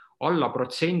kuskil alla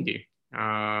protsendi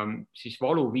siis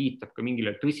valu viitab ka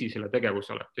mingile tõsisele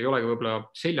tegevusele, et ei ole võib-olla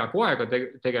seljakoega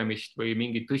tegemist või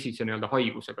mingi tõsise nii-öelda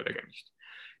haigusega tegemist.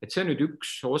 Et see on nüüd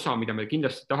üks osa, mida me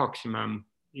kindlasti tahaksime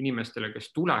inimestele, kes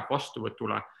tuleb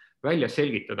vastuvõtule, välja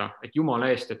selgitada, et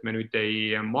jumala eest, et me nüüd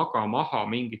ei maga maha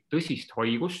mingit tõsist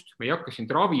haigust, me ei hakka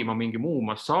sind ravima mingi muu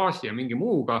massaaži ja mingi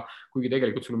muuga, kuigi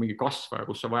tegelikult sul on mingi kasvaja,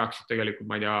 kus sa vajaksid tegelikult,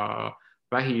 ma ei tea,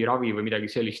 vähiravi või midagi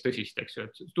sellist tõsist, eks ju,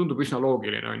 et tundub üsna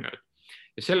loogiline, on ju.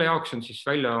 Ja selle jaoks on siis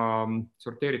välja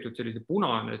sorteeritud sellised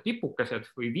punane tipukesed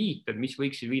või viited, mis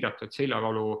võiksid viidata, et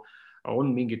seljavalu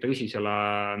on mingi tõsisele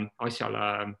asjale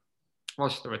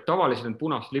vastav, et tavaliselt need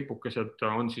punased lipukesed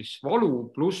on siis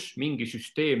valu pluss mingi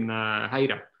süsteemne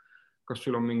häire. Kas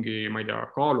sul on mingi, ma ei tea,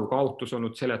 kaalukaotus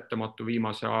olnud seletamatu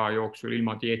viimase aja jooksul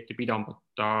ilma dieeti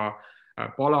pidamata,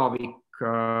 palavik,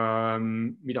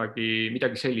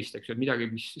 midagi sellist, eks ju,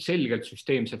 midagi, mis selgelt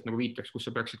süsteemselt nagu viitaks, kus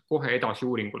sa peaksid kohe edasi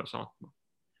uuringule saatma.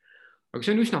 aga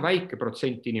see on üsna väike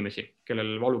protsent inimesi,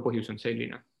 kellel valu põhjus on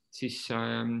selline. Siis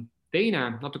teine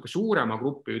natuke suurema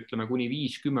grupi, ütleme kuni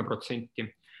 5-10%,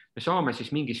 me saame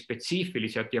siis mingi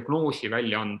spetsiifilise diagnoosi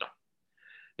välja anda.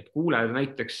 Et kuule,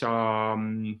 näiteks sa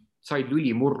said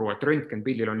lülimurru, et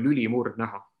röntgenpildil on lülimurd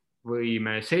näha või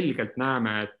me selgelt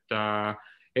näeme, et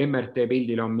MRT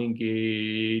pildil on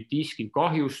mingi diski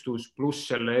kahjustus, pluss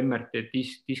selle MRT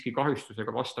diski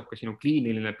kahjustusega vastab ka sinu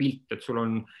kliiniline pilt, et sul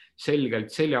on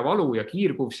selgelt seljavalu ja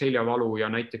kiirguv seljavalu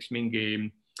ja näiteks mingi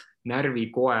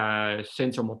närvikoe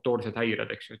sensomotoorsed häired,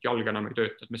 eks ju, et jalg enam ei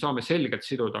tööta. Me saame selgelt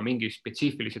siduda mingi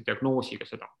spetsiifilise diagnoosiga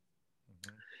seda.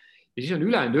 Ja siis on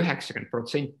ülejäänud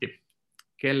 90%,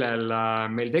 kellel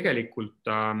meil tegelikult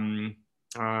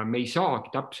me ei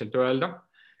saagi täpselt öelda,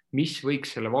 mis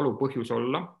võiks selle valu põhjus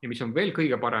olla ja mis on veel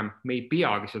kõige parem, me ei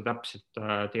peagi seda täpselt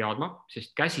teadma,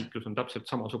 sest käsitlus on täpselt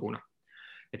samasugune.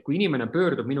 Et kui inimene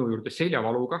pöördub minu juurde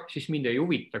seljavaluga, siis mind ei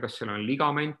huvita, kas seal on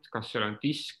ligament, kas seal on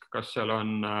disk, kas seal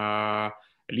on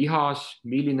lihas,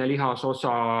 milline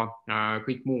lihasosa,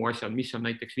 kõik muu asjad, mis on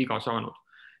näiteks viga saanud.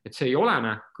 Et see ei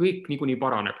olene, kõik niikuinii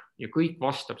paraneb ja kõik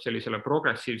vastab sellisele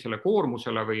progressiivsele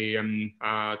koormusele või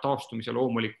taastumise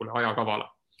loomulikule ajakavale.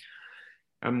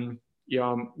 Ja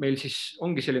meil siis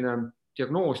ongi selline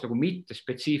diagnoos nagu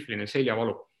mittespetsiifiline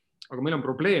seljavalu. Aga meil on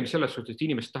probleem selles suhtes, et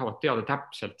inimesed tahavad teada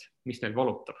täpselt, mis neil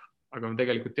valutab. Aga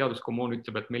tegelikult teaduskommuun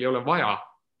ütleb, et meil ei ole vaja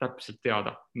täpselt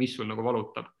teada, mis sul nagu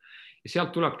valutab. Ja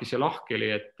sealt tulebki see lahkeli,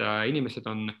 et inimesed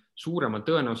on suurema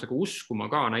tõenäosusega uskuma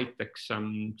ka näiteks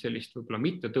sellist võib-olla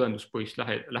mitte tõenduspõhist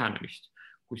lähenemist,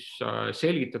 kus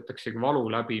selgitataksegi valu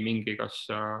läbi mingi kas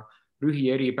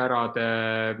rühieriipärade,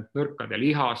 nõrkade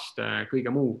lihaste,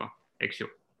 kõige muuga, eks ju.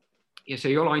 Ja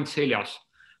see ei ole ainult seljas.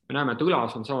 Me näeme, et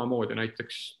õlas on samamoodi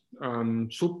näiteks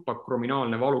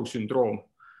subakrominaalne valusündroom.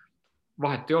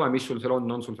 Vahet ei ole, mis sul seal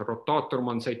on sul see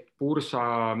rotaatormanseit,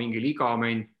 pursa, mingi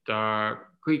ligament,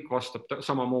 kõik vastab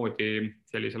samamoodi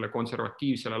sellisele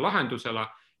konservatiivsele lahendusele.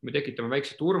 Me tekitame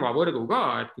väikse turvavõrgu ka,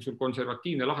 et kui sul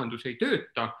konservatiivne lahendus ei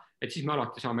tööta, et siis me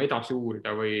alati saame edasi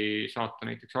uurida või saata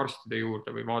näiteks arstide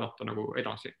juurde või vaadata nagu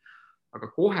edasi. Aga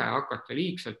kohe hakata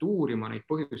liigselt uurima neid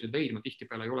põhjuseid leidma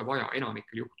tihtipeale ei ole vaja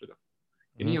enamikel juhtuda.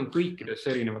 Ja nii on kõikides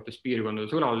erinevates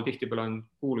piirkondades. Õlal tihtipeale on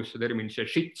kuulus see termin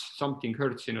shits, something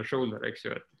hurts in a shoulder, eks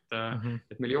ju,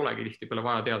 et meil ei olegi tihtipeale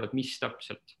vaja teada, et mis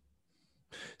täpselt.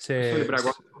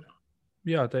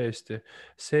 Jaa, täiesti.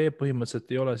 See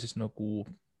põhimõtteliselt ei ole siis nagu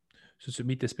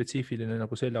mitte spetsiifiline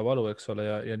nagu seljavalu, eks ole,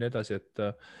 ja nii edasi,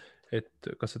 et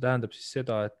kas see tähendab siis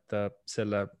seda, et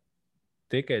seda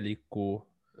tegelikku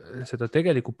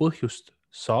põhjust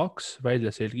saaks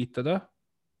välja selgitada,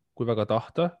 kui väga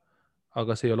tahta,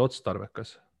 aga see ei ole otstarbekas?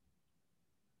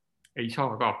 Ei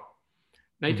saa ka.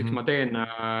 Näiteks me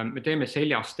teeme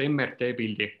seljast MRT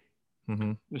pildi.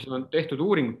 See on tehtud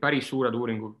uuringud, päris suured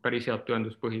uuringud, päris head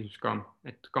tõenduspõhisus ka.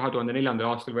 Et 2004.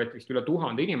 aastal võeti vist üle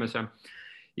 1000 inimese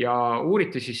ja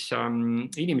uuriti siis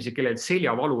inimesi, kellel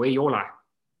seljavalu ei ole.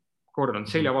 Kordan,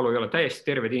 seljavalu ei ole, täiesti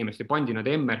terved inimesed ja pandi nad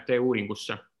MRT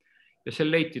uuringusse. Ja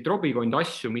seal leiti trobikond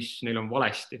asju, mis neil on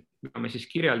valesti. Me siis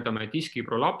kirjeldame diski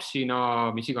prolapsina,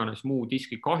 mis iganes muu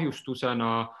diski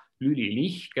kahjustusena,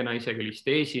 lülilihkena, isegi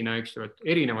listeesina, eks ju, et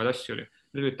erinevaid asju oli.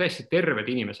 Need olid täiesti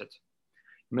terved inimesed.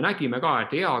 Me nägime ka,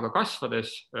 et eaga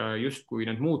kasvades just kui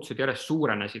need muutused järjest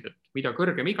suurenesid, et mida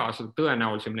kõrgem iga, seda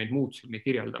tõenäolisem neid muutusid me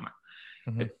kirjeldame.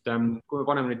 Et kui me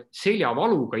paneme nüüd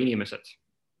seljavaluga inimesed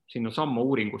sinna samma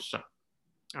uuringusse,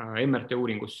 MRT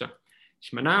uuringusse,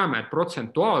 siis me näeme, et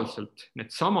protsentuaalselt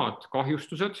need samad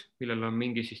kahjustused, millel on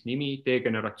mingi siis nimi,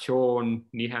 degeneratsioon,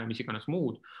 nihe, mis iganes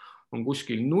muud, on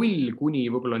kuskil 0 kuni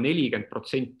võib-olla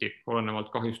 40%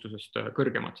 olenevalt kahjustusest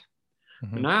kõrgemad.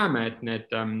 Me näeme, et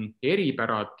need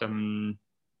eripärad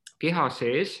keha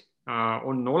sees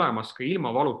on olemas ka ilma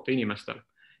valuta inimestel.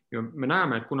 Ja me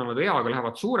näeme, et kuna nad eaga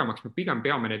lähevad suuremaks, me pigem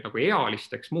peame neid nagu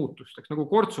ealisteks muutusteks, nagu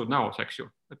kortsud näos, eks ju.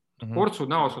 Kortsud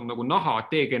näos on nagu naha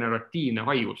degeneratiivne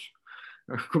haigus.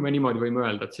 Kui me niimoodi võime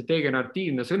öelda, et see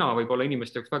degeneratiivne sõna võib olla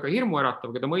inimeste jaoks väga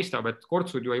hirmuäratav, aga ta mõistab, et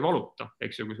kortsud ju ei valuta,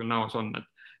 eks ju, kui sul näos on.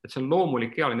 Et see on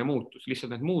loomulik ealine muutus,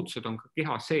 lihtsalt need muutused on ka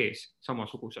keha sees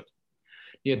samasugused.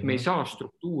 Nii et me ei saa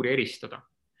struktuuri eristada.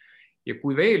 Ja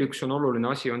kui veel üks on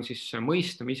oluline asi, on siis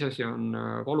mõista, mis asi on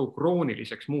valu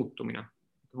krooniliseks muutumine.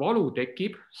 Valu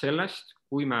tekib sellest,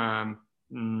 kui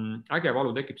äge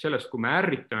valu tekib sellest, kui me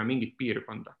ärritame mingit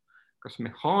piirkonda. Kas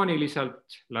mehaaniliselt,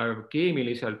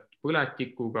 keemiliselt,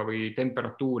 põletikuga või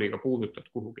temperatuuriga puudutad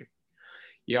kuhugi.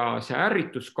 Ja see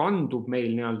ärritus kandub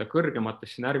meil nii-öelda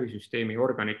kõrgematesse närvisüsteemi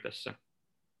organitesse.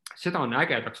 Seda on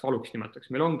ägedaks valuks nimetaks.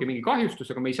 Meil ongi mingi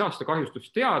kahjustus, aga me ei saa seda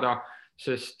kahjustust teada,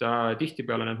 sest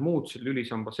tihtipeale need muutused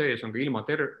lülisamba sees on ka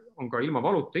on ka ilma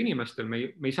valuta inimestel,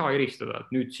 me ei saa eristada,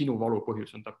 et nüüd sinu valu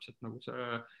põhjus on täpselt nagu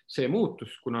see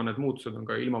muutus, kuna need muutused on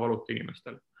ka ilma valuta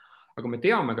inimestel. Aga me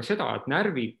teame ka seda, et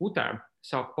närvikude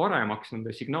saab paremaks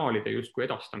nende signaalide justkui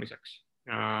edastamiseks.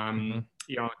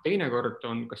 Ja teinekord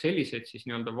on ka selliseid siis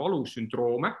nii-öelda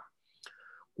valusündroome,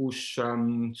 kus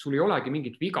sul ei olegi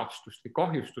mingit vigastust või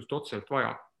kahjustust otseselt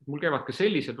vaja. Mul käivad ka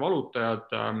sellised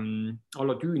valutajad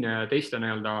alla tüüne ja teiste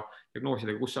nii-öelda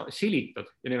diagnoosidega, kus sa silitad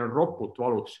ja neil on ropult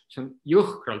valus. See on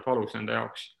jõhkralt valus nende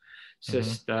jaoks,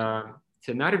 sest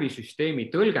see närvisüsteemi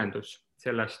tõlgendus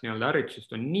sellest nii-öelda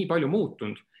ärritusest on nii palju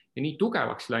muutunud ja nii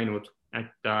tugevaks läinud,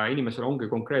 et inimesel ongi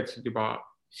konkreetselt juba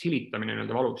silitamine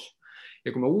nii-öelda valus. Ja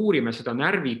kui me uurime seda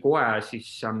närvikoe siis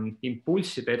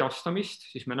impulsside edastamist,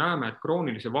 siis me näeme, et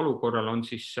kroonilise valu korral on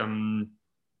siis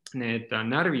need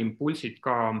närviimpulsid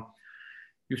ka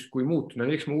justkui muutunud.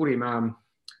 Näiteks me uurime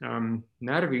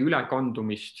närvi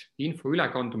ülekandumist, info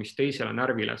ülekandumist teisele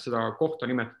närvile, seda kohta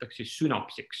nimetatakse siis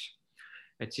sünapsiks.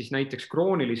 Et siis näiteks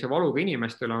kroonilise valuga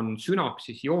inimestel on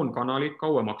sünapsis ioonkanalid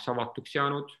kauemaks avatuks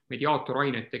jäänud,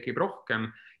 mediaatoraineid tekib rohkem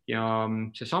ja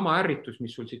see sama ärritus,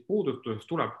 mis sul siit puudutusest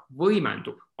tuleb,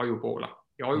 võimendub aju poole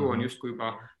ja aju on justkui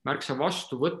juba märksa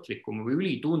vastuvõtlikum või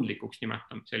ülitundlikuks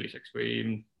nimetame selliseks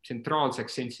või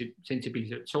tsentraalseks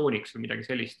sensibilisatsiooniks või midagi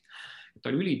sellist. Ta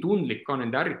on ülitundlik ka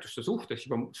nende ärrituste suhtes,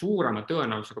 juba suurema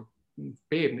tõenäosusega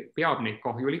peab neid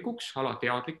kahjulikuks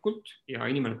alateadlikult ja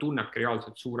inimene tunnebki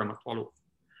reaalselt suuremat valu.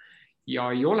 Ja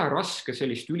ei ole raske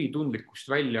sellist ülitundlikkust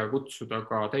välja kutsuda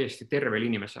ka täiesti tervel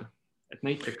inimesel. Et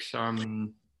näiteks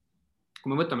kui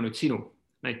me võtame nüüd sinu,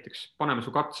 näiteks paneme su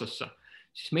katsesse,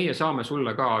 siis meie saame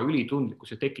sulle ka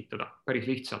ülitundlikkuse tekitada päris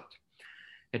lihtsalt.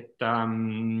 Et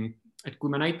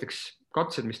kui me näiteks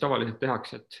katsed, mis tavaliselt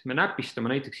tehakse, et me näpistame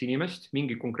näiteks inimest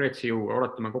mingi konkreetse jõuga,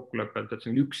 oletame kokkuleppelt, et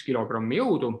see on 1 kilogrammi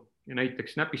jõudu ja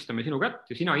näiteks näpistame sinu kätt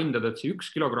ja sina hindad, et see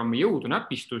 1 kilogrammi jõudu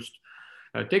näpistust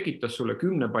tekitas sulle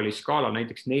 10 palli skaala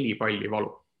näiteks 4 palli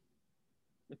valu.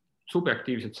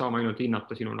 Subjektiivselt saame ainult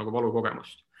hinnata sinu nagu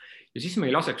valukogemust. Ja siis me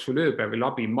ei laseks sul ööpäev või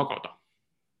läbi magada.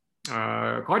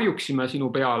 Karjuksime sinu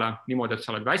peale niimoodi, et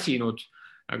sa oled väsinud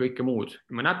ja kõike muud.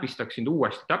 Me näpistaksin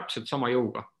uuesti täpselt sama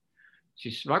jõuga.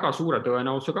 Siis väga suure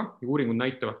tõenäosusega, ja uuringud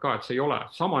näitavad ka, et see ei ole,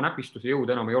 sama näpistuse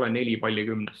jõud enam ei ole 4 palli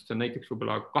 10, see on näiteks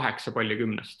võib-olla 8 palli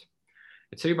 10.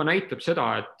 Et see juba näitab seda,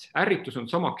 et ärritus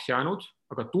on samaks jäänud,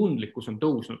 aga tundlikkus on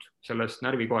tõusnud sellest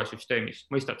närvikoe süsteemis.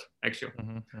 Mõistad, eks ju?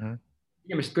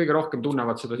 Inimesed kõige rohkem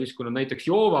tunnevad seda siis, kui nad näiteks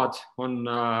joovad, on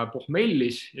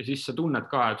pohmellis ja siis sa tunned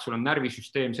ka, et sul on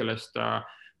närvisüsteem sellest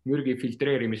mürgi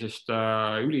filtreerimisest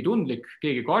ülitundlik,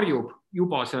 keegi karjub,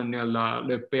 juba see on nii-öelda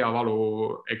lööb peavalu,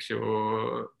 eks ju,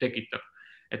 tekitab.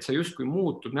 Et sa justkui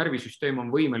muutud, närvisüsteem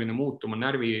on võimeline muutuma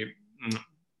närvi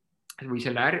või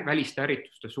selle väliste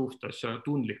ärrituste suhtes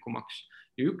tundlikumaks.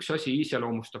 Ja üks asi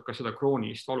iseloomustab ka seda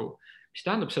kroonilist valu, mis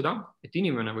tähendab seda, et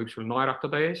inimene võib sul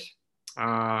naeratada ees,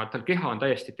 tal keha on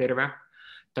täiesti terve,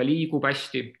 ta liigub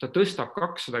hästi, ta tõstab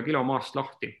 200 kilo maast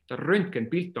lahti, ta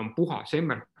röntgenpilt on puhas,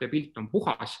 MRT pilt on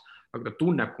puhas, aga ta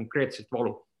tunneb konkreetselt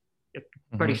valu,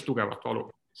 päris tugevat valu,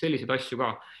 selliseid asju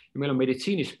ka. Ja meil on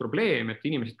meditsiinis probleem, et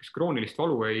inimesed, kes kroonilist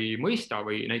valu ei mõista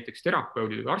või näiteks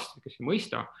terapeudid või arstid, kes ei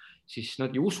mõista, siis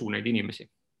nad ei usu neid inimesi,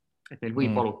 et neil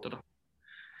võib valutada.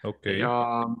 Okay.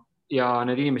 Ja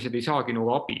need inimesed ei saagi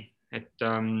nagu abi, et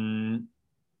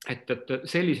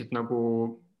sellised nagu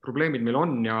probleemid meil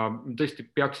on ja tõesti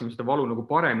peaksime seda valu nagu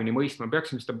paremini mõistma,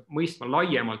 peaksime seda mõistma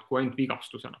laiemalt kui ainult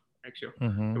vigastusena, eks ju.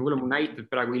 Ja võib-olla mu näited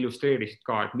praegu illustreerisid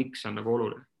ka, et miks see on nagu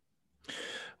oluline.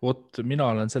 Vot, mina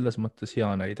olen selles mõttes hea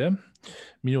näide.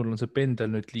 Minul on see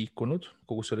pendel nüüd liikunud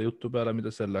kogu selle jutu peale,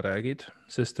 mida selle räägid,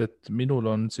 sest et minul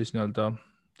on siis nii-öelda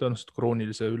tõenäoliselt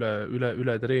kroonilise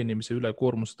ületreenimise,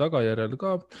 ülekoormuse tagajärjel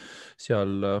ka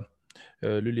seal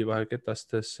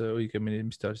lülivaheketastes, õigemini,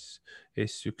 mis ta siis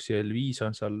S1 ja L5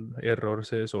 on seal error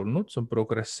sees olnud, see on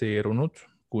progresseerunud,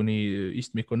 kuni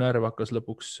istmiku närv hakkas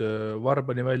lõpuks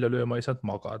varbani välja lööma, ei saanud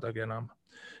magadagi enam.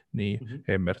 Nii,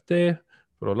 MRT,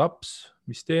 prolaps,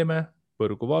 mis teeme?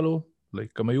 Põrguvalu,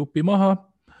 lõikame jupi maha,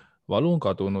 valu on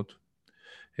kadunud.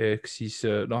 Ehk siis,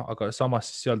 aga samas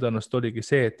seal tõenäoliselt oligi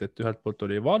see, et ühelt poolt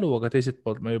oli valu, aga teiselt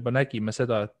poolt me juba nägime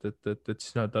seda, et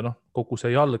siis kogu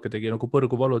see jalg tegi nagu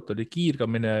põrguvalu, et oli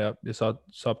kiirgamine ja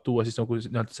saab tuua siis nagu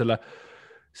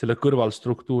selle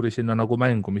kõrvalstruktuuri sinna nagu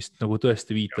mängu, mis nagu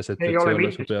tõesti viitas, et see ei ole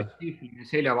mitte spetsiifiline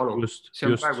seljavalu,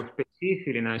 see on praegu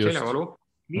spetsiifiline seljavalu,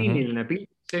 kliiniline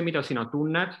pilt, see, mida sina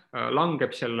tunned,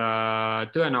 langeb selle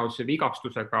tõenäolise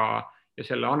vigastusega ja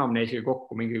selle anamneesiga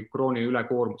kokku mingi krooniline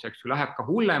ülekoormuseks, läheb ka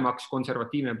hullemaks,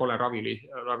 konservatiivne pole ravi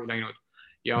läinud.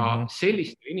 Ja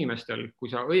sellistel inimestel, kui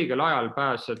sa õigel ajal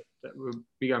pääsed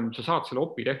pigem sa saad selle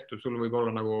opi tehtud, sul võib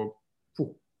olla nagu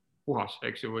puhas,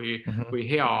 eks ju, või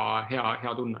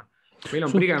hea tunne. Meil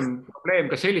on pigem probleem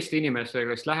ka selliste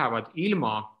inimestega, kes lähevad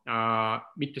ilma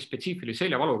mitte spetsiifilise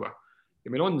seljavaluga. Ja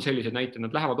meil on sellised näited,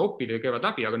 nad lähevad opile ja käivad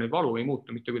läbi, aga neil valu ei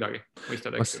muutu mitte kuidagi.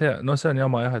 See on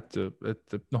jama jah,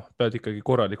 et pead ikkagi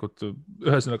korralikult,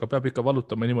 ühesõnaga peab ikka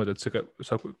valutama niimoodi, et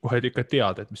sa kohe ikka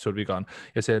tead, et mis sul viga on.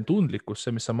 Ja see tundlikkus,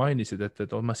 see, mis sa mainisid, et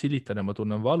ma silitan ja ma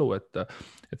tunnen valu, et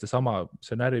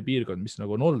see närvipiirkond, mis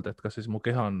nagu on olnud, et kas siis mu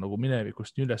keha on nagu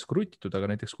minevikust nii üles krutitud,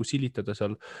 aga näiteks kui silitada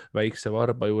seal väikse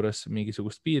varba juures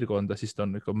mingisugust piirkonda, siis ta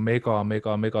on ikka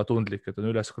mega tundlik, et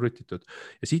on üles krutitud.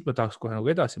 Ja siit ma tahaks kohe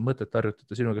nagu edasi mõtet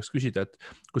sinu käest küsida, et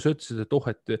kui sa ütlesid, et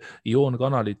et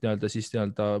ioonkanalid siis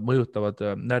mõjutavad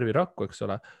närvirakku, eks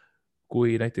ole,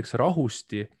 kui näiteks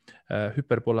rahusti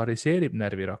hüperpolariseerib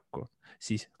närvirakku,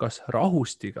 siis kas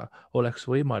rahustiga oleks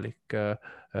võimalik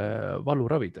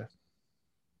valu ravida?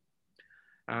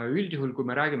 Üldjuhul, kui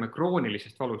me räägime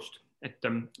kroonilisest valust, et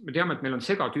me teame, et meil on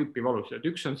segatüüpi valus, et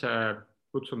üks on see,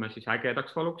 kutsume siis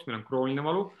ägedaks valuks, meil on krooniline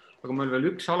valu, aga meil on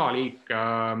veel üks alaliik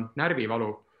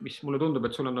närvivalu, mis mulle tundub,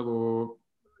 et sul on nagu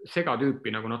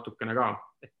segatüüpi nagu natukene ka,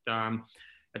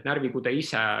 et närvikude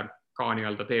ise ka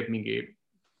nii-öelda teeb mingi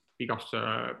vigastuse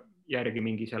järgi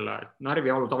mingi selle, et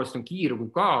närvivalu tavaliselt on kiirgu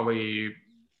ka või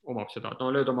omab seda, et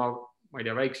lööd oma, ma ei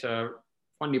tea, väikse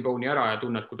funny bone'i ära ja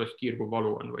tunned, kuidas kiirgu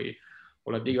valu on või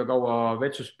oled liiga kaua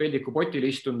vetsus peldiku potil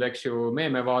istunud, eks ju,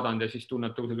 meeme vaadanud ja siis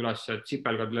tunned tõused üles, et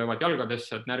sipelgad löövad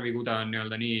jalgadesse, et närvikude on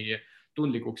nii-öelda nii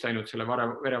tundlikuks läinud selle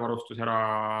verevarustus ära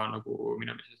nagu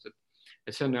minemisest,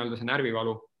 et see on nii-öelda see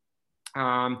närvivalu.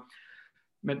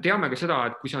 Me teame ka seda,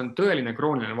 et kui see on tõeline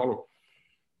krooniline valu,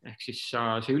 ehk siis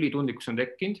see ülitundlikkus on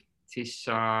tekkinud, siis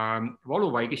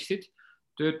valuvaigistid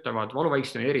töötavad,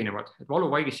 valuvaigistid on erinevad, et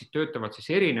valuvaigistid töötavad siis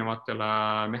erinevatele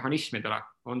mehhanismidele,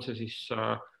 on see siis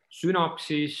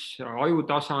sünapsis,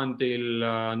 ajutasandil,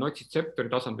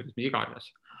 notsitseptori tasandil, mis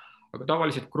iganes. Aga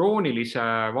tavaliselt kroonilise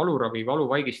valuravi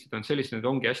valuvaigistid on sellised, et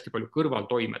ongi hästi palju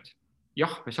kõrvaltoimed.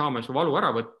 Jah, me saame su valu ära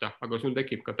võtta, aga sul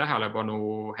tekib ka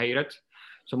tähelepanu häired,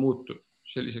 sa muutud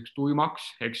selliseks tuimaks,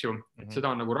 eks ju, et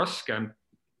seda on nagu raske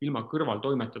ilma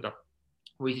kõrvaltoimetada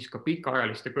või siis ka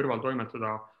pikaajaliste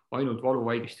kõrvaltoimetada ainult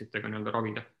valuvaigistitega nii-öelda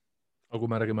ravida. Aga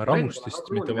kui me räägime rahustist,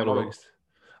 mitte valuvaigistist,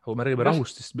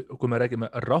 kui me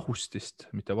räägime rahustist,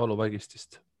 mitte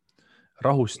valuvaigistist,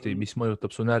 rahusti, mis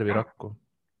mõjutab su närvirakku?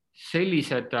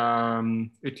 Sellised,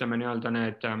 ütleme nii-öelda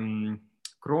need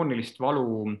kroonilist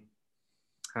valu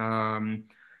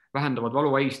vähendavad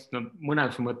valuvaigistid,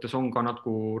 mõnes mõttes on ka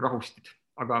nagu rahustid,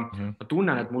 aga ma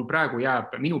tunnen, et mul praegu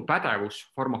jääb, minu pädevus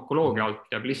farmakoloogia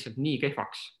alt jääb lihtsalt nii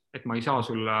kehvaks, et ma ei saa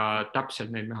sulle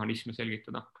täpselt neid mehhanisme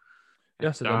selgitada.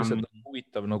 Jah, seda on lihtsalt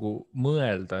huvitav nagu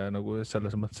mõelda ja nagu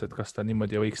selles mõttes, et kas ta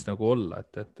niimoodi võiks nagu olla,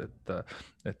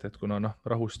 et kuna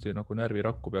rahusti nagu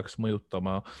närvirakku peaks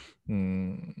mõjutama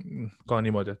ka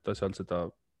niimoodi, et ta seal seda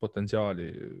potentsiaali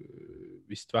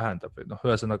vist vähendab.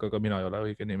 Ühesõnaga ka mina ei ole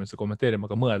õige inimese kommenteerima,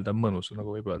 aga mõelda on mõnus,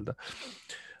 nagu võib öelda.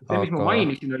 See, mis ma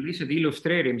mainisin, on lihtsalt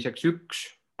illustreerimiseks üks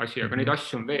asi, aga neid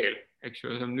asju on veel. Eks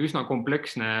ju, see on üsna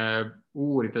kompleksne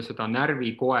uurida seda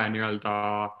närvikoe nii-öelda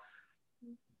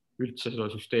üldse seda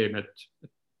süsteemi, et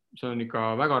see on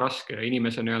ikka väga raske ja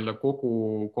inimese nii-öelda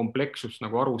kogu komplekssust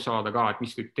nagu aru saada ka, et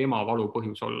mis võib tema valu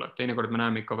põhjus olla. Teinekord me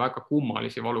näeme ikka väga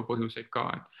kummalisi valu põhjuseid ka.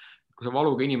 Kui sa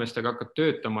valuga inimestega hakkad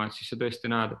töötama, et siis sa tõesti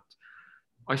näed, et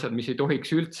asjad, mis ei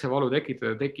tohiks üldse valu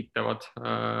tekitada, tekitavad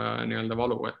nii-öelda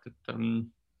valu,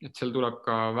 et seal tuleb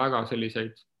ka väga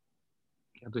selliseid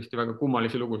ja tõesti väga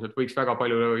kummalisi lugusid, võiks väga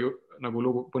palju nagu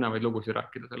põnevaid lugusid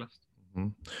rääkida sellest.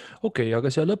 Okei, aga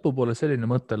siia lõpupoole selline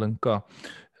mõttelõng ka.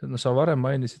 Sa varem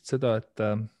mainisid seda,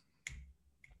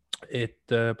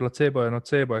 et placebo ja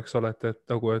nocebo, eks ole, et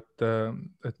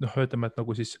ütleme, et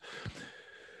nagu siis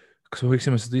kas me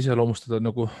võiksime seda iseloomustada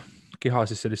nagu keha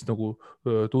siis sellist nagu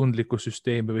tundlikku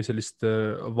süsteemi või sellist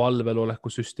valvel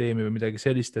oleku süsteemi või midagi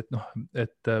sellist,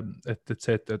 et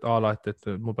see, et ala, et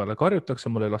mu peale karjutakse,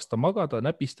 mul ei lasta magada,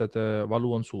 näpistad,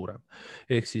 valu on suurem.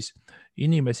 Ehk siis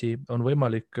inimesi on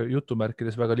võimalik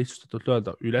jutumärkides väga lihtsustatult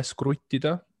öelda üles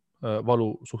kruttida,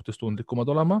 valu suhtes tundlikumad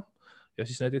olema ja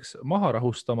siis näiteks maha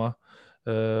rahustama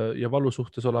ja valu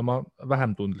suhtes olema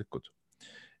vähem tundlikud.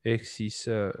 Ehk siis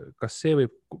kas see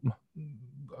võib,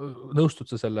 nõustud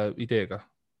sa selle ideega?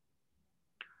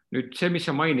 Nüüd see, mis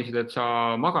sa mainisid, et sa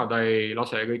magada ei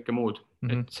lase ja kõike muud,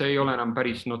 et see ei ole enam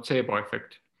päris nocebo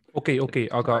efekt. Okei,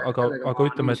 aga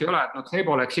ütleme, et...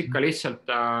 Nocebo oleks ikka lihtsalt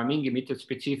mingi mitte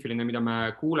spetsiifiline, mida me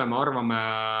kuuleme, arvame,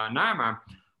 näeme,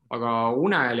 aga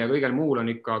unel ja kõigel muul on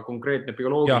ikka konkreetne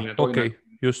bioloogiline toime.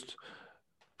 Just.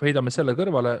 heidame selle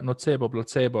kõrvale, notseebo,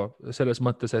 platseebo, selles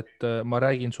mõttes, et ma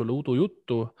räägin sulle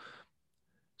udujuttu,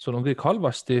 sul on kõik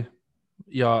halvasti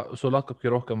ja sul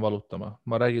hakkabki rohkem valutama.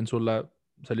 Ma räägin sulle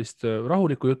sellist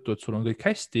rahulikku juttu, et sul on kõik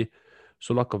hästi,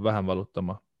 sul hakkab vähem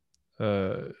valutama.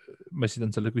 Ma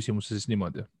esitan selle küsimuse siis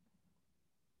niimoodi.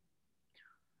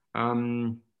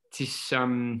 Siis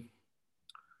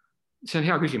see on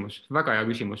hea küsimus, väga hea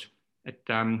küsimus. Et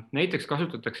näiteks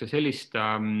kasutatakse sellist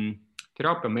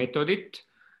teraapiameetodit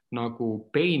nagu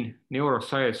pain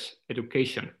neuroscience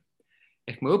education.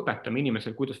 Ehk me õpetame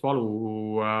inimesel, kuidas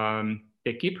valu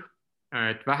tekib,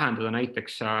 et vähendada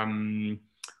näiteks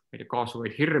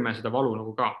kaasuvaid hirme, seda valu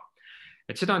nagu ka.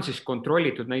 Et seda on siis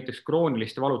kontrollitud näiteks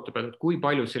krooniliste valuta pealt, et kui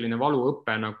palju selline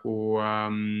valuõpe nagu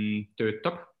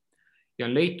töötab ja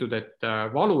on leitud, et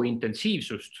valu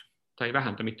intensiivsust ta ei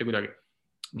vähenda mitte kuidagi.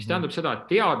 Mis tähendab seda, et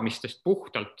teadmistest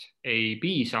puhtalt ei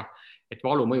piisa, et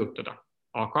valu mõjutada.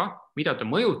 Aga mida ta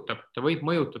mõjutab? Ta võib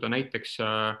mõjutada näiteks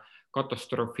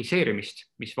katastrofiseerimist,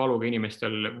 mis valuga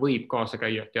inimestel võib kaasa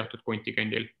käia teatud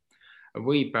kontingendil.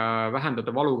 Võib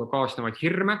vähendada valuga kaasnevaid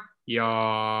hirme ja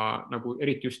nagu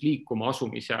eriti just liikuma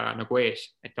asumise nagu ees,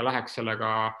 et ta läheks sellega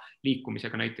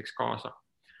liikumisega näiteks kaasa.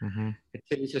 Et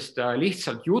sellisest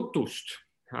lihtsalt jutust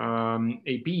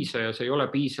ei piisa ja see ei ole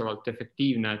piisavalt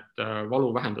efektiivne, et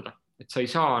valu vähendada. Et sa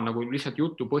ei saa nagu lihtsalt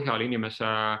jutu põhjal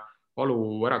inimese valu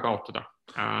ära kaotada.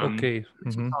 Okay.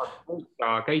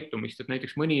 Käitumist, et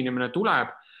näiteks mõni inimene tuleb,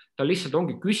 ta lihtsalt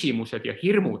ongi küsimused ja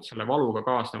hirmud selle valuga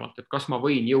kaasnevalt, et kas ma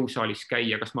võin jõusaalis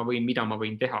käia, kas ma võin, mida ma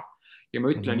võin teha. Ja ma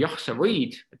ütlen, jah, sa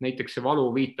võid, et näiteks see valu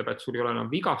viitab, et sul ei ole enam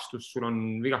vigastus, sul on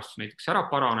vigastus näiteks ära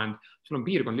paranenud, sul on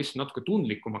piirkond lihtsalt natuke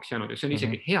tundlikumaks jäänud ja see on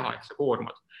isegi hea, et sa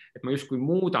koormad. Et ma justkui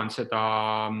muudan seda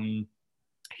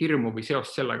hirmu või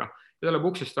seost sellega. Ja ta läheb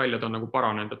uksest välja, ta on nagu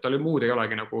paranenud, et tal muud ei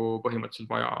olegi nagu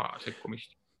põhimõtteliselt vaja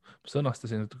sekkumist.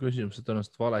 Sõnastasin küsimuse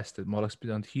tõenäoliselt valesti, et ma oleks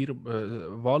pidanud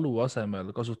valu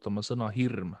asemel kasutama sõna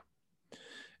hirm.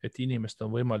 Et inimest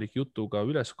on võimalik jutuga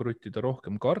üles kruttida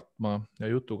rohkem kartma ja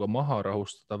jutuga maha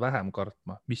rahustada vähem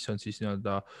kartma, mis on siis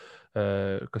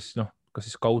kas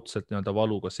siis kaudselt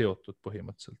valuga seotud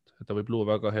põhimõtteliselt. Et ta võib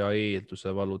luua väga hea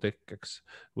eelduse valu tekkeks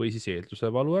või siis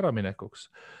eelduse valu äraminekuks.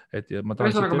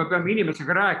 Ühesõnaga me peame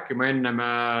inimesega rääkima ennem,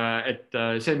 et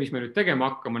see, mis me nüüd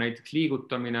tegema hakkama, näiteks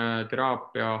liigutamine,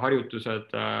 teraapia, harjutused,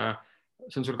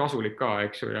 see on sul kasulik ka,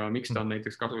 eks ju, ja miks ta on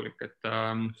näiteks kasulik,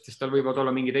 sest tal võivad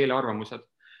olla mingid eelarvamused.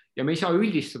 Ja me ei saa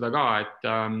üldistada ka,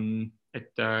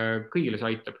 et kõigile see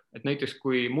aitab. Et näiteks,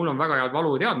 kui mul on väga head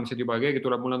valuteadmised juba ja keegi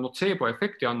tuleb mulle notseebo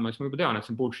efekti andma, siis ma juba tean, et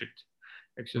see on bullshit.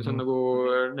 Eks ju, see on nagu,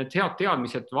 need head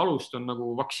teadmised valust on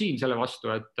nagu vaktsiin selle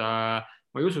vastu, et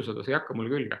ma ei usu seda, see ei hakka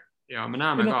mulle külge. Ja me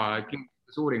näeme ka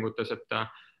kliinilistes uuringutes, et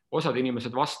osad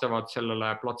inimesed vastavad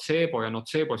sellele platseebo ja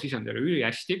notseebo sisendile üli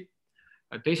hästi.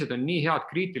 Teised on nii head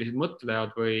kriitilised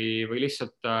mõtlejad või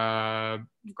lihtsalt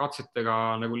katsetega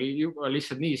nagu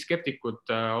lihtsalt nii skeptikud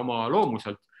oma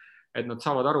loomuselt, et nad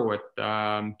saavad aru, et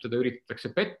teda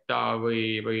üritatakse petta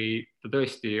või ta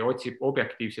tõesti otsib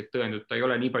objektiivset tõendut, ta ei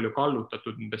ole nii palju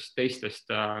kallutatud nendest teistest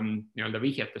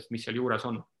vihjetest, mis seal juures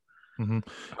on.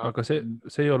 Aga see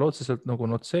ei ole otseselt nagu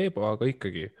notseebo, aga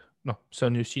ikkagi, see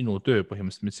on ju sinu töö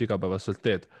põhimõtteliselt, mis igapäevaselt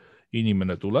teed.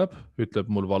 Inimene tuleb,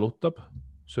 ütleb, mul valutab,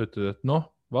 sa ütled, et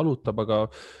valutab, aga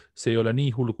see ei ole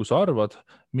nii hull, kui sa arvad,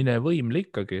 mine võimle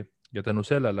ikkagi ja tänu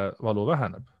sellele valu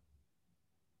väheneb.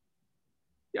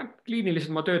 Jah,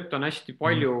 kliiniliselt ma töötan hästi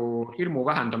palju hirmu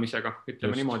vähendamisega,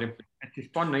 ütleme niimoodi, et siis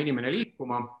panna inimene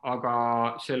liikuma, aga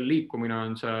selle liikumine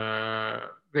on see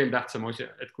veel tähtsam osa,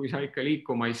 et kui sa ikka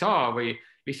liikuma ei saa või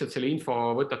lihtsalt selle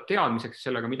info võtad teadmiseks,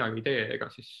 sellega midagi ei tee, ega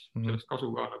siis sellest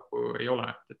kasu ka ei ole,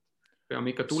 et peame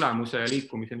ikka tulemuse ja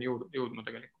liikumiseni jõudma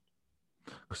tegelikult.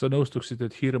 Kas sa nõustuksid,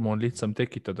 et hirmu on lihtsam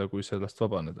tekitada, kui sellest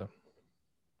vabaneda?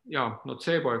 Ja,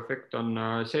 notseebo efekt on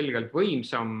selgelt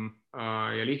võimsam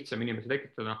ja lihtsam inimese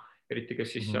tekitada, eriti kes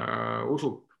siis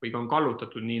usub või on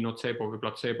kallutatud nii notseebo või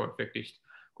platseebo efektist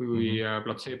kui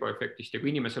platseebo efektist. Ja kui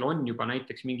inimesel on juba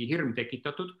näiteks mingi hirm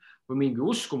tekitatud või mingi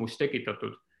uskumus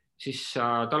tekitatud, siis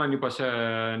tal on juba see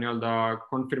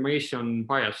confirmation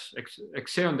bias,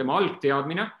 eks see on tema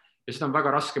algteadmine ja seda on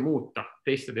väga raske muuta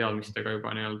teiste teadmistega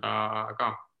juba ka,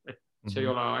 et see ei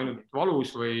ole ainult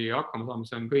valus või hakkama saama,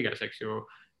 see on kõiges, eks ju,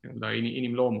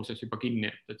 inimloomuses juba kinni,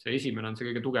 et see esimene on see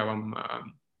kõige tugevam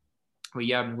või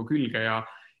jääb nagu külge ja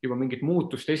juba mingit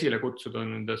muutust esile kutsuda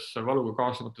nendes valuga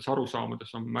kaasnevates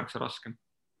arusaamades on märksa raskem.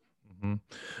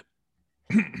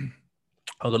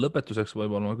 Aga lõpetuseks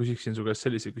võib-olla ma küsiksin su käest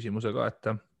sellise küsimuse ka, et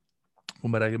kui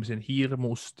me räägime siin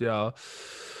hirmust ja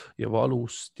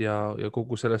valust ja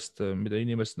kogu sellest, mida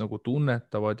inimesed nagu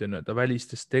tunnetavad ja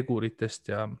välistest teguritest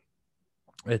ja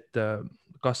et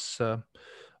kas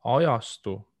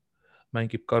ajastu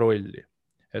mängib ka rolli,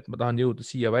 et ma tahan jõuda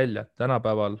siia välja, et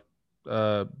tänapäeval,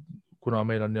 kuna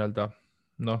meil on nii-öelda,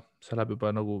 see läheb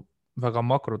juba nagu väga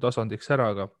makrotasandiks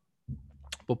ära, aga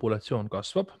populatsioon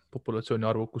kasvab, populatsiooni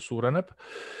arvukus suureneb,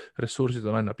 ressursid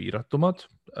on aina piiratumad,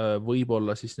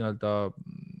 võib-olla siis nii-öelda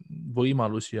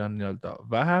võimalusi on nii-öelda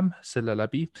vähem selle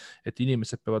läbi, et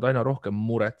inimesed peavad aina rohkem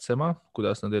muretsema,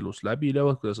 kuidas nad elus läbi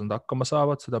löövad, kuidas nad hakkama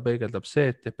saavad, seda peegeldab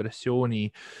see, et depressiooni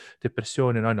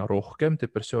on aina rohkem,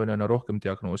 depressiooni aina rohkem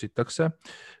diagnoositakse.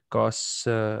 Kas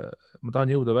ma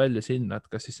tahan jõuda välja sinna, et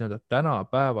kas siis nii-öelda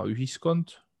tänapäeva ühiskond,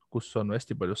 kus on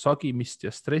hästi palju sagimist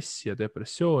ja stressi ja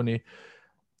depressiooni,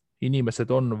 inimesed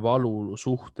on valu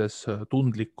suhtes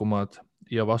tundlikumad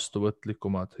ja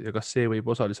vastuvõtlikumad ja kas see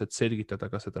võib osaliselt selgitada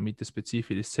ka seda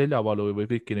mittespetsiifilist seljavalu või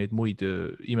kõiki neid muid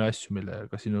imeasju,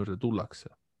 millega sinu juurde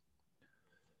tullakse?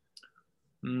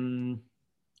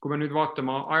 Kui me nüüd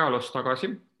vaatame ajaloost tagasi,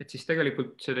 et siis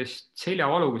tegelikult sellist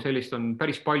seljavalu kui sellist on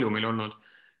päris palju meil olnud.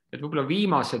 Et võib-olla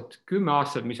viimased 10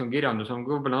 aastat, mis on kirjandus, on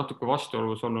võib-olla natuke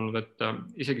vastuolus olnud, et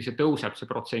isegi see tõuseb see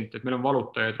protsent, et meil on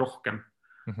valutajaid rohkem.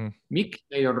 Miks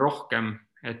neid on rohkem?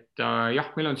 Et jah,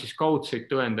 meil on siis kaudseid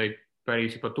tõendeid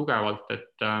päris juba tugevalt,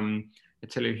 et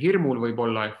sellel hirmul võib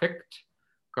olla efekt,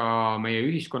 ka meie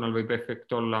ühiskonnal võib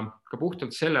efekt olla, ka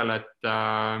puhtalt sellele, et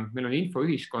meil on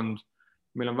infoühiskond,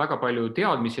 meil on väga palju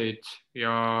teadmiseid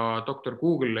ja doktor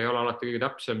Google ei ole alati kõige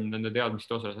täpsem nende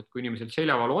teadmiste osas, et kui inimesel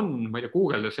seljavalu on, ma ei tea,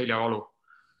 Googleda seljavalu,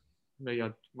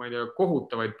 leiad, ma ei tea,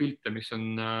 kohutavaid pilte, mis on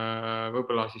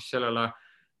võib-olla siis sellele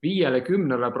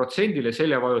 5–10%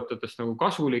 seljavajutatest nagu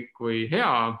kasulik või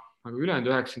hea, aga ülejäänud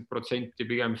 90%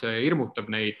 pigem see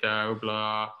hirmutab neid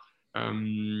võib-olla,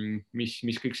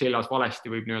 mis kõik seljas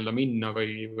valesti võib nii-öelda minna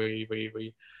või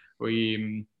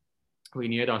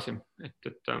nii edasi.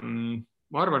 Et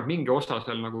ma arvan, et mingi osa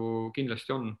seal nagu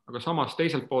kindlasti on, aga samas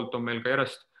teiselt poolt on meil ka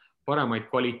järjest paremaid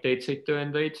kvaliteetseid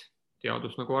tõendeid,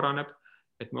 teadus nagu areneb,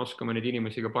 et me oskame neid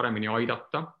inimesi ka paremini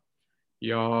aidata.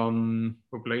 Ja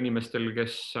võib-olla inimestel,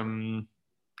 kes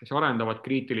arendavad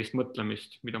kriitilist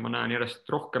mõtlemist, mida ma näen järjest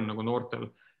rohkem nagu noortel,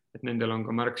 et nendel on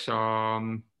ka märksa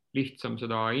lihtsam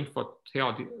seda infot,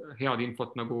 head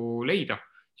infot nagu leida,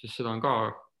 sest seda on ka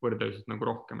võrdeliselt nagu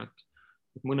rohkem,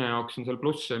 et mõne jaoks on seal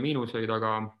plusse ja miinuseid,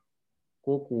 aga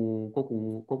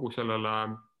kogu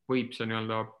sellele võib see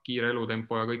nii-öelda kiire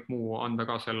elutempo ja kõik muu anda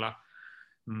ka selle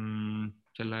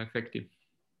efekti.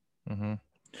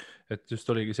 Et just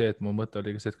oligi see, et mu mõte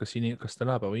oligi see, et kas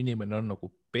tänapäeva inimene on nagu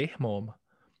pehmom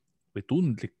või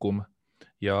tundlikum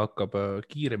ja hakkab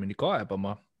kiiremini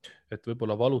kaebama, et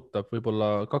võib-olla valutab,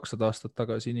 võib-olla 200 aastat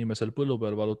tagasi inimesel põllu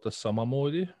peal valutas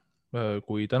samamoodi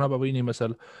kui tänapäeva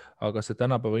inimesel, aga see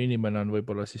tänapäeva inimene on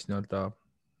võib-olla siis nii-öelda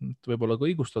võib-olla ka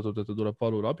õigustatud, et ta tuleb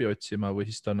valule abi otsima või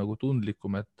siis ta on nagu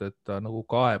tundlikum, et ta nagu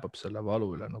kaebab selle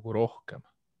valu üle nagu rohkem.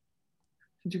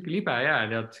 See on siuke libe jää,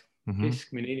 tead.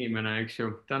 Keskmine inimene, eks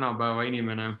ju, tänapäeva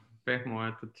inimene, pehmo,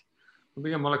 et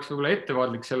pigem oleks võib-olla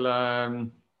ettevaatlik selle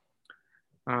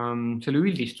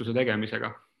üldistuse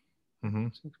tegemisega.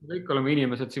 Kõik oleme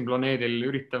inimesed siin planeedil,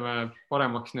 üritame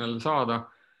paremaks nii-öelda saada.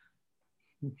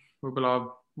 Võib-olla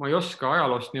ma ei oska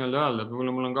ajaloost nii-öelda öelda, et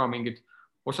võib-olla mul on ka mingid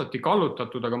osati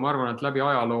kallutatud, aga ma arvan, et läbi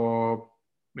ajaloo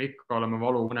me ikka oleme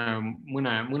valu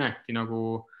mõneti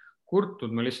nagu kurtud,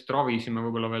 me lihtsalt ravisime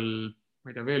võib-olla veel, ma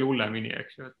ei tea, veel hullemini,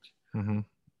 eks ju, et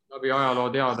läbi ajaloo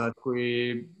teada, et kui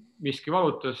miski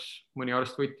valutas, mõni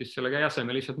arst võttis selle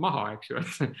jäseme lihtsalt maha, eks ju,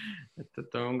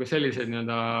 et on ka selliseid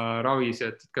nii-öelda ravisi,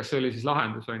 et kas see oli siis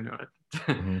lahendus, on ju, et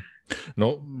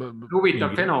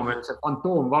huvitav fenomen, see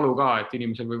fantoomvalu ka, et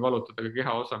inimesel võib valutada ka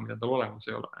kehaosa, mida tal olemas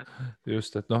ei ole.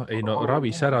 Just, et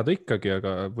ravis ära ta ikkagi,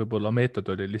 aga võib-olla meetod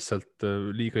oli lihtsalt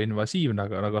liiga invasiivne,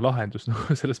 aga lahendus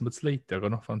selles mõttes leiti,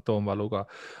 aga fantoomvalu ka.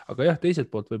 Aga jah, teiselt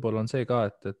poolt võib-olla on see ka,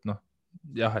 et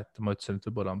jah, et ma ütlesin,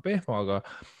 et võib-olla on pehmo,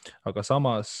 aga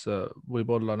samas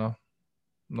võib-olla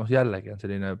jällegi on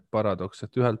selline paradoks,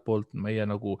 et ühelt poolt meie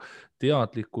nagu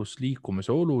teadlikkus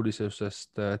liikumise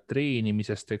olulisusest,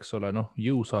 treenimisest, eks ole,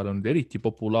 jõusaal on eriti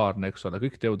populaarne, eks ole,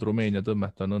 kõik teevad Rumeenia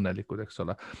tõmmet, on õnnelikud, eks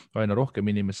ole, aina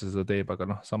rohkem inimesi seda teeb,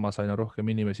 aga samas aina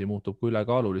rohkem inimesi muutub ka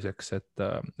ülekaaluliseks, et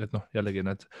jällegi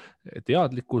need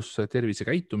teadlikkus,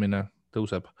 tervisekäitumine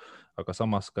tõuseb, aga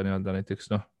samas ka nii-öelda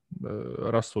näiteks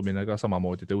rasvumine ka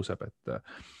samamoodi tõuseb,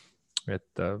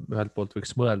 et ühelt poolt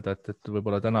võiks mõelda, et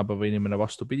võib-olla tänapäeva inimene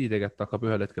vastupidi tegelikult hakkab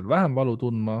ühel hetkel vähem valu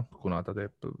tundma, kuna ta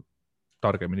teeb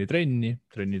targemini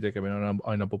trenni tegemine on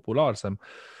aina populaarsem,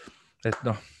 et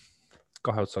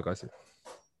kahe otsaga asi.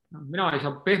 Mina ei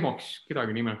saa pehmoks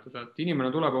kedagi nimetada, et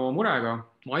inimene tuleb oma murega,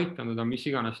 ma aitan teda, mis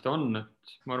iganes ta on,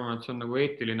 et ma arvan, et see on nagu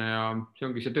eetiline ja see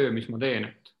ongi see töö, mis ma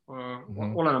teen, et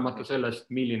olenemata sellest,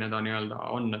 milline ta nii-öelda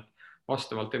on, et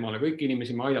vastavalt temale kõiki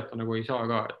inimesi ma aidata nagu ei saa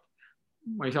ka, et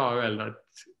ma ei saa öelda, et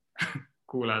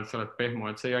kuule, et sa oled pehmo,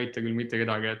 et see ei aita küll mitte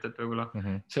kedagi, et võib-olla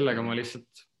sellega ma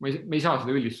lihtsalt, me ei saa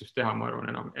seda üldistust teha, ma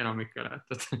arvan, enamikele,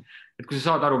 et kui sa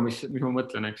saad aru, mis ma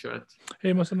mõtlen, eks ju, et.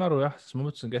 Ei, ma saan aru jah, sest ma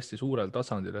mõtlesin hästi suurel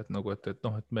tasandil, et nagu,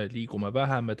 et me liigume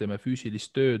vähem, me teeme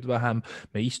füüsilist tööd vähem,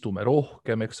 me istume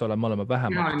rohkem, eks ole, me oleme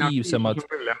vähem aktiivsemad.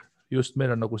 Just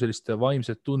meil on nagu sellist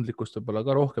vaimset tundlikkust võib-olla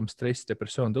ka rohkem, stress,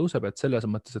 depressioon tõuseb, et selles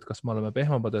mõttes, et kas me oleme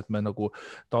pehmemad, et me nagu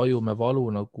tajume valu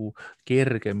nagu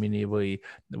kergemini või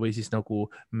siis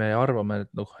nagu me arvame,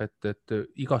 et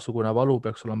igasugune valu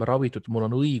peaks olema ravitud, mul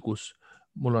on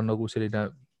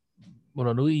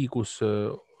õigus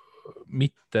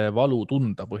mitte valu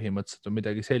tunda põhimõtteliselt või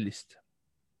midagi sellist.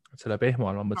 Et selle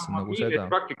pehmal ma mõtlesin nagu seda.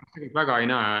 Praktikas väga ei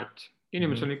näe, et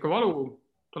inimesel on ikka valu,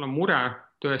 tal on mure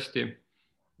tõesti,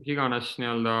 iganes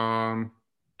nii-öelda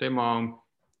tema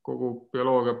kogu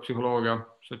bioloogia, psühholoogia,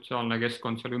 sotsiaalne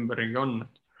keskkond seal ümberringi on,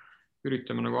 et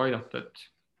üritame nagu aidata, et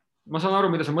ma saan aru,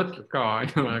 mida sa mõtled ka,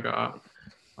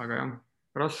 aga jah,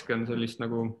 raske on sellist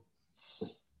nagu,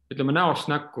 ütleme näost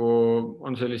näkku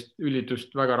on sellist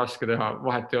ülditust väga raske teha,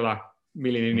 vahet ei ole,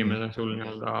 milline inimene sul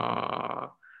nii-öelda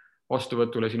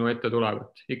vastuvõtule sinu ette tuleb,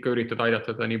 et ikka üritad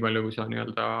aidata ta nii palju, kui sa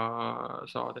nii-öelda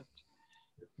saad, et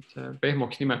see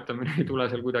pehmoks nimetamine ei tule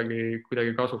seal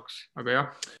kuidagi kasuks, aga jah,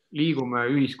 liigume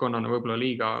ühiskonnana võib-olla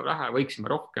liiga vähe,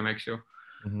 võiksime rohkem, eks ju.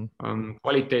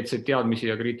 Kvaliteetseid teadmisi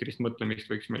ja kriitilist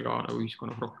mõtlemist võiks meil ka nagu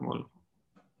ühiskonnas rohkem olla.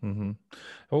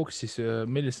 Hooks siis,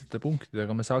 millisete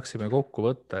punktidega me saaksime kokku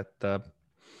võtta,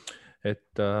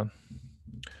 et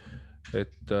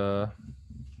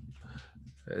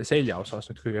selja osas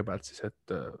nüüd kõigepealt siis, et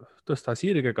tõsta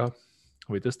sirgega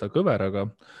või tõsta kõveraga,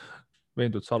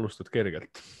 veendud sa alustad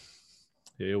kergelt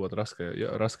ja jõuad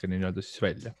raskeni nii-öelda siis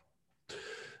välja.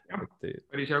 Jah,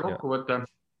 päris hea kokkuvõte.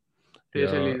 Tee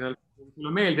selline,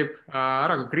 mulle meeldib,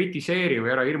 ära ka kritiseeri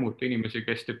või ära hirmuta inimesi,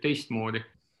 kes teeb teistmoodi.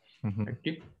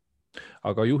 Äkki.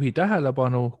 Aga juhi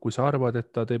tähelepanu, kui sa arvad,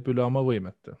 et ta teeb üle oma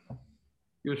võimete.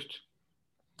 Just.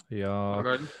 Ja...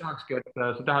 Aga tahakski, et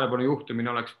see tähelepanu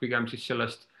juhtumine oleks pigem siis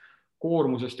sellest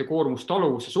koormusest ja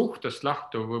koormustaluvuse suhtest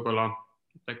lähtuv võib-olla.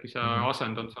 Äkki see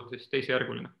asend on seal siis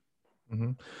teisejärguline.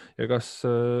 Ja kas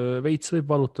veits võib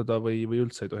valutada või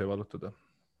üldse ei tohi valutada?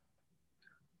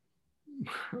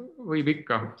 Võib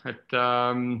ikka, et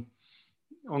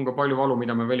on ka palju valu,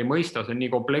 mida me veel ei mõista, see on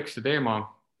nii kompleksse teema,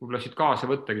 võib-olla siit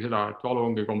kaasa võttagi seda, et valu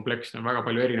ongi kompleksne, väga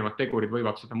palju erinevad tegurid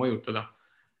võivad seda mõjutada,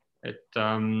 et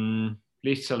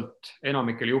lihtsalt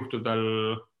enamikel juhtudel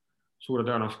suure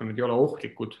tõenäosusega need ei ole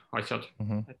ohtlikud asjad,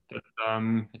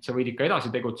 et sa võid ikka edasi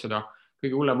tegutseda.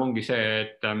 Kõige hullem ongi see,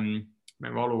 et me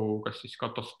valu kas siis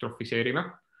katastrofiseerime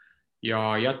ja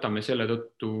jätame selle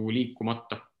tõttu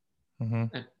liikumata.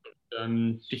 Et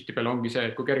tihtipeale ongi see,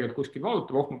 et kui kergelt kuskil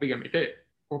valutab, ma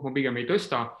pigem ei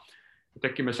tõsta, et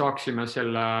äkki me saaksime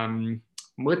selle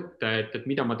mõtte, et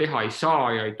mida ma teha ei saa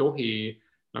ja ei tohi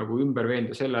nagu ümber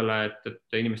veenda sellele,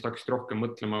 et inimesed hakkasid rohkem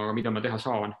mõtlema, mida ma teha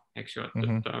saan, eks ju,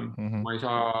 et ma ei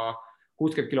saa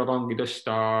 60 kilo kangi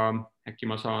tõsta, äkki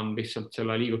ma saan lihtsalt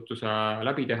selle liigutuse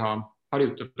läbi teha,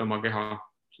 harjutada oma keha,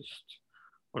 sest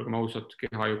olgem ausad,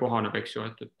 keha ju kohaneb, eks ju,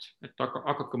 et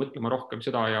hakake mõtlema rohkem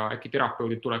seda ja äkki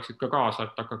terapeudid tuleksid ka kaasa,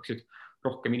 et hakkaksid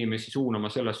rohkem inimesi suunama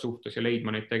selles suhtes ja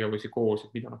leidma neid tegevusi koos,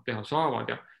 et mida nad teha saavad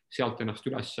ja sealt ennast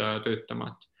üles töötama.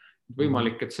 Et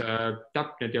võimalik, et see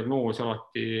täpne diagnoos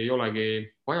alati ei olegi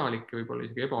vajalik ja võib-olla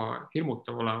isegi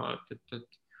ebahirmutav olema, et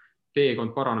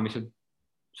teekond paranemise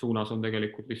suunas on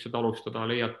tegelikult lihtsalt alustada,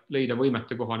 leida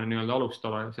võimete kohane nii-öelda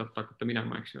alustada ja sealt hakata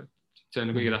minema, eks ju, et see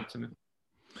on kõige tähtsam.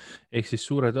 Ehk siis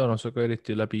suure tõenäosusega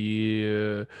eriti läbi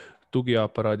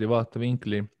tugiaparaadi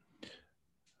vaatevinkli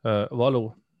valu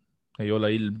ei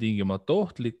ole ilmtingimata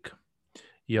ohtlik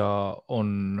ja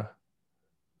on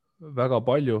väga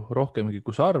palju rohkemgi,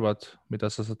 kui sa arvad, mida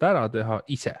sa saad ära teha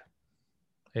ise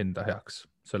enda heaks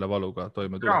selle valuga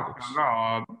toime tulekuks.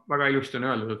 Väga ilusti on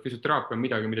öeldud, et füsioteraapia on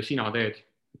midagi, mida sina teed,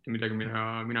 mitte midagi, mida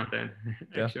mina teen.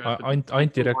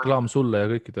 Antireklaam sulle ja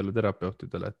kõikidele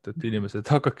terapeutidele, et inimesed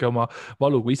hakake oma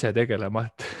valuga ise tegelema.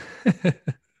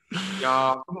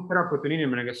 Ja terapeut on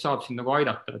inimene, kes saab sind nagu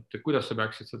aidata, et kuidas sa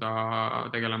peaksid seda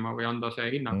tegelema või anda see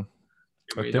hinnang.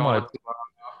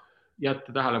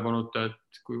 Jätta tähelepanuta,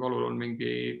 et kui valul on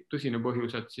mingi tõsine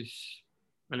põhjus, et siis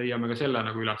me leiame ka selle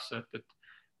nagu üles,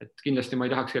 et kindlasti ma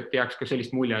ei tahaks, et jääks ka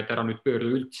sellist mulje, et ära nüüd pöördu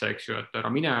üldse, eks ju, et ära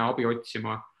mine abi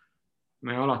otsima.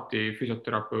 Me alati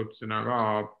füsioterapeutina ka,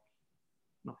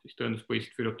 siis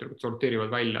tõenduspõhiselt füsioterapeut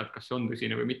sorteerivad välja, et kas see on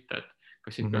tõsine või mitte, et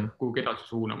kas sind peab kuhugi edasi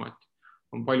suunama, et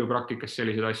on palju praktikas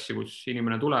selliseid asju, kus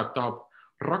inimene tuleb, tahab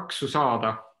raksu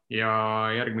saada ja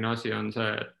järgmine asi on see,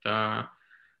 et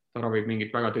ta ravib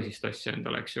mingit väga tõsist asja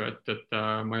endale, eks ju, et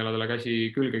ma ei ole talle käsi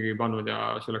külgegi pannud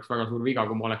ja see oleks väga suur viga,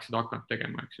 kui ma oleks seda hakanud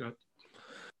tegema, eks ju.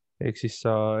 Ehk siis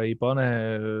sa ei pane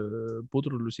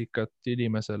pudrulusikat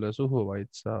inimesele suhu, vaid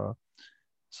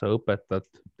sa õpetad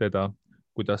teda,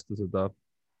 kuidas ta seda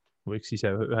võiks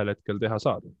ise ühel hetkel teha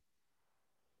saada.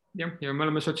 Jah, ja me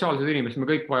oleme sotsiaalsed inimesed,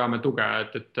 me kõik vajame tuge,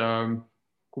 et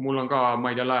kui mul on ka,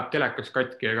 ma ei tea, läheb telekas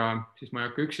katki, ega siis ma ei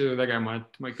hakka üksi seda tegema,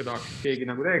 et ma ikka tahaks, et keegi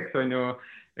nagu teeks, on ju,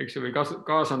 eks ju, või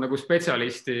kaasan nagu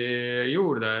spetsialisti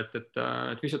juurde, et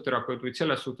füsioterapeut võid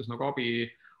selles suhtes nagu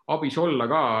abis olla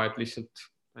ka, et lihtsalt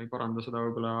ei paranda seda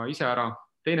võib-olla ise ära.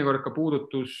 Teinekord ka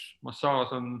puudutus,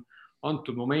 massaaž on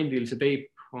antud momendil, see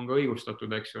teip on ka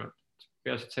õigustatud, eks ju, et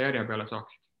peaasi, et sa järje peale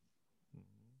saaksid.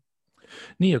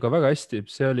 Nii, aga väga hästi,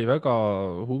 see oli väga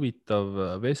huvitav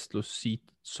vestlus,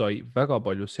 siit sai väga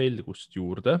palju selgust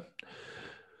juurde.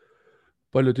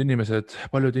 Paljud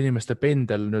inimeste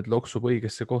pendel nüüd loksub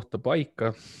õigesse kohta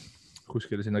paika,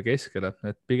 kuskile sinna keskele,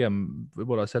 et pigem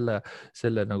võib-olla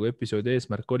selle nagu episoodi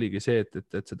eesmärk oligi see,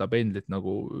 et seda pendlit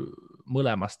nagu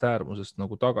mõlemast äärmusest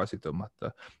nagu tagasi tõmmata,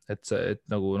 et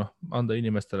nagu anda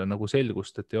inimestele nagu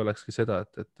selgust, et ei olekski seda,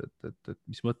 et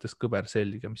mis mõttes kõver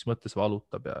selg ja mis mõttes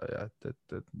valutab ja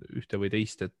et ühte või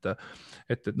teist,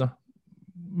 et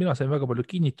mina sain väga palju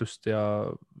kinnitust ja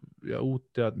uut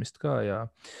teadmist ka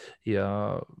ja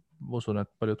ma usun,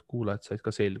 et paljud kuulajad said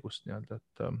ka selgust nii-öelda,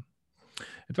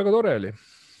 et väga tore oli.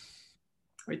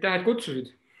 Aitäh, et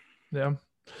kutsusid.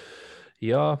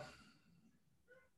 Ja